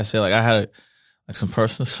 Like I said, like I had like some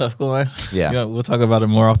personal stuff going on. Yeah. You know, we'll talk about it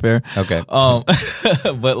more off air. Okay.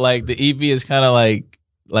 But like the EP is kind of like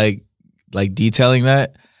detailing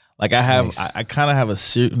that. Like I have, I kind of have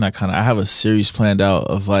I have a series planned out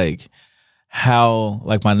of like how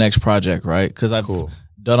like my next project, right? Because I've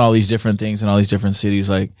done all these different things in all these different cities,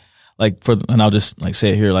 and I'll just like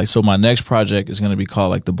say it here, like, so my next project is going to be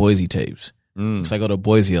called like the Boise tapes, because I go to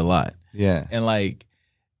Boise a lot. Yeah. And like,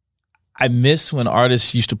 I miss when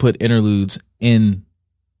artists used to put interludes in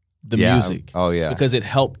the music. Oh yeah. Because it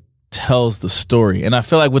helped tells the story. And I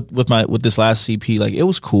feel like with this last CP, like it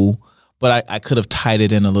was cool, but I could have tied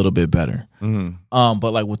it in a little bit better.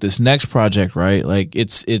 But like with this next project, right? Like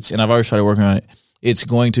it's and I've already started working on it. It's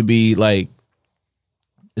going to be like,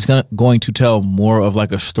 it's going to tell more of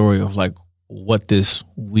like a story of like what this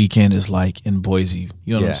weekend is like in Boise.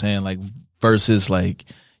 You know what I'm saying? Like versus like,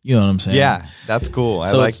 you know what I'm saying? Yeah, that's cool.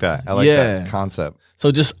 I like that. I like that concept.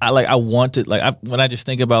 So just I wanted like when I just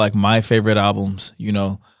think about like my favorite albums, you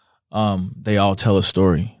know, they all tell a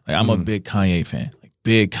story. Like I'm a big Kanye fan.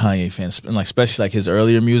 Big Kanye fan, and like especially like his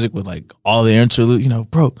earlier music with like all the interlude, you know,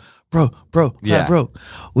 broke,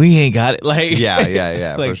 we ain't got it. Like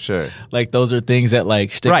yeah, like, for sure. Like those are things that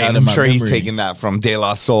like stick out in I'm my sure memory. he's taking that from De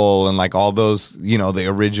La Soul and like all those, you know, the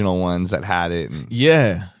original ones that had it. And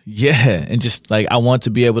yeah, and just like I want to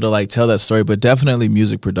be able to like tell that story, but definitely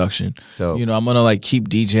music production. Dope. You know, I'm gonna like keep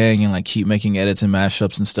DJing and like keep making edits and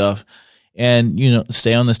mashups and stuff, and you know,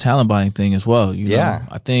 stay on this talent buying thing as well. You know?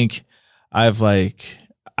 I think. I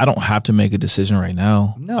don't have to make a decision right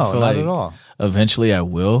now. No, I feel not like at all. Eventually I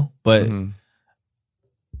will, but I feel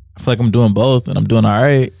like I'm doing both and I'm doing all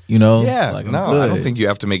right, you know? Yeah, like, no, I don't think you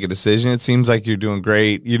have to make a decision. It seems like you're doing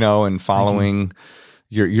great, you know, and following,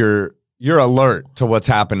 you're alert to what's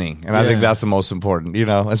happening. And I think that's the most important, you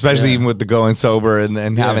know, especially even with the going sober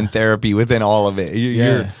and having therapy within all of it.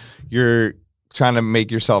 You're trying to make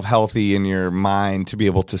yourself healthy in your mind to be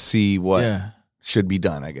able to see what should be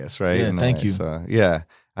done, I guess, right? Yeah, thank you. So,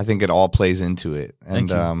 I think it all plays into it. And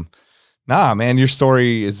nah, man, your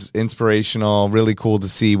story is inspirational. Really cool to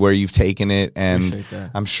see where you've taken it. And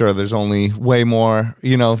I'm sure there's only way more,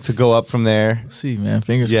 you know, to go up from there. We'll see, man.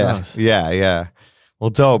 Fingers crossed. Yeah. Well,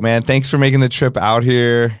 dope, man. Thanks for making the trip out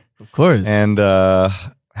here. Of course. And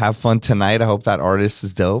have fun tonight. I hope that artist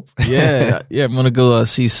is dope. Yeah. I'm gonna go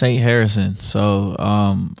see Saint Harrison. So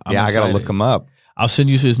I'm I gotta look him up. I'll send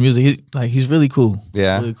you his music. He's really cool.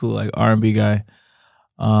 Yeah. Really cool, like R&B guy.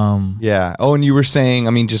 Yeah. Oh, and you were saying,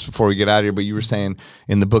 I mean, just before we get out of here, but you were saying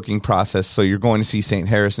in the booking process, so you're going to see Saint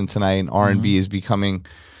Harrison tonight, and R&B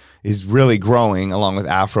is really growing along with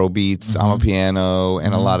Afro beats, Amapiano,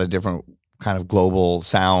 and a lot of different kind of global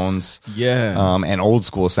sounds. Yeah. And old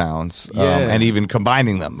school sounds. And even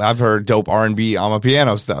combining them. I've heard dope R&B,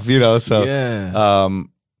 Amapiano stuff, you know, so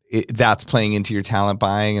that's playing into your talent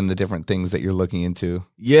buying and the different things that you're looking into.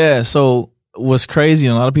 Yeah. So what's crazy,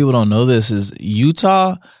 and a lot of people don't know this, is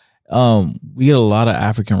Utah, we get a lot of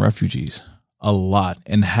African refugees, a lot,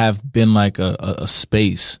 and have been like a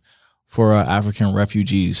space for African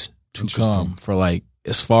refugees to come for like,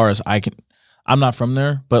 as far as I can. I'm not from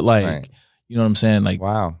there, but like, you know what I'm saying? Like,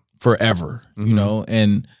 wow, forever, you know?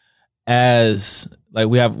 And as like,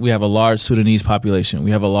 we have a large Sudanese population.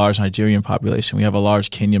 We have a large Nigerian population. We have a large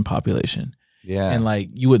Kenyan population. Yeah. And like,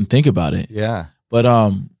 you wouldn't think about it. Yeah. But,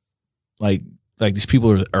 like these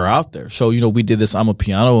people are out there. So, you know, we did this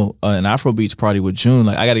Amapiano and Afrobeats party with June.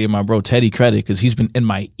 Like, I got to give my bro Teddy credit because he's been in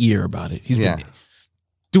my ear about it. He's been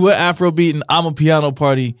do an Afrobeat and Amapiano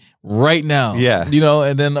party right now. Yeah. You know,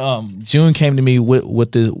 and then June came to me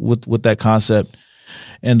with that concept,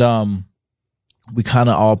 and we kind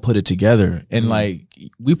of all put it together. And like,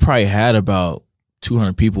 we probably had about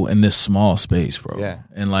 200 people in this small space, bro. Yeah.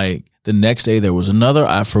 And like, the next day there was another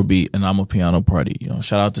Afrobeat and Amapiano party. You know,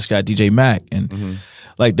 shout out this guy DJ Mac, and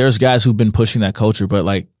like, there's guys who've been pushing that culture, but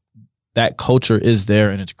like, that culture is there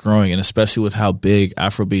and it's growing, and especially with how big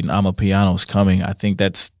Afrobeat and Amapiano is coming, I think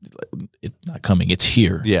it's not coming, it's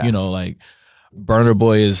here. Yeah. You know, like Burner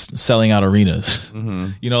Boy is selling out arenas.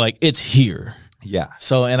 You know, like, it's here. Yeah.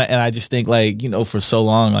 So and I just think, like, you know, for so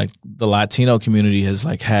long, like, the Latino community has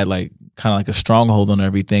like had like kind of like a stronghold on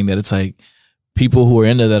everything, that it's like people who are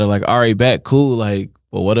into that are like, all right, bet, cool, like,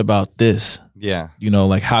 but what about this? Yeah. You know,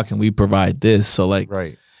 like, how can we provide this? So like,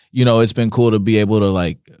 you know, it's been cool to be able to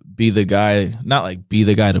like be the guy, not like be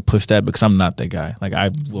the guy to push that, because I'm not that guy. Like, I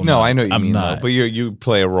will no, not, I know what you mean, not. though, but you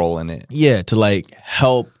play a role in it. Yeah, to like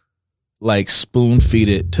help like spoon feed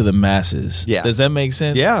it to the masses. Yeah. Does that make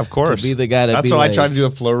sense? Yeah, of course. To be the guy That's be what like, I try to do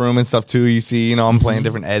at Flow Room and stuff too. You see, you know, I'm playing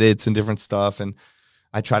different edits and different stuff, and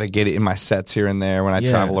I try to get it in my sets here and there when I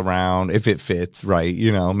travel around, if it fits right,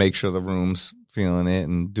 you know, make sure the room's feeling it,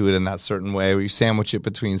 and do it in that certain way where you sandwich it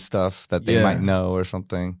between stuff that they might know or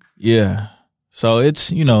something. Yeah. So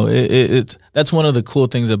it's, you know, it's that's one of the cool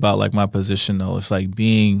things about like my position, though. It's like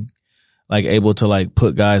being like able to like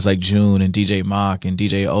put guys like June and DJ Mock and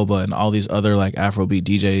DJ Oba and all these other like Afrobeat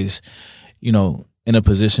DJs, you know, in a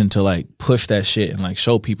position to like push that shit and like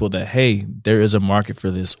show people that, hey, there is a market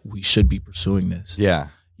for this. We should be pursuing this. Yeah.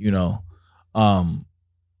 You know,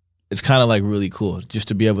 it's kind of like really cool just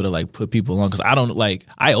to be able to like put people on, because I don't like,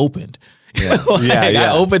 I opened. Yeah.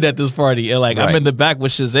 I opened at this party, and like I'm in the back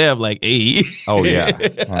with Shazam, like, hey. Oh yeah,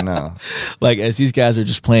 I know. Like, as these guys are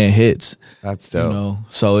just playing hits. That's dope. You know,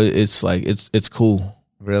 so it's like it's cool.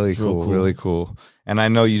 Really real cool, really cool. And I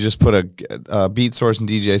know you just put a Beat Source and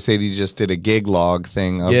DJ Sadie just did a gig log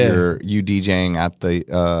thing of you DJing at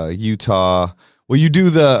the Utah. Well, you do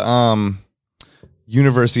the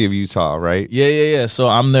University of Utah, right? Yeah. So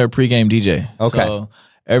I'm their pregame DJ. Okay. So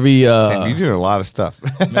every you do a lot of stuff.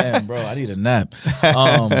 man, bro, I need a nap.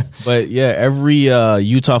 But yeah, every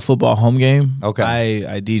Utah football home game,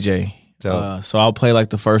 I DJ. So I'll play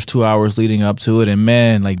like the first 2 hours leading up to it, and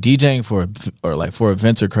man, like DJing for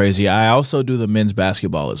events are crazy. I also do the men's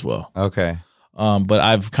basketball as well. Okay. But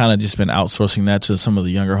I've kind of just been outsourcing that to some of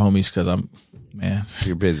the younger homies because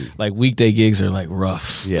you're busy. Like weekday gigs are like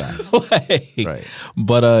rough. Yeah. Right.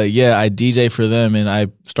 But I DJ for them and I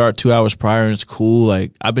start 2 hours prior and it's cool.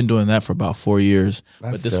 Like I've been doing that for about 4 years.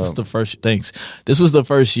 But this was the first This was the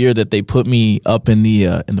first year that they put me up in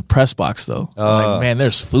the press box though. Like, man,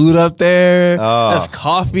 there's food up there. There's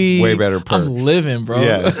coffee. Way better perks. I'm living, bro.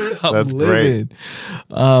 Yeah. That's great.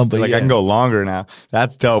 But I can go longer now.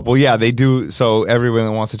 That's dope. Well, yeah, they do. So everyone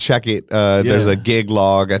that wants to check it, there's a gig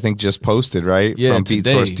log, I think just posted, right? Yeah, from Beat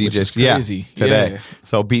Source DJ. Yeah, today. Yeah.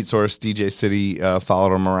 So Beat Source DJ City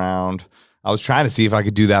followed them around. I was trying to see if I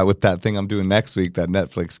could do that with that thing I'm doing next week, that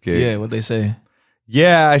Netflix gig. Yeah, what'd they say?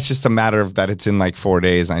 Yeah, it's just a matter of that it's in like 4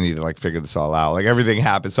 days. I need to like figure this all out. Like everything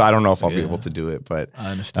happened, so I don't know if I'll be able to do it, but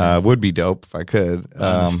I understand. Would be dope if I could.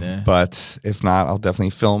 I understand. But if not, I'll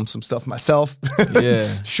definitely film some stuff myself.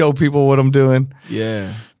 Yeah. Show people what I'm doing.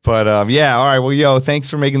 Yeah. But all right. Well, yo, thanks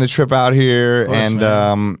for making the trip out here, Course, and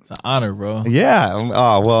man. It's an honor, bro. Yeah.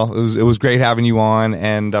 Oh well, it was great having you on,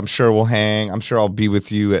 and I'm sure we'll hang. I'm sure I'll be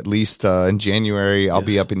with you at least in January. I'll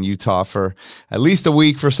be up in Utah for at least a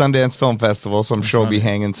week for Sundance Film Festival, so I'm sure we'll be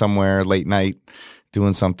hanging somewhere late night,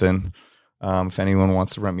 doing something. If anyone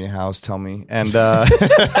wants to rent me a house, tell me. And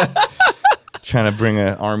trying to bring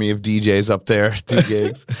an army of DJs up there, do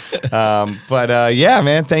gigs. Yeah,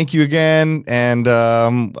 man, thank you again. And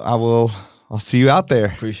I'll see you out there.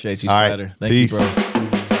 Appreciate you, Spider. Right. Thank you, bro.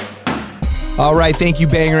 All right. Thank you,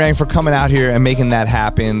 Bangarang, for coming out here and making that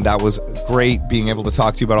happen. That was great being able to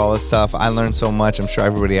talk to you about all this stuff. I learned so much. I'm sure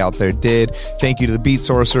everybody out there did. Thank you to the Beat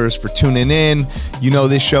Sorcerers for tuning in. You know,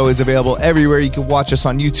 this show is available everywhere. You can watch us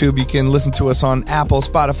on YouTube. You can listen to us on Apple,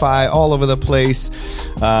 Spotify, all over the place.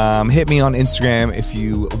 Hit me on Instagram if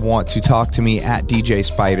you want to talk to me at DJ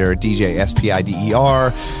Spider, DJ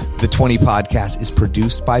SPIDER. The 20 podcast is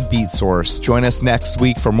produced by Beat Source. Join us next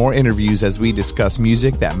week for more interviews as we discuss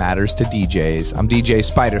music that matters to DJs. I'm DJ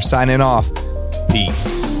Spider signing off.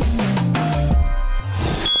 Peace.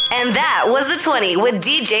 And that was the 20 with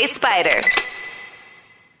DJ Spider.